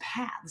people's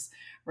paths,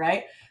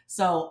 right?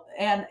 So,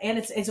 and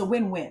it's a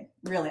win-win,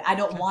 really. I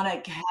don't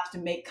want to have to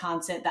make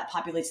content that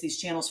populates these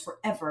channels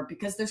forever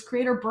because there's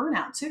creator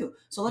burnout too.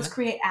 So let's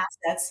create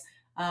assets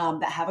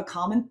that have a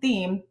common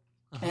theme.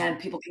 And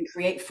people can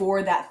create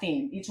for that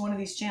theme. Each one of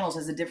these channels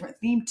has a different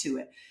theme to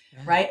it,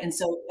 right? And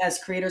so as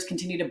creators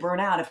continue to burn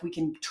out, if we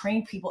can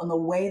train people in the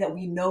way that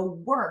we know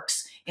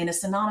works and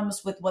is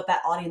synonymous with what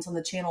that audience on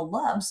the channel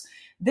loves,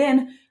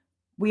 then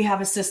we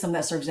have a system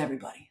that serves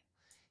everybody.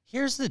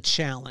 Here's the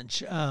challenge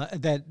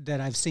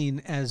that I've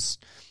seen as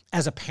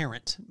a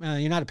parent.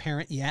 You're not a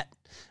parent yet.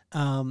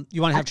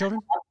 You want to have children?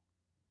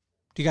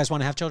 Do you guys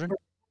want to have children?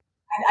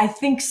 I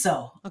think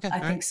so. Okay, I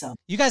think so.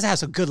 You guys have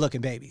some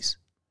good-looking babies.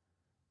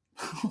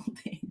 Oh,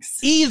 thanks.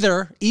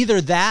 Either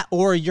that,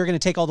 or you're going to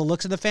take all the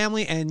looks of the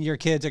family and your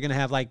kids are going to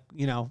have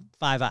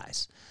 5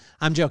 eyes.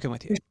 I'm joking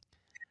with you.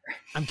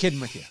 I'm kidding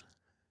with you.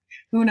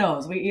 Who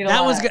knows?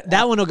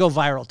 That one will go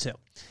viral too.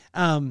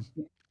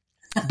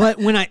 But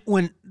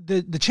when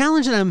the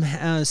challenge that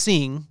I'm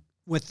seeing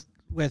with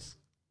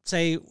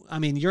say,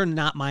 you're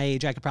not my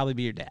age, I could probably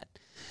be your dad,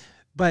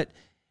 but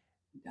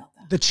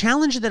the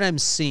challenge that I'm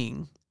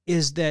seeing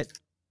is that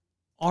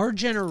our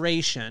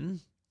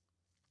generation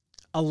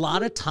a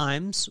lot of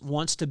times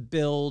wants to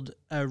build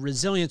a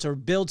resilience or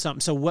build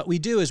something. So what we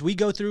do is we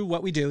go through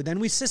what we do, then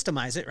we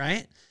systemize it,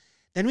 right?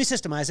 Then we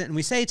systemize it and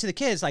we say to the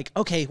kids,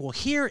 okay, well,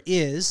 here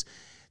is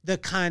the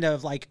kind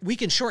of we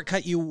can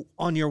shortcut you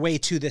on your way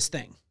to this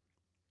thing.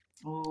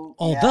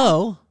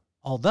 Although,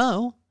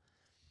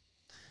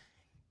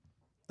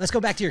 let's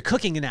go back to your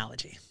cooking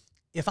analogy.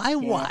 If I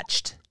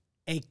watched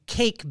a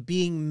cake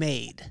being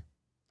made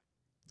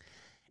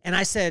and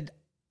I said,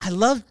 I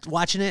loved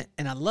watching it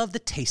and I love the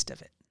taste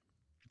of it,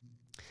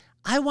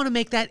 I want to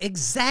make that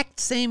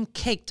exact same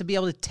cake to be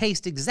able to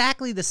taste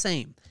exactly the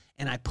same.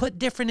 And I put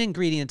different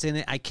ingredients in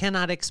it. I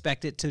cannot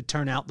expect it to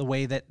turn out the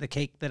way that the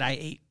cake that I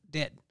ate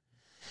did.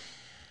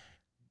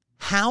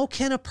 How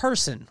can a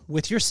person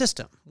with your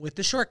system, with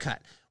the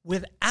shortcut,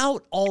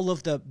 without all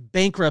of the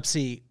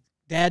bankruptcy,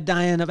 dad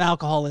dying of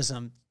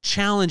alcoholism,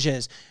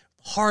 challenges,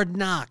 hard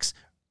knocks,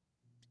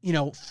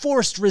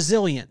 forced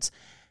resilience,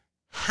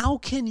 how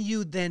can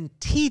you then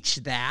teach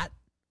that,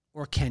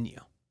 or can you?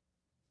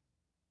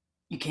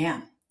 You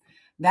can.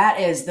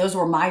 Those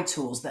were my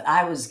tools that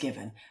I was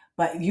given,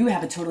 but you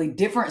have a totally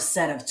different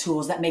set of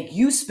tools that make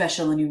you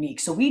special and unique.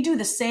 So we do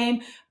the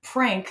same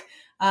prank.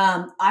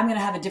 I'm going to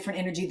have a different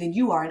energy than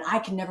you are, and I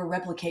can never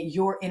replicate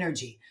your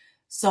energy.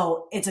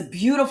 So it's a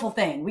beautiful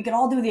thing. We could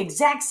all do the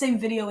exact same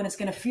video and it's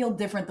going to feel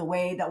different the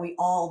way that we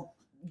all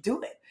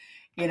do it.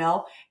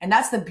 And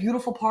that's the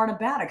beautiful part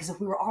about it. Because if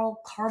we were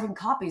all carbon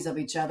copies of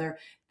each other,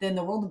 then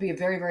the world would be a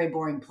very, very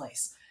boring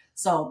place.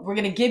 So we're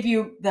going to give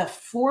you the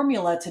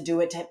formula to do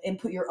it, to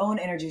input your own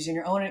energies and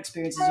your own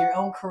experiences, your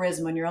own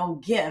charisma and your own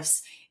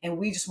gifts. And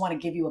we just want to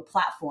give you a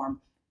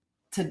platform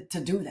to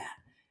do that.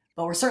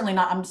 But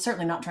I'm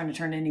certainly not trying to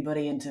turn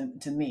anybody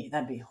into me.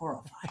 That'd be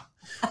horrifying.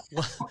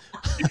 Well,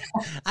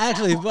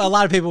 actually, a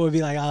lot of people would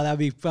be like, oh, that'd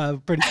be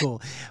pretty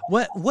cool.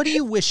 What do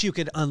you wish you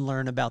could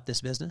unlearn about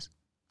this business?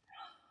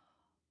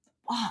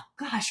 Oh,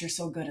 gosh, you're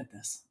so good at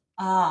this.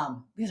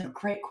 These are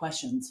great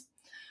questions.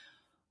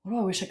 What do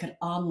I wish I could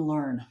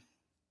unlearn?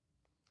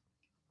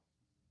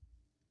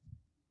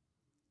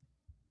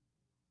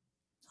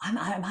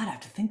 I might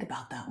have to think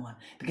about that one,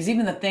 because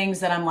even the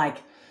things that I'm like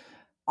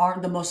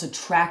aren't the most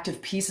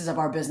attractive pieces of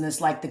our business,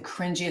 like the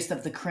cringiest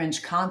of the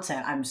cringe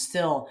content, I'm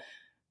still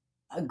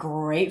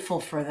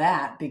grateful for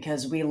that,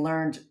 because we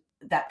learned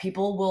that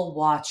people will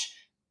watch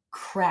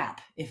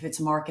crap if it's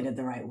marketed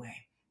the right way.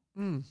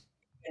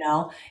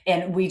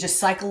 And we just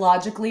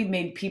psychologically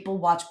made people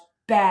watch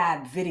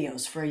bad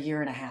videos for a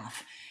year and a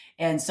half.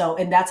 And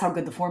that's how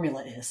good the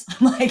formula is.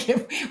 Like,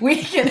 if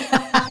we can,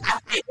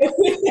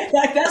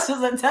 like, that's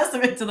just a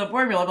testament to the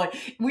formula. Like,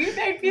 we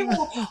made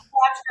people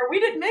watch, or we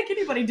didn't make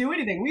anybody do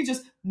anything. We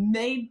just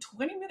made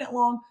 20-minute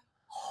long,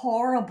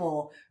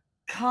 horrible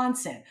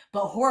content.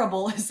 But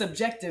horrible is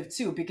subjective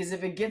too, because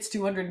if it gets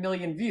 200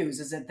 million views,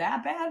 is it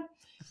that bad?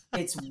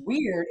 It's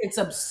weird. It's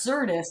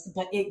absurdist,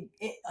 but it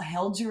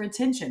held your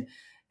attention.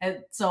 And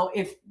so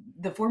if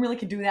the formula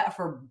can do that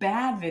for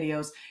bad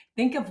videos,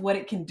 think of what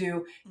it can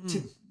do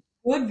to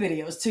good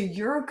videos, to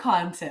your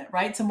content,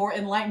 right? To more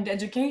enlightened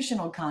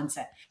educational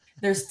content.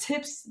 There's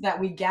tips that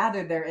we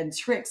gather there, and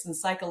tricks and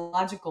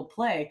psychological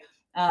play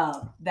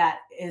that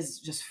is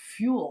just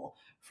fuel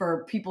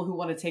for people who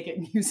want to take it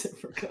and use it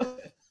for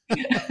good.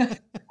 That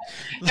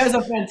was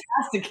a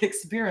fantastic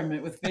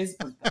experiment with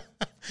Facebook, though.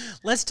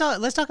 Let's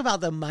talk about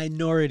the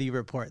Minority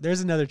Report.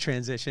 There's another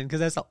transition, because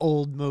that's an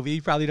old movie.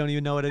 You probably don't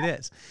even know what it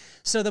is.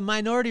 So the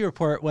Minority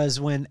Report was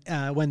when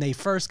they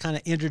first kind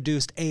of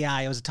introduced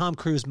AI. It was a Tom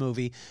Cruise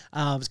movie. It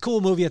was a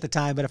cool movie at the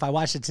time, but if I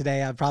watched it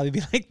today, I'd probably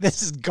be like,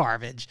 this is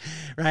garbage,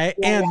 right?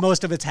 Yeah. And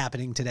most of it's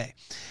happening today.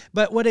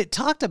 But what it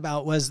talked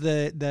about was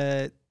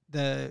the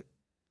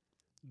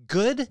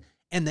good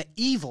and the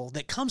evil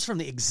that comes from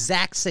the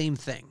exact same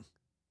thing,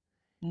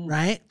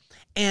 right?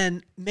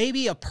 And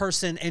maybe a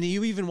person, and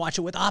you even watch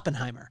it with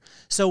Oppenheimer.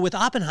 So with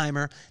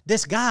Oppenheimer,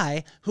 this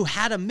guy who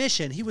had a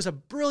mission, he was a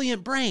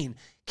brilliant brain,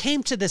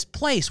 came to this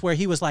place where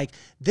he was like,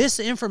 this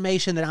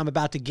information that I'm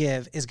about to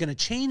give is going to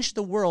change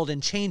the world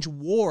and change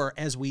war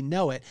as we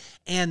know it.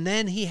 And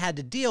then he had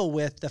to deal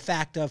with the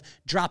fact of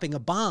dropping a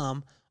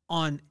bomb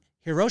on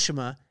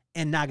Hiroshima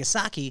and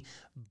Nagasaki,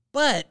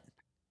 but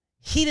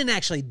he didn't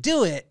actually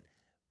do it,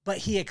 but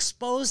he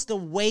exposed the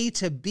way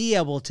to be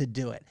able to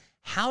do it.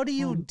 How do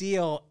you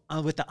deal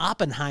with the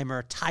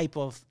Oppenheimer type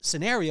of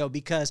scenario?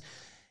 Because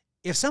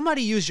if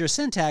somebody used your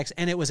syntax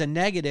and it was a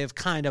negative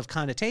kind of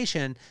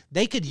connotation,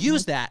 they could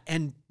use that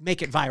and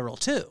make it viral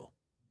too.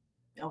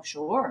 Oh,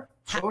 sure.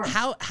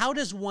 How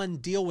does one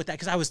deal with that?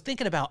 Because I was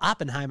thinking about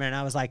Oppenheimer, and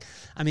I was like,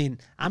 I mean,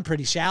 I'm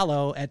pretty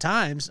shallow at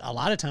times, a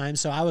lot of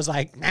times. So I was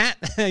like, nah,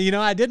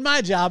 I did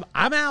my job.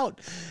 I'm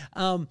out.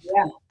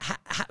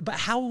 But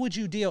how would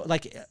you deal?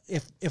 Like,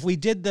 if we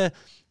did the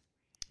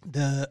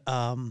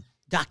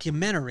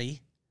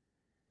documentary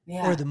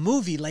or the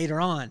movie later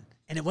on,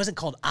 and it wasn't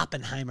called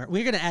Oppenheimer,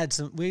 we need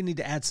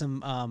to add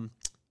some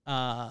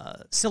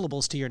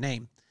syllables to your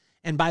name.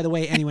 And by the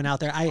way, anyone out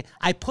there,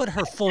 I put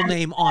her full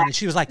name on, and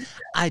she was like,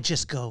 I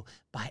just go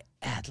by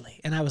Adley.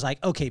 And I was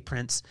like, okay,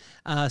 Prince.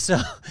 So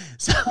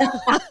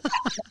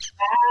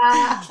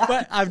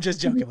but I'm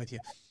just joking with you.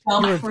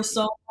 For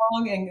so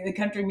long, and the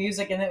country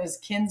music, and it was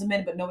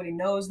Kinsman, but nobody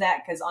knows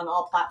that, because on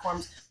all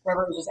platforms,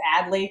 wherever it was just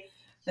Adley.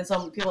 And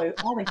some people are like,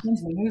 oh, the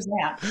Kinsman, who's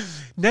that?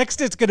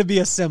 Next, it's going to be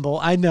a symbol.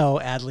 I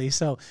know, Adley.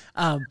 So,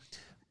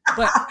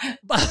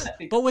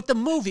 but with the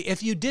movie,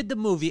 if you did the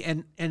movie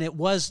and it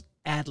was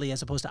Adley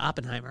as opposed to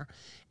Oppenheimer,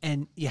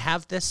 and you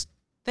have this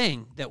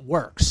thing that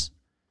works.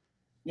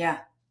 Yeah.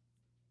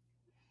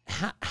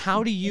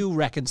 How do you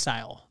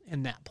reconcile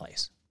in that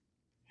place?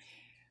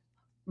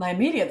 My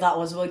immediate thought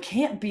was, well, it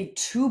can't be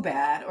too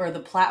bad, or the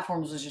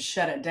platforms will just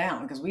shut it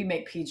down, because we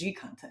make PG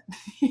content,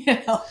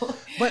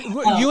 But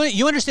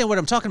you understand what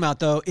I'm talking about,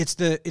 though. It's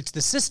the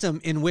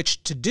system in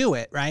which to do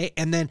it, right?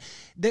 And then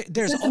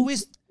there's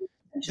always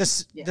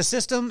the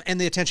system and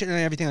the attention and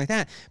everything like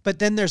that. But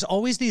then there's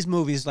always these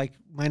movies like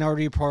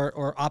Minority Report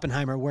or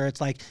Oppenheimer, where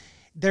it's like,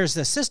 there's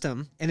the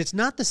system, and it's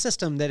not the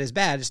system that is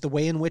bad. It's the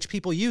way in which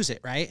people use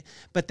it, right?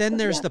 But then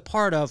there's the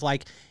part of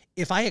like,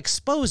 if I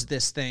expose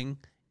this thing,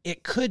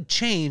 it could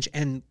change,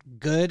 and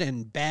good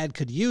and bad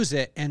could use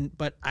it.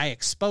 But I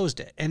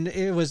exposed it. And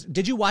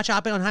did you watch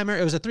Oppenheimer?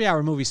 It was a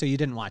 3-hour movie, so you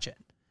didn't watch it.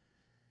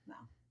 No.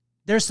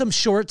 There's some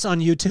shorts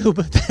on YouTube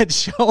that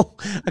show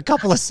a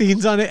couple of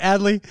scenes on it,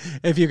 Adley.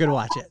 If you could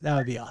watch it, that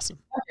would be awesome.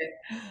 Okay.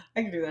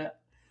 I can do that.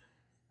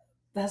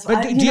 But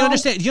do you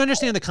understand? Do you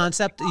understand the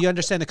concept? You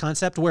understand the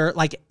concept where,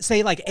 like,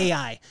 say, like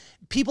AI,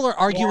 people are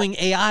arguing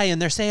AI,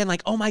 and they're saying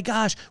like, "Oh my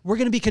gosh, we're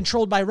going to be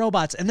controlled by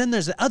robots." And then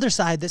there's the other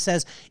side that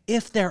says,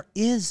 if there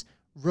is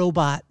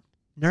robot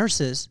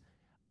nurses,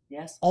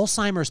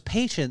 Alzheimer's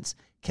patients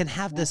can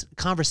have this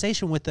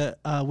conversation with the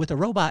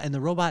robot, and the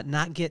robot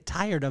not get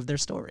tired of their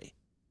story.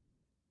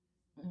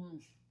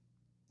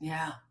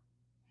 Yeah.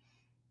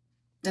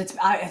 It's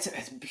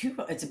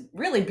beautiful. It's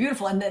really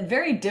beautiful and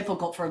very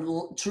difficult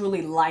for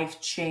truly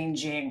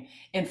life-changing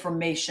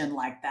information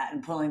like that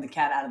and pulling the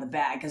cat out of the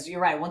bag. Because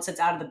you're right, once it's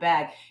out of the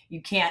bag,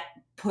 you can't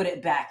put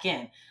it back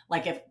in.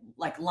 Like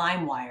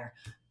LimeWire,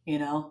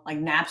 like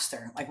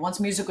Napster. Like once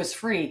music was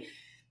free,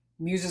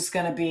 music's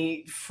going to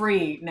be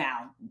free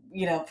now,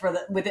 for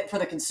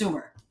the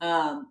consumer,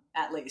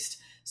 at least.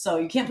 So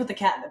you can't put the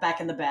cat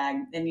back in the bag,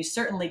 and you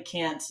certainly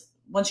can't,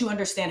 once you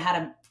understand how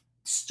to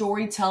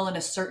storytell in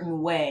a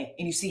certain way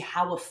and you see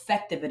how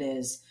effective it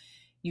is,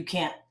 you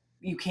can't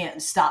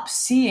stop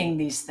seeing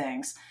these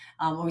things.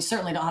 We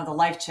certainly don't have the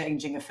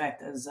life-changing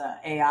effect as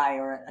AI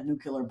or a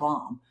nuclear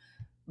bomb,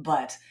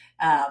 but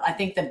I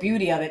think the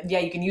beauty of it,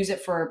 you can use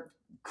it for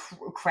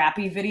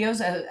crappy videos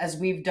as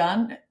we've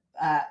done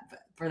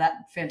for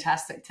that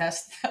fantastic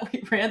test that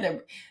we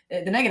ran.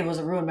 The negative was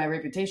it ruined my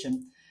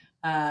reputation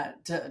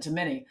to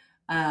many.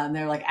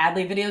 They're like,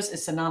 Adley videos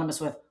is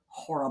synonymous with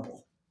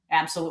horrible.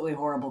 Absolutely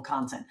horrible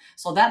content.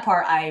 So that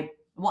part I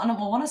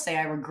want to say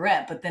I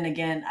regret, but then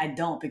again, I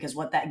don't, because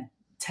what that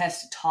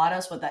test taught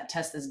us, what that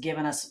test has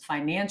given us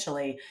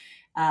financially,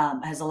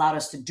 has allowed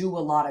us to do a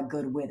lot of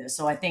good with it.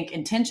 So I think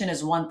intention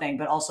is one thing,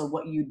 but also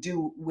what you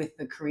do with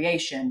the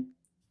creation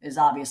is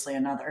obviously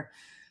another.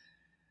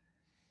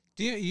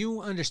 Do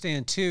you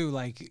understand too,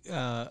 like,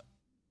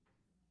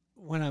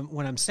 when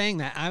I'm saying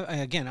that,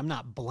 I'm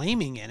not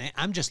blaming in it.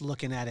 I'm just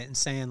looking at it and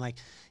saying, like,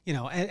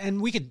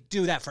 and we could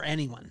do that for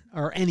anyone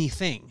or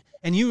anything.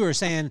 And you were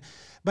saying,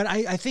 but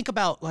I think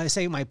about, like,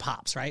 say, my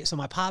pops, right? So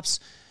my pops,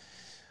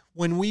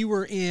 when we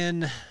were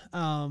in,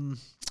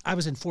 I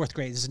was in fourth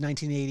grade. This is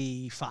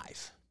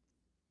 1985.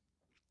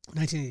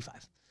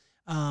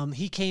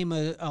 He came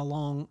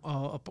along,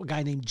 a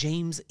guy named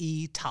James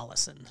E.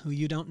 Tollison, who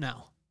you don't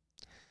know.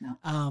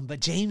 No. But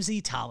James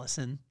E.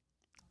 Tollison,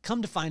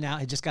 come to find out,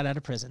 I just got out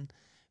of prison,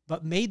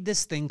 but made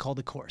this thing called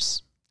the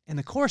course. And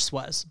the course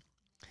was,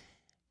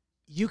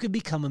 you could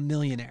become a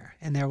millionaire.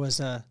 And there was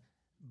a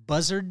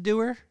buzzard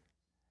doer,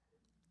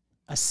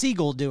 a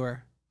seagull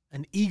doer,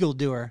 an eagle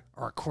doer,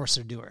 or a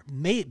courser doer,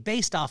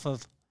 based off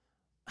of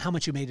how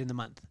much you made in the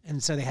month.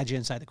 And so they had you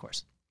inside the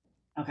course.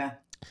 Okay.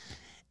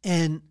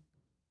 And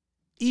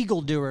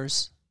eagle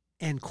doers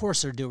and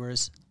courser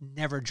doers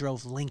never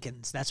drove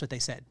Lincolns. That's what they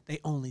said. They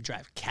only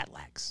drive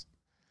Cadillacs.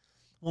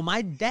 Well,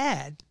 my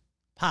dad,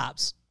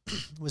 Pops,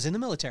 was in the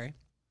military,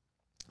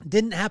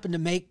 didn't happen to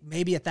make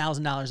maybe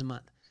 $1,000 a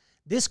month.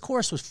 This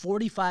course was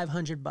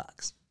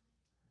 $4,500.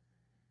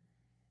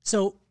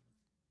 So,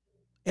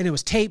 and it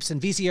was tapes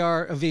and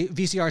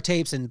VCR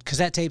tapes and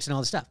cassette tapes and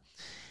all this stuff.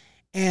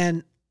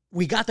 And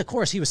we got the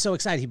course. He was so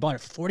excited. He bought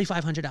it for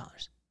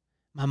 $4,500.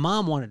 My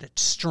mom wanted to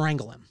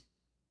strangle him.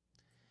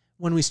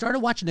 When we started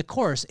watching the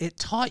course, it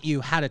taught you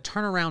how to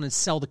turn around and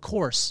sell the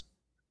course.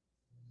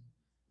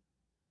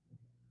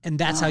 And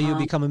that's how you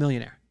become a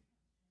millionaire.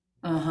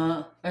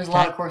 There's a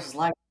lot of courses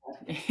like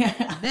that.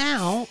 Yeah.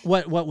 Now,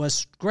 what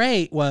was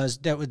great was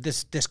that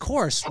this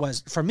course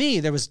was, for me,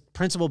 there was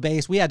principle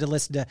based. We had to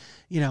listen to,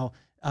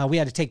 we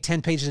had to take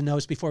 10 pages of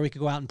notes before we could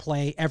go out and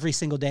play every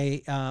single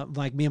day.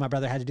 Like me and my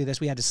brother had to do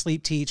this. We had to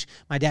sleep teach.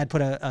 My dad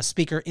put a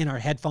speaker in our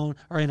headphone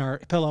or in our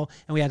pillow,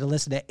 and we had to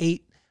listen to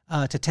 8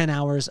 to 10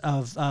 hours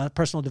of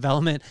personal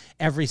development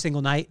every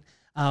single night.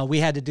 We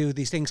had to do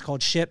these things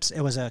called ships.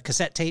 It was a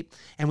cassette tape,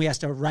 and we had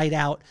to write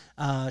out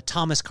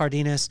Thomas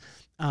Cardenas.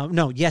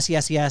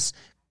 Yes.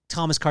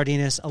 Thomas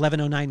Cardenas,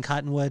 1109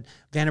 Cottonwood,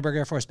 Vandenberg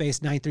Air Force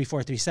Base,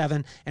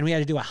 93437. And we had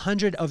to do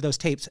 100 of those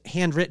tapes,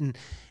 handwritten.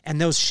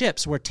 And those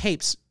ships were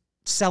tapes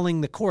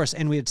selling the course,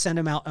 and we would send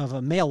them out of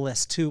a mail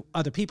list to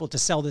other people to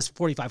sell this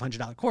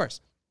 $4,500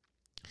 course.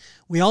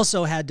 We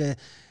also had to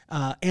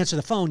answer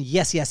the phone,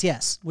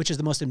 yes, which is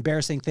the most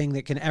embarrassing thing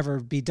that can ever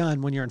be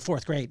done when you're in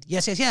fourth grade.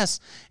 Yes.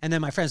 And then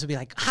my friends would be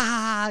like,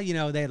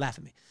 they'd laugh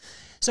at me.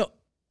 So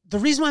the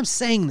reason why I'm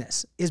saying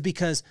this is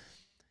because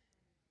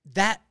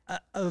that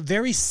a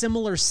very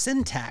similar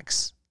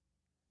syntax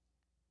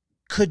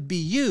could be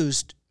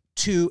used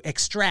to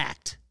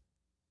extract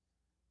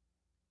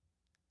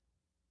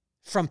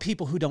from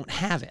people who don't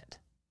have it.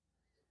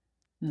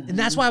 Mm-hmm. And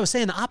that's why I was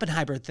saying the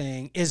Oppenheimer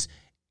thing is,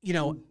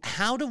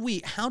 how do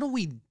we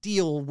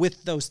deal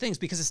with those things?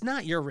 Because it's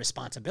not your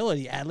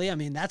responsibility, Adley. I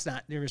mean, that's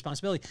not your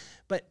responsibility.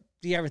 But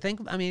do you ever think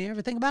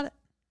about it?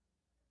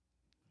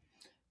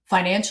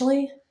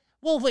 Financially?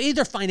 Well,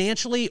 either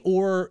financially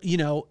or,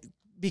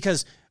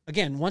 because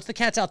again, once the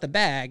cat's out the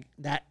bag,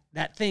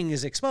 that thing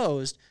is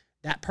exposed,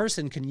 that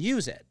person can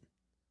use it.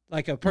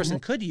 Like a person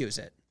could use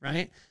it,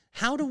 right?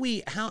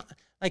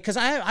 Because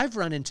I've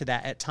run into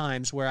that at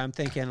times where I'm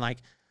thinking, like,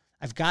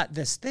 I've got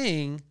this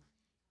thing,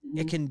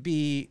 it can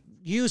be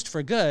used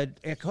for good,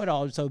 it could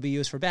also be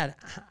used for bad.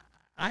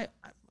 I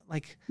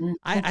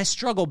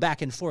struggle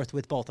back and forth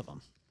with both of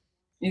them.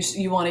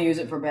 You want to use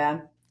it for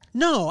bad?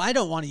 No, I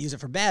don't want to use it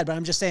for bad, but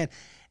I'm just saying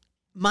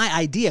my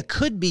idea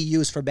could be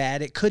used for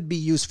bad. It could be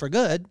used for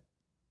good.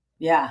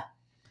 Yeah.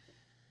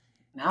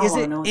 Is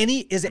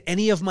it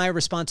any of my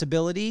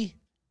responsibility,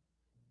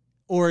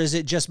 or is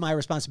it just my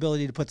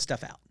responsibility to put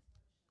stuff out?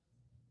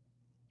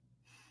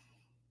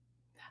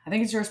 I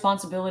think it's your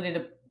responsibility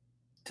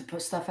to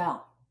put stuff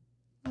out.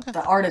 Okay.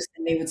 The artist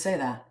in me would say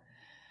that,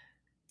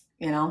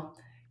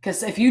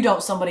 because if you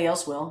don't, somebody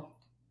else will,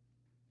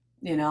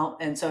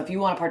 and so if you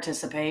want to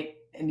participate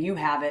and you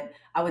have it,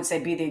 I would say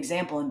be the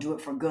example and do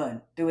it for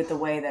good. Do it the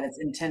way that it's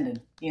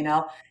intended,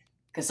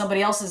 because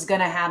somebody else is going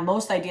to have,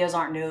 most ideas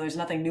aren't new. There's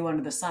nothing new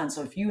under the sun.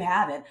 So if you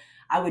have it,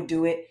 I would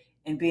do it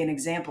and be an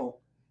example.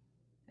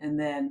 And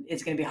then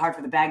it's going to be hard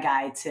for the bad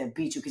guy to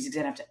beat you because he's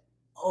going to have to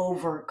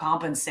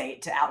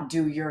overcompensate to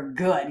outdo your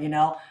good,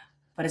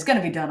 but it's going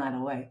to be done either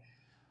way.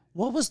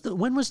 When was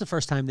the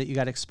first time that you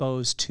got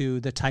exposed to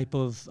the type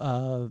of,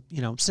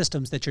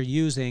 systems that you're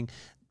using,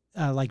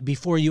 like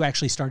before you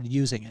actually started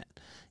using it,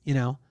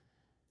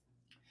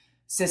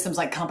 Systems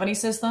like company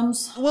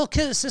systems? Well,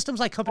 systems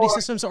like company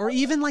systems, or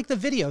even like the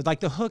video, like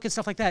the hook and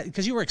stuff like that,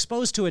 because you were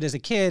exposed to it as a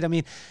kid. I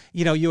mean,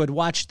 you would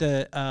watch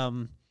the,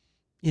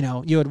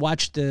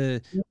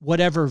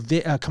 whatever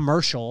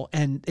commercial,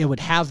 and it would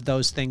have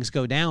those things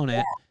go down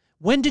it.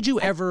 When did you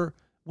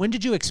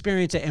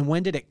experience it, and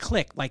when did it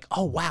click? Like,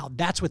 oh wow,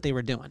 that's what they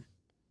were doing.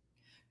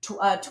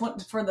 For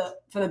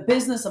the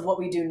business of what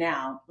we do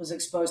now, was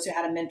exposed to,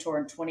 had a mentor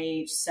in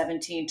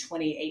 2017,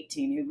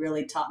 2018, who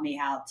really taught me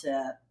how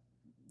to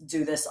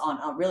do this on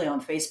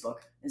Facebook,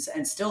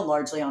 and still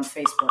largely on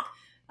Facebook.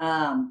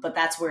 But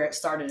that's where it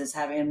started, as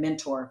having a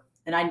mentor.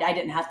 And I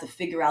didn't have to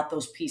figure out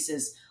those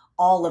pieces,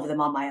 all of them,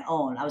 on my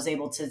own. I was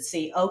able to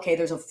see, okay,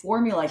 there's a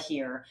formula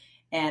here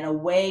and a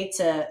way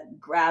to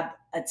grab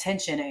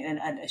attention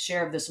and a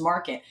share of this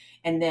market,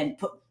 and then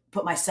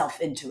put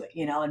myself into it,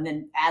 and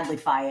then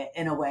Adleyfy it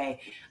in a way.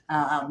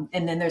 And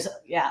then there's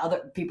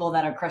other people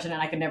that are crushing it,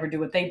 and I could never do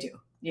what they do,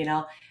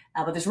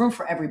 but there's room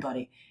for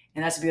everybody.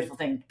 And that's a beautiful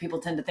thing. People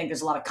tend to think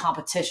there's a lot of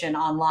competition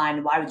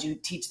online. Why would you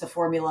teach the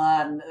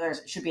formula? And there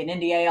should be an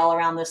NDA all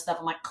around this stuff.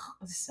 I'm like,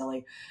 this is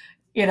silly.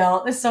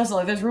 This is so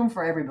silly. There's room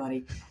for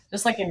everybody,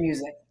 just like in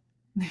music.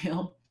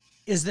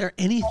 Is there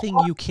anything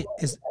you can?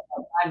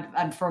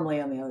 I'm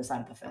firmly on the other side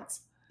of the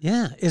fence.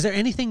 Yeah. Is there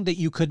anything that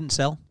you couldn't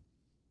sell?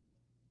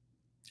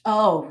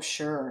 Oh,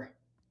 sure.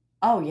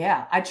 Oh,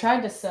 yeah. I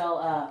tried to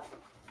sell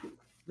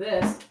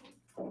this.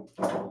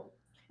 You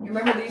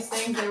remember these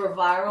things? They were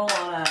viral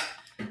on a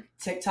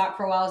TikTok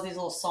for a while. These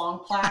little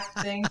song plaque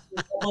things. You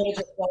uploaded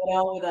your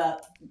photo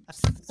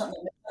with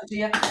something to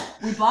you.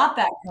 We bought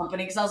that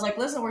company because I was like,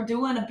 listen, we're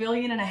doing 1.5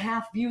 billion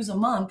views a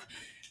month.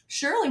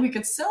 Surely we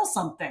could sell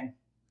something.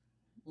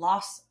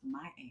 Lost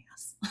my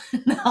ass.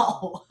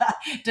 No,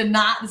 did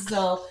not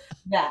sell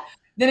that.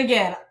 Then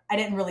again, I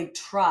didn't really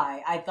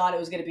try. I thought it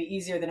was going to be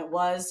easier than it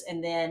was,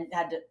 and then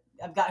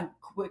I've gotten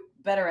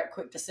better at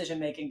quick decision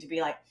making, to be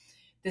like,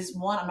 this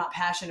one, I'm not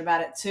passionate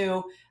about it.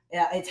 Two,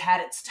 it's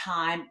had its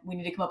time. We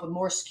need to come up with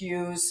more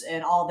SKUs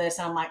and all this.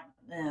 And I'm like,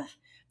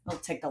 I'll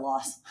take the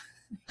loss.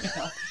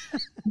 I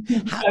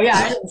didn't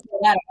say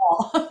that at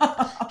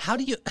all.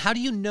 How do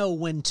you know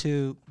when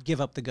to give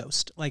up the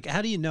ghost? Like,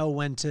 how do you know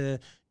when to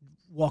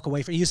walk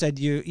away from? You said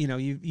you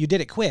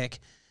did it quick.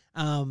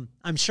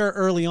 I'm sure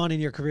early on in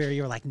your career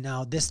you were like,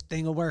 no, this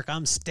thing will work.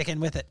 I'm sticking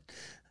with it.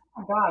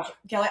 Oh gosh,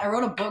 Kelly, I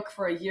wrote a book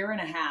for 1.5 years.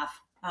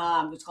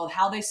 It's called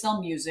How They Sell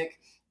Music,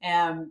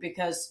 and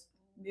because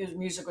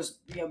music was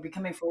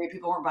becoming free,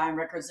 people weren't buying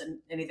records and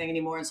anything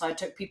anymore, and so I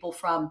took people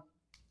from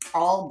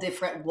all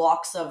different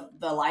walks of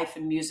the life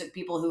in music.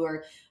 People who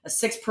are a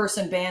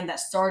 6-person band that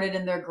started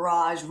in their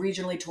garage,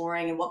 regionally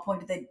touring, and what point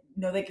did they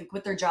know they could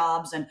quit their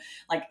jobs, and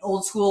like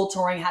old school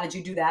touring, how did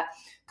you do that?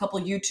 A couple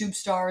YouTube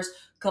stars,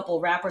 a couple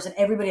rappers, and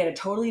everybody had a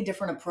totally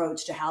different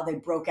approach to how they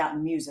broke out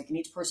in music, and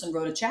each person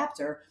wrote a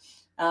chapter,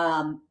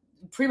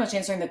 pretty much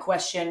answering the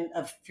question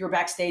of, if you're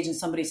backstage and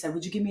somebody said,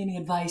 would you give me any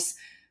advice?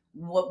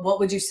 What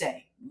would you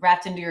say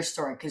wrapped into your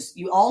story? Because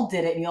you all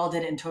did it, and you all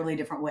did it in totally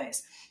different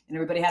ways. And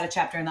everybody had a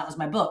chapter, and that was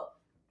my book.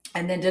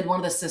 And then did one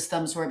of the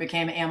systems where it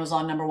became an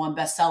Amazon #1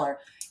 bestseller,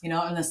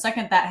 and the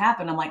second that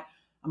happened, I'm like,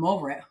 I'm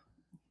over it.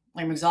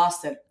 I'm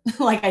exhausted.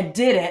 Like, I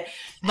did it,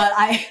 but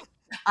I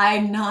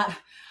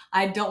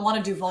don't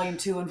want to do volume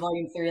 2 and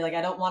volume 3. Like,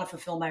 I don't want to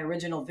fulfill my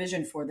original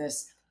vision for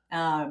this.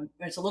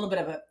 It's a little bit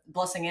of a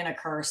blessing and a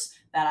curse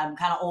that I'm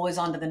kind of always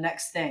on to the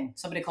next thing.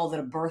 Somebody called it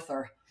a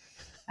birther.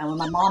 And when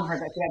my mom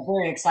heard that, she got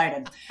very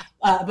excited.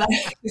 But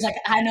she's like,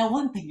 I know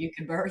one thing you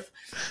can birth.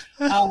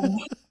 A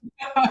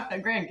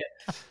grandkid.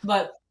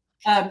 But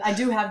I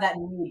do have that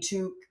need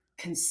to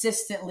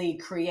consistently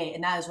create.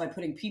 And that is why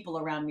putting people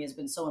around me has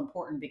been so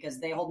important, because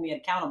they hold me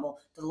accountable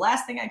to the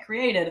last thing I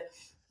created.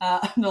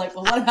 They're like,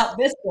 well, what about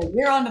this thing?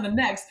 We're on to the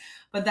next.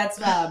 But that's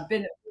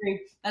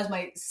that's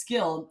my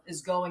skill,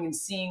 is going and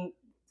seeing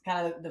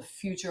kind of the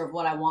future of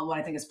what I want, what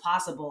I think is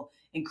possible,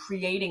 and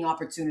creating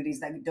opportunities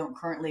that don't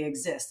currently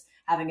exist,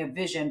 having a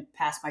vision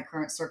past my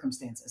current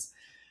circumstances.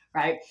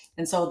 Right.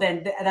 And so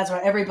then that's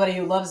why everybody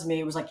who loves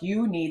me was like,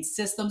 you need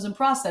systems and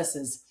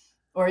processes,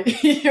 or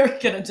you're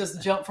going to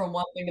just jump from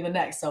one thing to the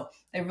next. So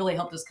they really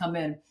helped us come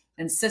in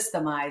and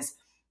systemize.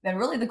 And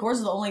really the course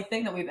is the only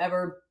thing that we've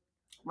ever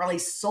really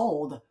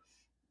sold.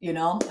 You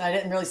know, I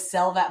didn't really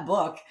sell that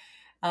book.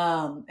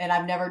 And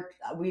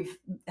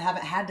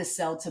haven't had to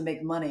sell to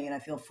make money. And I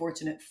feel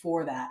fortunate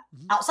for that.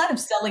 Mm-hmm. Outside of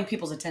selling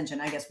people's attention,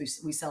 I guess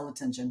we sell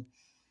attention.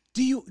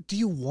 Do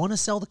you want to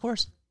sell the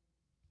course?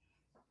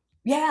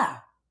 Yeah,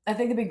 I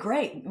think it'd be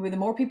great. The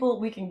more people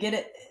we can get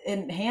it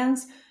in the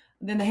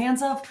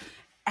hands of,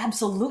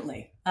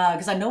 absolutely.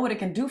 Because I know what it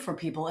can do for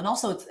people. And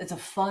also it's a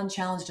fun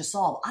challenge to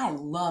solve. I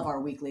love our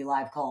weekly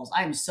live calls.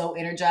 I am so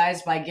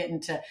energized by getting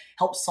to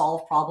help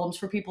solve problems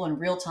for people in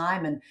real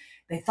time. And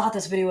they thought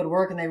this video would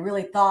work and they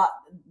really thought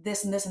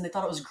this and this, and they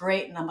thought it was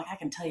great. And I'm like, I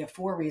can tell you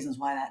 4 reasons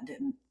why that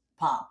didn't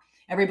pop.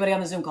 Everybody on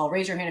the Zoom call,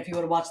 raise your hand if you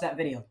would have watched that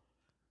video.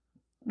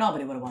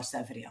 Nobody would have watched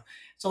that video.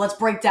 So let's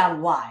break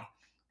down why.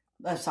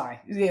 Sorry.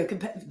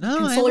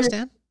 No, I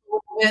understand.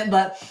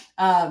 But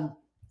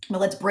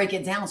let's break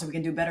it down so we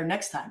can do better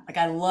next time. Like,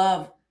 I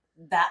love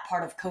that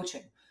part of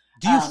coaching.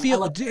 Do you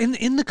feel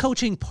in the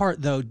coaching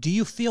part though? Do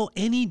you feel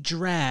any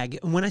drag?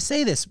 And when I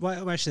say this,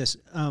 watch this.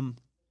 I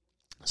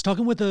was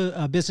talking with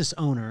a business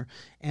owner,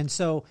 and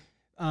so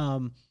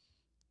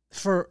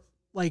for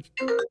like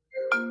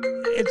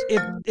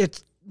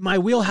it's my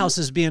wheelhouse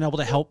is being able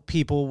to help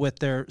people with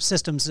their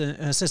systems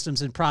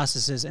and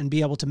processes and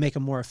be able to make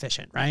them more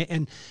efficient,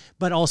 right?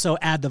 But also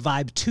add the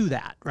vibe to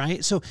that,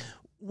 right? So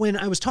when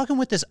I was talking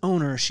with this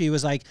owner, she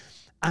was like,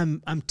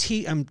 I'm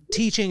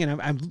teaching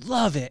and I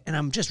love it and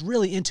I'm just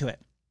really into it.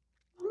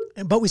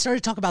 But we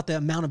started to talk about the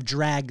amount of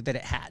drag that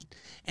it had.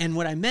 And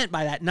what I meant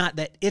by that, not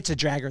that it's a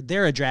drag or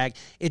they're a drag,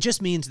 it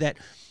just means that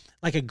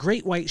like a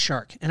great white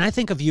shark, and I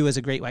think of you as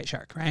a great white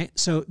shark, right?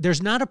 So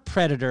there's not a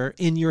predator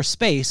in your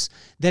space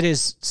that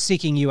is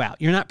seeking you out.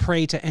 You're not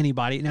prey to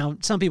anybody. Now,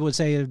 some people would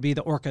say it would be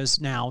the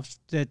orcas now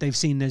that they've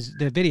seen the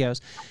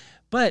videos.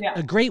 But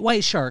a great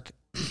white shark,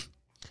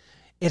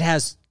 it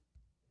has,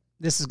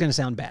 this is going to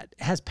sound bad,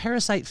 it has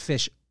parasite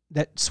fish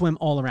that swim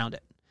all around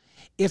it.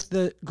 If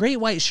the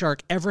great white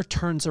shark ever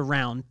turns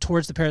around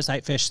towards the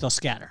parasite fish, they'll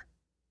scatter.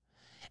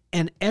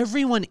 And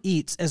everyone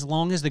eats as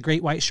long as the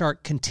great white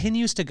shark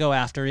continues to go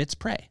after its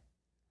prey.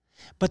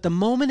 But the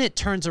moment it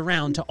turns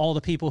around to all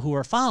the people who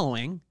are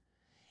following,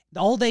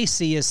 all they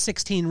see is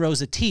 16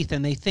 rows of teeth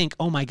and they think,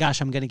 oh my gosh,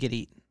 I'm going to get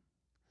eaten.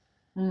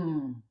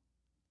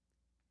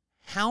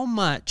 How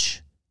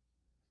much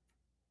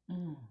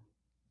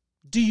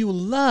do you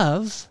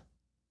love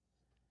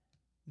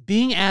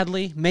being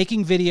Adley,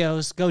 making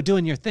videos, go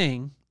doing your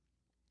thing?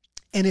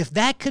 And if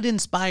that could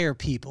inspire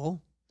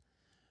people,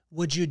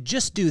 would you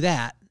just do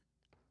that?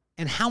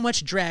 And how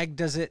much drag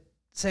does it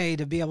say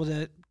to be able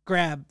to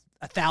grab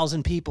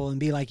 1,000 people and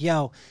be like,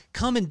 yo,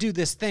 come and do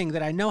this thing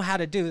that I know how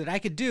to do, that I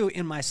could do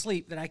in my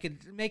sleep, that I could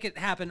make it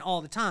happen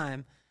all the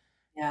time?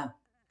 Yeah.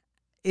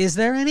 Is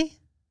there any?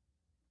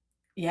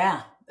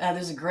 Yeah.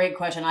 This is a great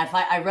question.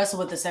 I wrestle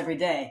with this every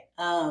day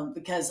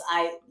because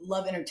I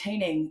love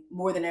entertaining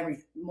more than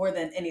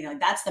anything.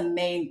 Like, that's the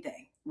main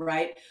thing,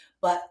 right?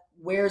 But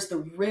where's the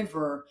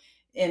river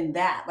in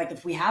that? Like,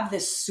 if we have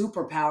this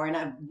superpower, and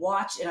I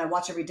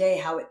watch every day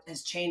how it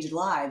has changed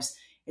lives,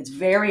 it's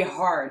very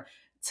hard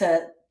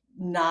to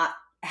not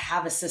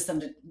have a system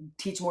to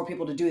teach more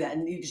people to do that.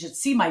 And you should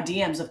see my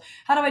DMs of,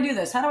 how do I do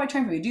this? How do I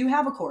train for you? Do you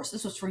have a course?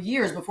 This was for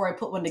years before I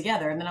put one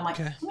together. And then I'm like,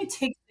 Let me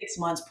take 6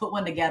 months, put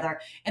one together,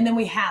 and then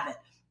we have it.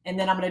 And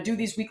then I'm going to do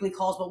these weekly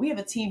calls, but we have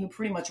a team who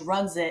pretty much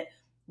runs it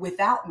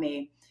without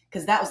me.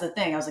 Because that was the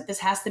thing. I was like, this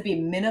has to be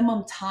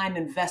minimum time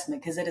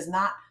investment because it is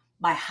not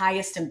my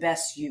highest and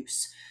best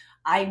use.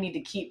 I need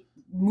to keep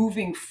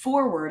moving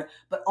forward,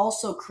 but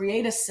also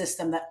create a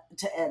system that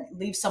to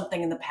leave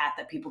something in the path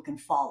that people can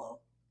follow.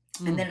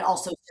 And then it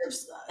also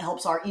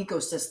helps our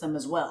ecosystem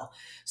as well.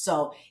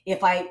 So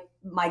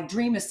my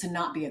dream is to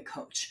not be a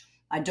coach.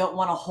 I don't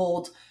want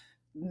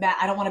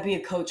to be a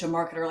coach, a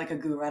marketer, like a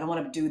guru. I don't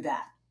want to do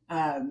that.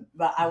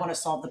 But I want to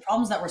solve the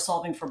problems that we're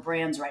solving for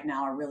brands right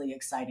now are really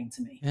exciting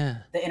to me. Yeah.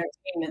 The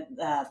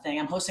entertainment thing.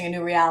 I'm hosting a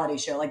new reality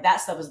show. Like,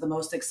 that stuff is the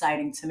most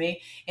exciting to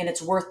me. And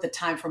it's worth the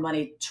time for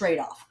money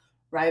trade-off,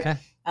 right? Okay.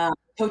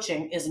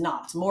 Coaching is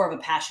not. It's more of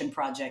a passion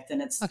project,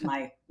 and it's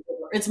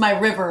my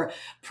river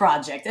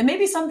project. And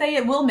maybe someday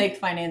it will make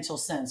financial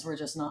sense. We're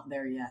just not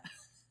there yet.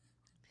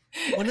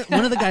 One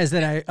of the guys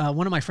that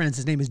one of my friends,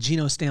 his name is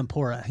Gino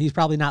Stampora. He's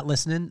probably not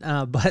listening,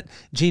 but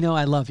Gino,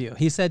 I love you.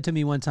 He said to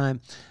me one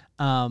time,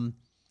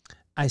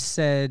 I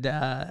said,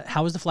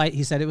 how was the flight?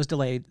 He said it was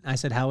delayed. I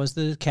said, how was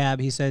the cab?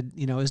 He said,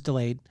 it was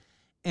delayed.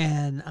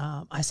 And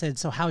I said,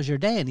 so how's your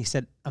day? And he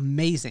said,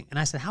 amazing. And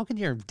I said, how can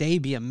your day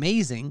be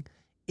amazing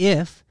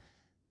if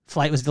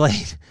flight was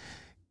delayed,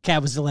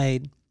 cab was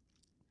delayed?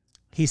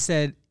 He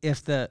said,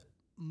 if the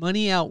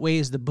money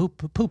outweighs the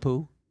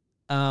poo-poo,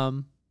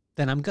 then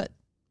I'm good.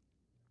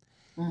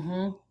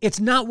 Mm-hmm. It's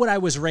not what I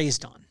was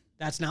raised on.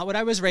 That's not what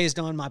I was raised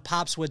on. My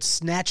pops would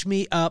snatch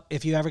me up.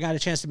 If you ever got a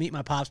chance to meet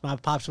my pops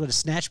would have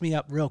snatched me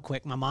up real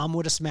quick. My mom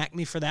would have smacked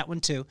me for that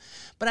one too.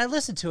 But I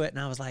listened to it and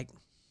I was like,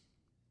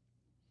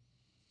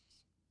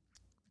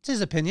 it's his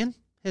opinion,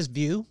 his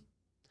view.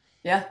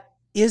 Yeah.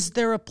 Is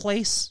there a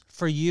place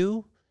for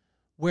you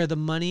where the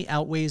money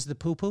outweighs the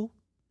poo-poo?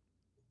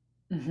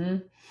 Mm-hmm.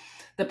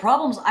 The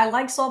problems, I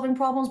like solving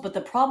problems, but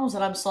the problems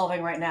that I'm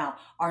solving right now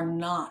are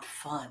not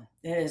fun.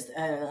 It is,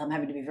 I'm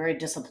having to be very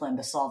disciplined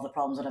to solve the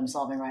problems that I'm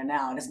solving right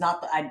now. And it's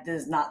not,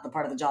 this is not the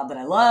part of the job that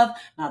I love,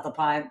 not the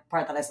part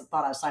that I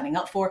thought I was signing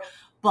up for,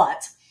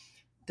 but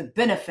the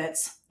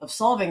benefits of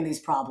solving these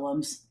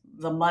problems,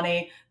 the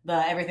money,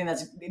 everything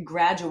that's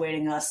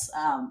graduating us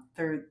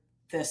through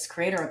this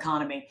creator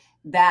economy,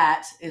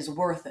 that is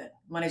worth it.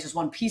 Money is just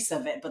one piece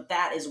of it, but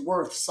that is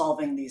worth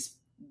solving these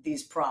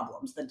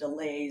problems, the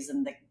delays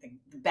and the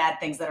bad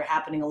things that are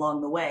happening along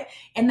the way.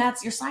 And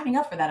you're signing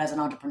up for that as an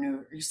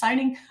entrepreneur. You're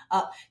signing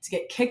up to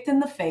get kicked in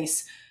the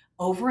face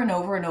over and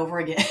over and over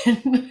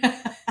again.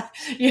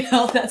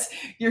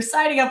 You're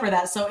signing up for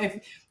that. So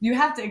if you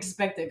have to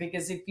expect it,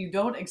 because if you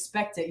don't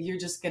expect it, you're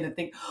just going to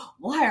think,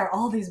 why are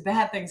all these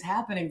bad things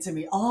happening to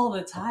me all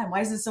the time? Why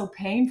is it so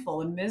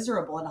painful and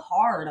miserable and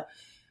hard?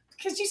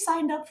 Because you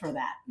signed up for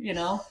that,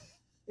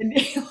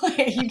 And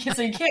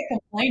so you can't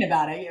complain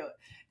about it.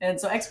 And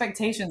so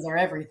expectations are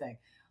everything.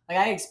 Like,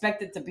 I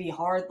expect it to be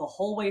hard the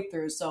whole way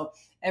through. So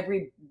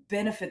every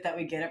benefit that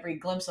we get, every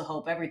glimpse of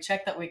hope, every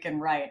check that we can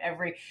write,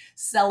 every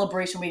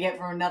celebration we get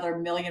from another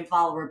 1 million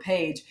follower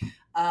page,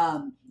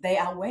 they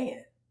outweigh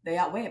it. They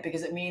outweigh it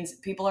because it means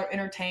people are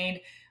entertained.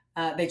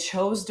 They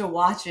chose to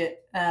watch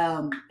it,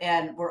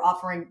 and we're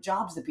offering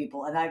jobs to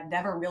people. And I've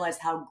never realized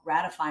how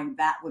gratifying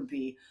that would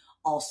be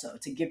also,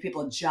 to give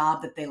people a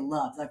job that they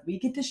love. Like, we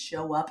get to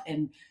show up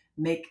and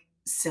make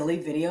silly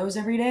videos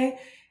every day.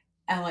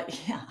 And I'm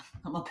like, yeah,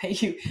 I'm going to pay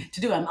you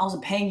to do it. I'm also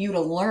paying you to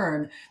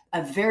learn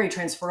a very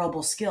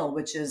transferable skill,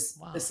 which is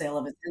the sale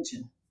of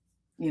attention,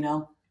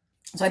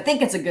 So I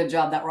think it's a good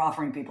job that we're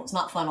offering people. It's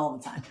not fun all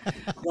the time,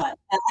 but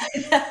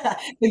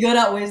the good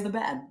outweighs the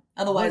bad.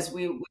 Otherwise,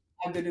 we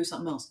have to do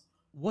something else.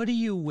 What do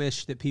you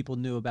wish that people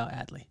knew about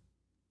Adley?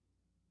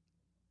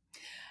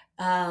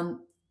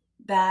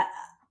 That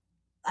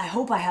I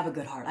hope I have a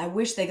good heart. I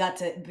wish they got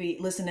to be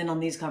listening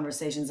on these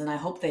conversations, and I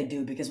hope they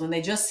do, because when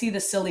they just see the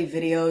silly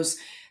videos,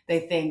 they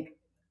think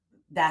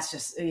that's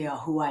just,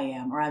 who I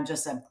am, or I'm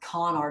just a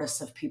con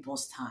artist of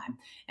people's time.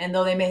 And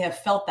though they may have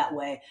felt that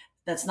way,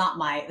 that's not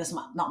my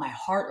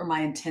heart or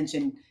my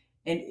intention.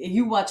 And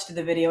you watched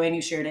the video and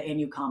you shared it and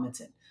you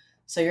commented.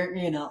 So you're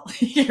going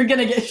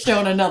to get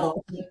shown another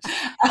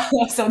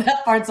one. So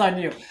that part's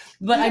on you.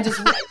 But I just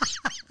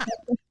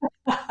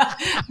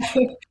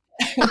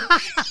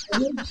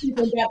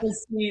people get to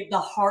see the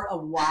heart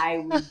of why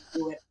we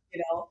do it.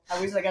 I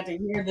wish I got to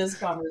hear this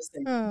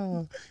conversation.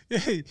 Oh,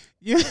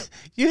 you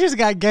just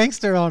got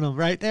gangster on them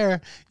right there.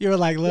 You were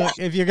like, look,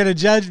 if you're going to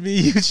judge me,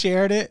 you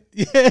shared it.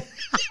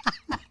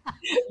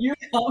 You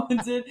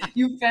commented,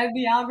 you fed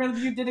the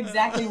algorithm, you did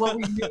exactly what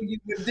we knew you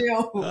would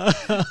do.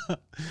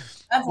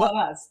 That's on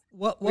us.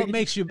 What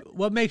makes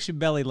you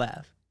belly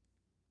laugh?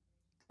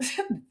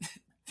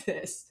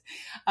 This.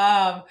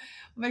 What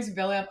makes you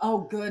belly laugh?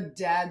 Oh, good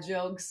dad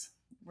jokes.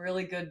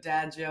 Really good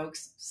dad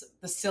jokes.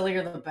 The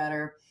sillier, the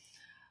better.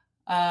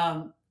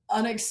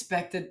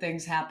 Unexpected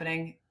things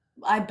happening.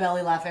 I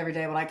belly laugh every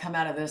day when I come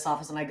out of this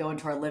office and I go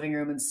into our living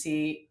room and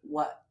see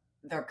what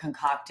they're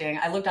concocting.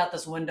 I looked out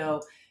this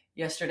window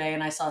yesterday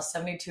and I saw a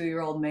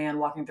 72-year-old man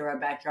walking through our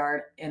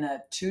backyard in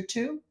a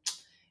tutu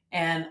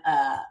and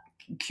a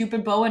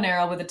Cupid bow and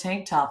arrow with a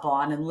tank top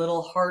on and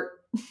little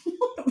heart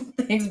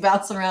things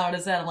bouncing around on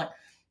his head. I'm like,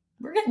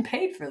 we're getting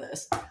paid for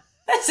this.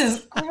 This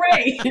is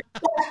great.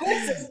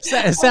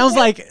 It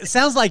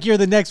sounds like you're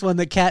the next one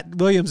that Cat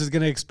Williams is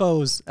going to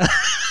expose.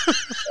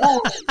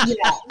 Oh,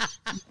 yeah.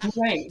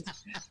 Great.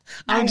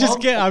 I'm just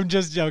kidding. I'm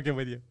just joking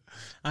with you.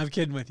 I'm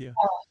kidding with you.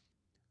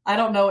 I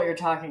don't know what you're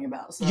talking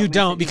about. So you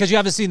don't, because you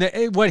haven't seen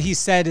what he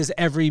said is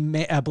every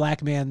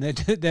black man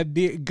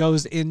that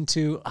goes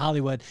into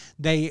Hollywood,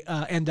 they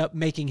end up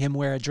making him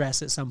wear a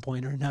dress at some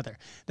point or another.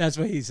 That's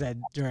what he said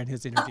during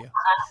his interview.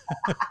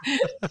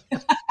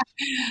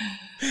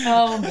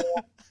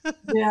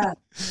 Yeah.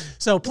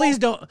 So please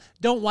don't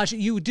watch it.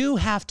 You do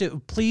have to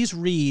please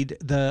read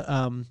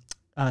the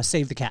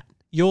Save the Cat.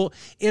 You'll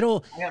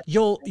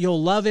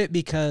love it,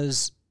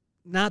 because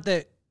not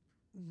that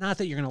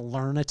you're going to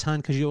learn a ton,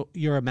 because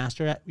you're a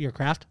master at your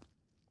craft,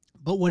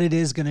 but what it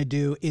is going to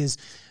do is,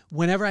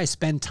 whenever I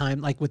spend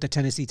time like with the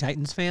Tennessee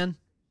Titans fan,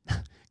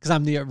 because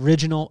I'm the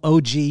original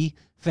OG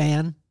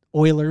fan,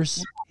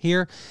 Oilers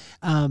here.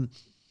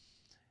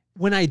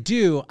 When I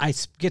do, I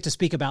get to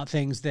speak about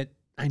things that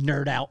I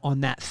nerd out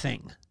on that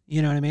thing.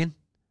 You know what I mean?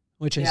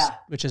 Which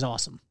is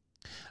awesome.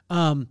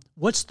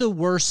 What's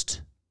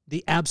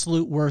the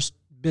absolute worst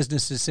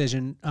business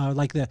decision,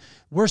 like the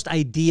worst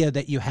idea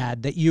that you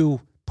had that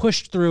you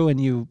pushed through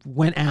and you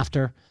went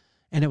after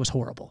and it was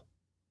horrible?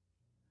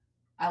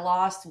 I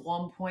lost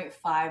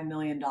 $1.5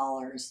 million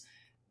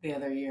the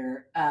other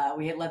year.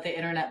 We had let the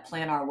internet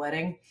plan our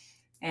wedding,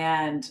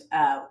 and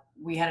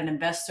we had an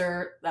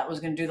investor that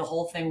was going to do the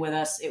whole thing with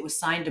us. It was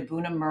signed to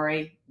Boone and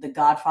Murray, the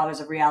godfathers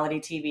of reality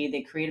TV.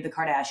 They created the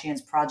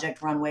Kardashians,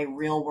 Project Runway,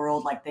 Real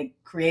World, like they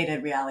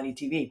created reality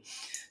TV.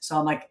 So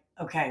I'm like,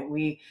 okay,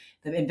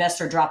 the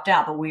investor dropped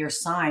out, but we are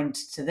signed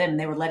to them.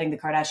 They were letting the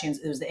Kardashians,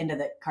 it was the end of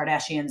the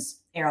Kardashians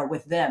era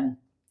with them.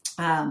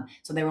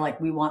 So they were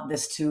like, we want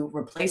this to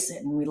replace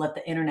it. And we let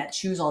the internet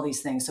choose all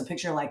these things. So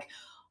picture like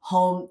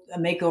home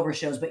makeover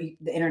shows, but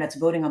the internet's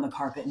voting on the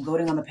carpet and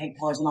voting on the paint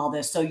colors and all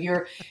this. So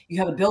you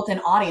have a built-in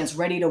audience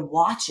ready to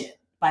watch it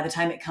by the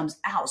time it comes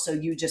out. So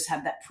you just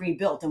have that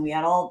pre-built, and we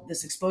had all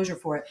this exposure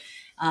for it.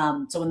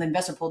 So when the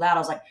investor pulled out, I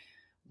was like,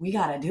 we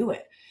got to do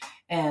it.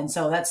 And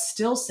so that's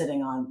still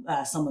sitting on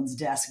someone's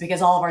desk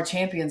because all of our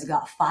champions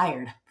got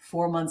fired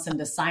 4 months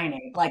into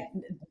signing. Like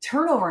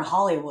turnover in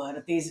Hollywood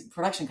at these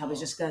production companies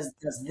just does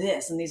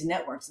this, and these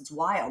networks, it's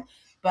wild.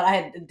 But I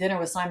had dinner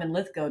with Simon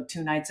Lithgow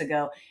 2 nights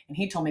ago, and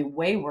he told me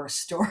way worse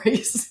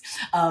stories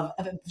of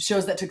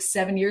shows that took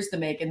 7 years to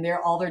make, and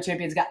all their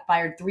champions got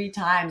fired 3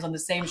 times on the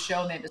same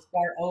show, and they had to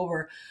start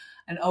over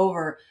and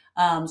over.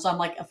 So I'm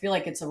like, I feel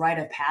like it's a rite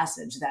of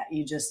passage that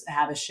you just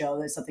have a show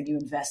that's something you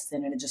invest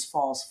in, and it just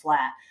falls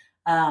flat.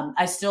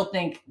 I still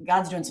think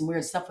God's doing some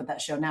weird stuff with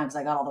that show now because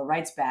I got all the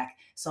rights back.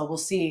 So we'll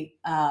see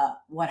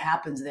what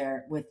happens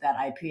there with that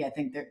IP. I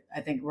think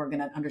we're going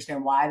to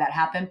understand why that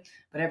happened.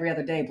 But every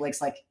other day, Blake's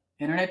like,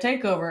 internet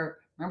takeover.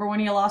 Remember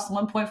when you lost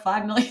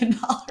 $1.5 million?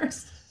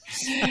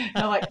 And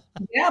I'm like,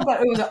 yeah,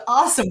 but it was an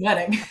awesome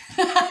wedding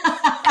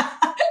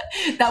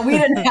that we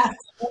didn't have to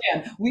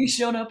plan. We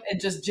showed up and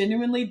just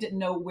genuinely didn't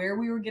know where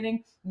we were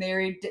getting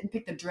married, didn't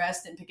pick the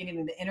dress, didn't pick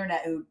anything. The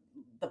internet,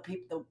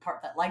 the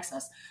part that likes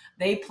us,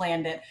 they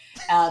planned it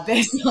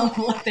based on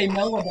what they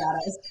know about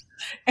us.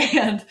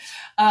 And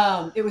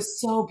it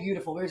was so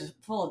beautiful. We were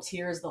just full of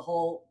tears the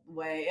whole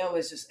way. It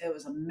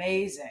was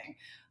amazing.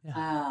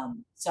 Yeah.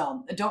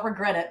 So I don't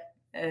regret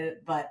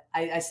it, but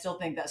I still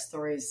think that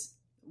story's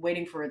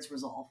waiting for its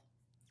resolve.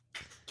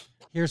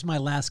 Here's my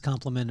last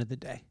compliment of the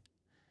day.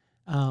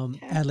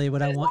 Adley,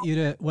 what I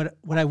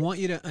want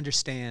you to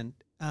understand,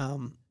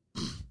 and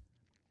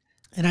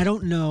I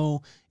don't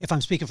know if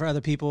I'm speaking for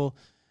other people,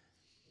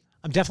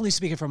 I'm definitely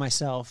speaking for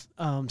myself.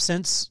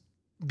 Since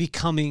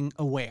becoming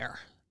aware,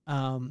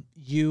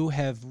 you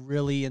have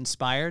really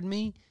inspired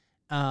me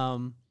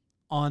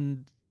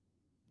on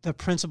the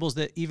principles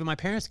that even my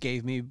parents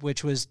gave me,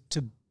 which was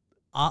to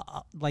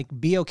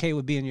be okay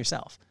with being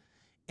yourself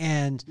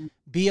and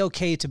be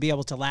okay to be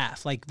able to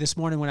laugh. Like this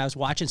morning when I was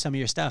watching some of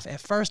your stuff, at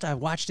first I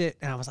watched it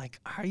and I was like,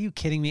 are you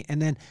kidding me?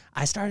 And then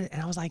I started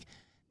and I was like,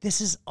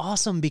 this is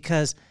awesome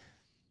because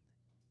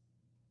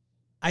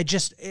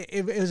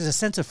it was a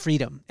sense of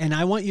freedom. And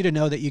I want you to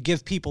know that you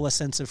give people a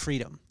sense of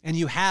freedom. And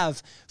you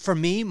have, for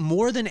me,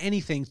 more than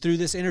anything through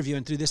this interview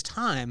and through this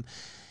time,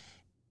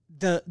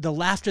 the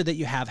laughter that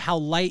you have, how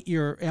light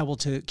you're able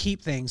to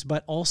keep things,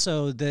 but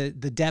also the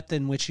depth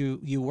in which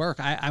you work.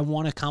 I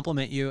want to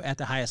compliment you at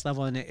the highest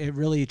level. And it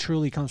really,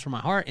 truly comes from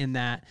my heart in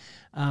that,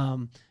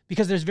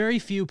 because there's very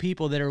few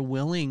people that are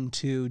willing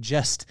to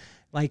just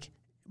like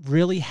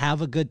really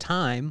have a good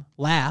time,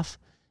 laugh,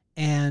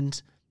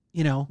 and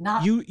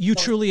you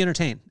truly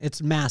entertain.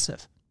 It's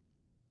massive.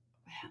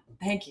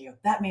 Thank you.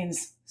 That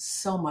means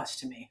so much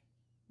to me.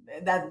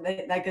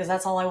 Because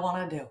that's all I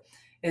want to do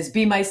is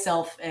be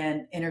myself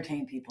and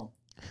entertain people.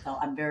 So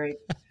I'm very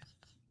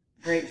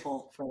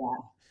grateful for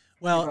that.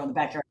 Well, in the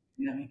backyard,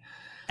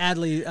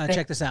 Adley,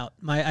 check this out.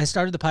 I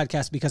started the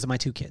podcast because of my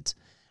 2 kids.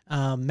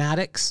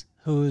 Maddox,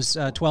 who's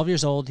 12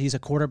 years old. He's a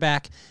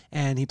quarterback,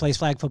 and he plays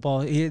flag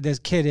football. This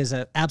kid is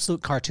an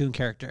absolute cartoon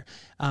character.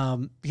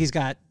 He's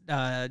got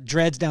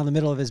dreads down the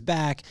middle of his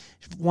back,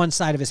 one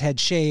side of his head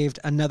shaved,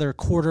 another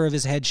quarter of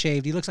his head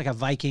shaved. He looks like a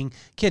Viking.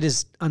 Kid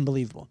is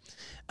unbelievable.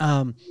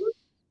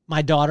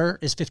 My daughter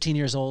is 15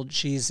 years old.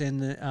 She's in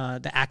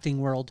the acting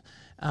world,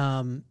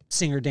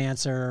 singer,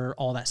 dancer,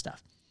 all that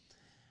stuff.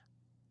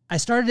 I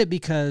started it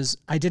because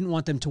I didn't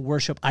want them to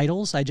worship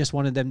idols. I just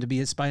wanted them to be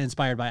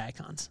inspired by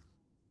icons.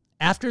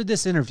 After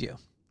this interview,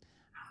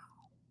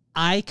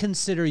 I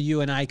consider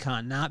you an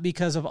icon, not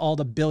because of all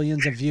the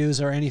billions of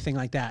views or anything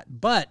like that,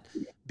 but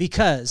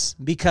because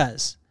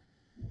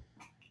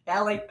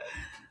Allie,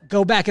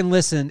 go back and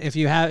listen. If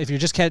you're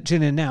just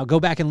tuning in now, go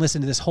back and listen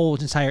to this whole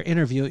entire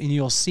interview and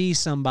you'll see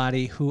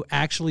somebody who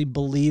actually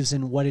believes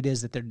in what it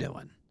is that they're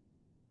doing.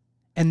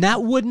 And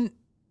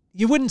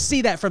you wouldn't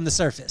see that from the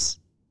surface.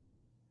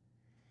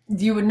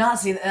 You would not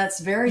see that. That's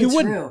very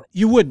true.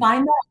 You wouldn't.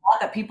 Find that a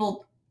lot that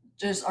people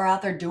just are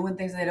out there doing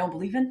things that they don't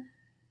believe in.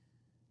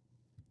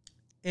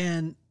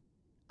 And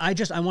I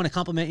want to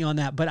compliment you on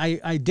that, but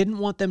I didn't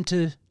want them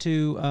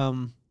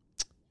to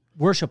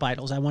worship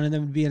idols. I wanted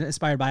them to be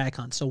inspired by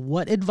icons. So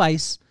what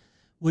advice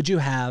would you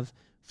have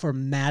for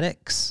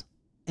Maddox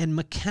and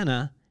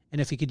McKenna?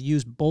 And if you could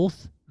use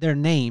both their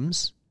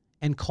names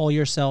and call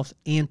yourself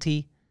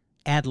Auntie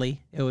Adley,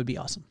 it would be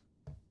awesome.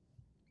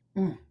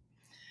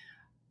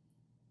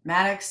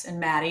 Maddox and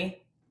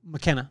Maddie.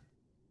 McKenna.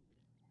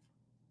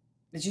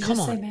 Did you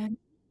just say Maddie?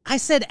 I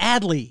said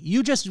Adley.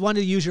 You just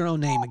wanted to use your own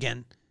name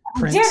again.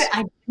 Prince.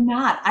 I did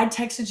not. I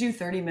texted you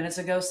 30 minutes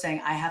ago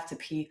saying I have to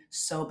pee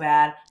so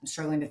bad. I'm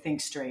struggling to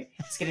think straight.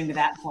 It's getting to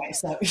that point.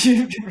 So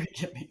you can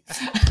forgive me.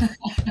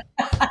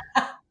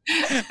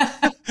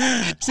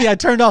 See, I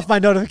turned off my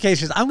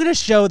notifications. I'm going to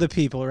show the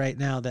people right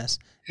now this.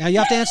 Now you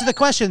have to answer the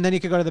question, then you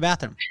can go to the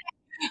bathroom.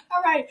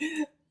 All right.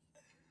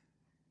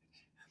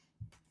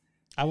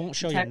 I won't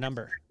show your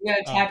number. You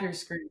got to tap your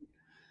screen.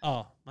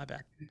 Oh, my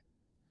bad.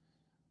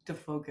 To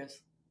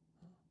focus.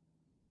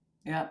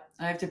 Yeah,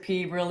 I have to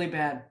pee really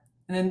bad.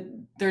 And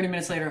then 30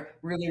 minutes later,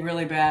 really,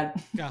 really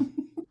bad. Yeah.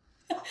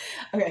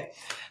 Okay.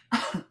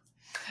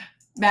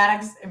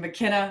 Maddox and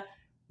McKenna,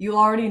 you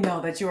already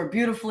know that you are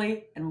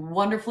beautifully and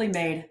wonderfully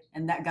made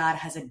and that God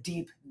has a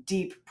deep,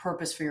 deep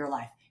purpose for your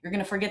life. You're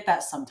going to forget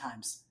that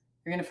sometimes.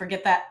 You're going to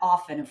forget that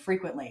often and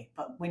frequently.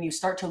 But when you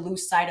start to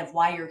lose sight of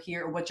why you're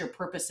here or what your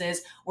purpose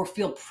is, or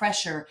feel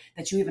pressure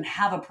that you even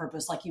have a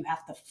purpose, like you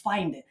have to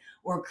find it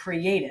or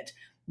create it,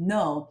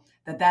 know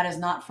that that is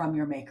not from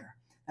your maker.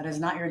 That is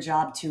not your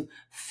job to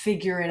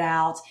figure it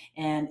out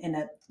and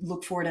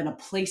look for it in a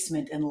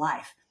placement in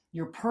life.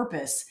 Your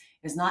purpose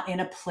is not in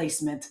a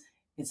placement.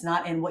 It's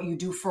not in what you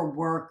do for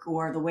work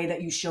or the way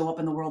that you show up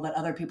in the world that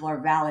other people are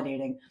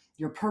validating.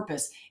 Your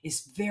purpose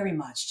is very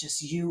much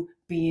just you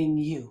being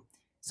you.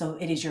 So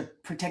it is your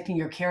protecting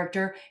your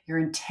character, your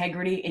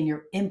integrity, and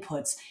your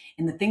inputs,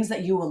 and the things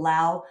that you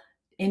allow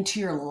into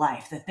your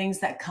life, the things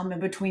that come in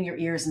between your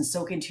ears and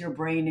soak into your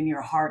brain and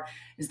your heart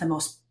is the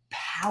most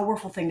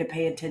powerful thing to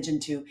pay attention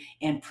to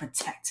and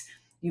protect.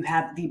 You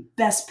have the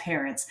best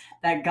parents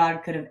that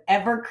God could have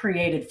ever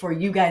created for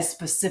you guys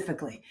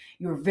specifically.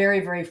 You're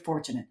very, very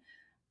fortunate.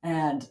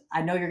 And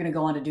I know you're going to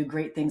go on to do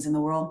great things in the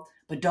world,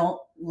 but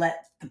don't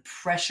let the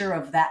pressure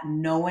of that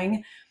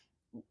knowing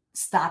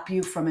stop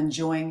you from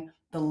enjoying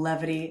the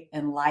levity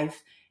in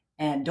life.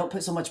 And don't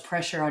put so much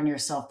pressure on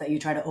yourself that you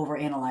try to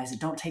overanalyze it.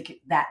 Don't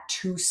take that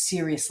too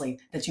seriously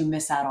that you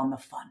miss out on the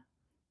fun.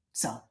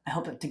 So I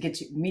hope to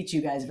meet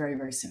you guys very,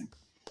 very soon.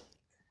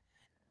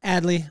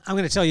 Adley, I'm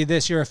going to tell you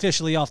this. You're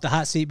officially off the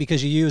hot seat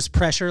because you used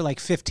pressure like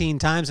 15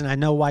 times, and I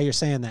know why you're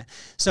saying that.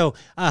 So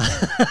I'm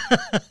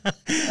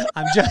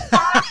just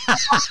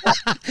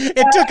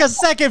it took a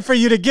second for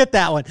you to get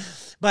that one.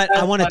 But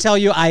I want to tell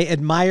you, I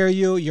admire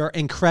you. You're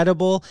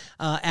incredible.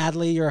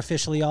 Adley, you're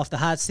officially off the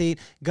hot seat.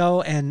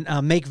 Go and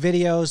make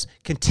videos.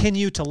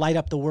 Continue to light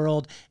up the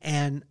world.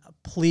 And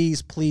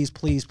please, please,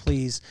 please,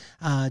 please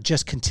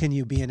just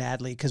continue being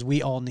Adley because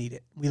we all need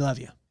it. We love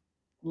you.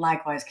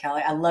 Likewise,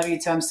 Kelly. I love you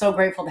too. I'm so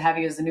grateful to have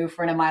you as a new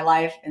friend in my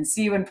life and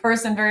see you in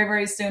person very,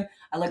 very soon.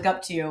 I look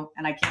up to you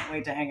and I can't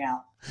wait to hang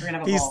out. We're going to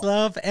have a Peace, ball.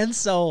 love, and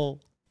soul.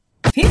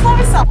 Peace, love,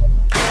 and soul.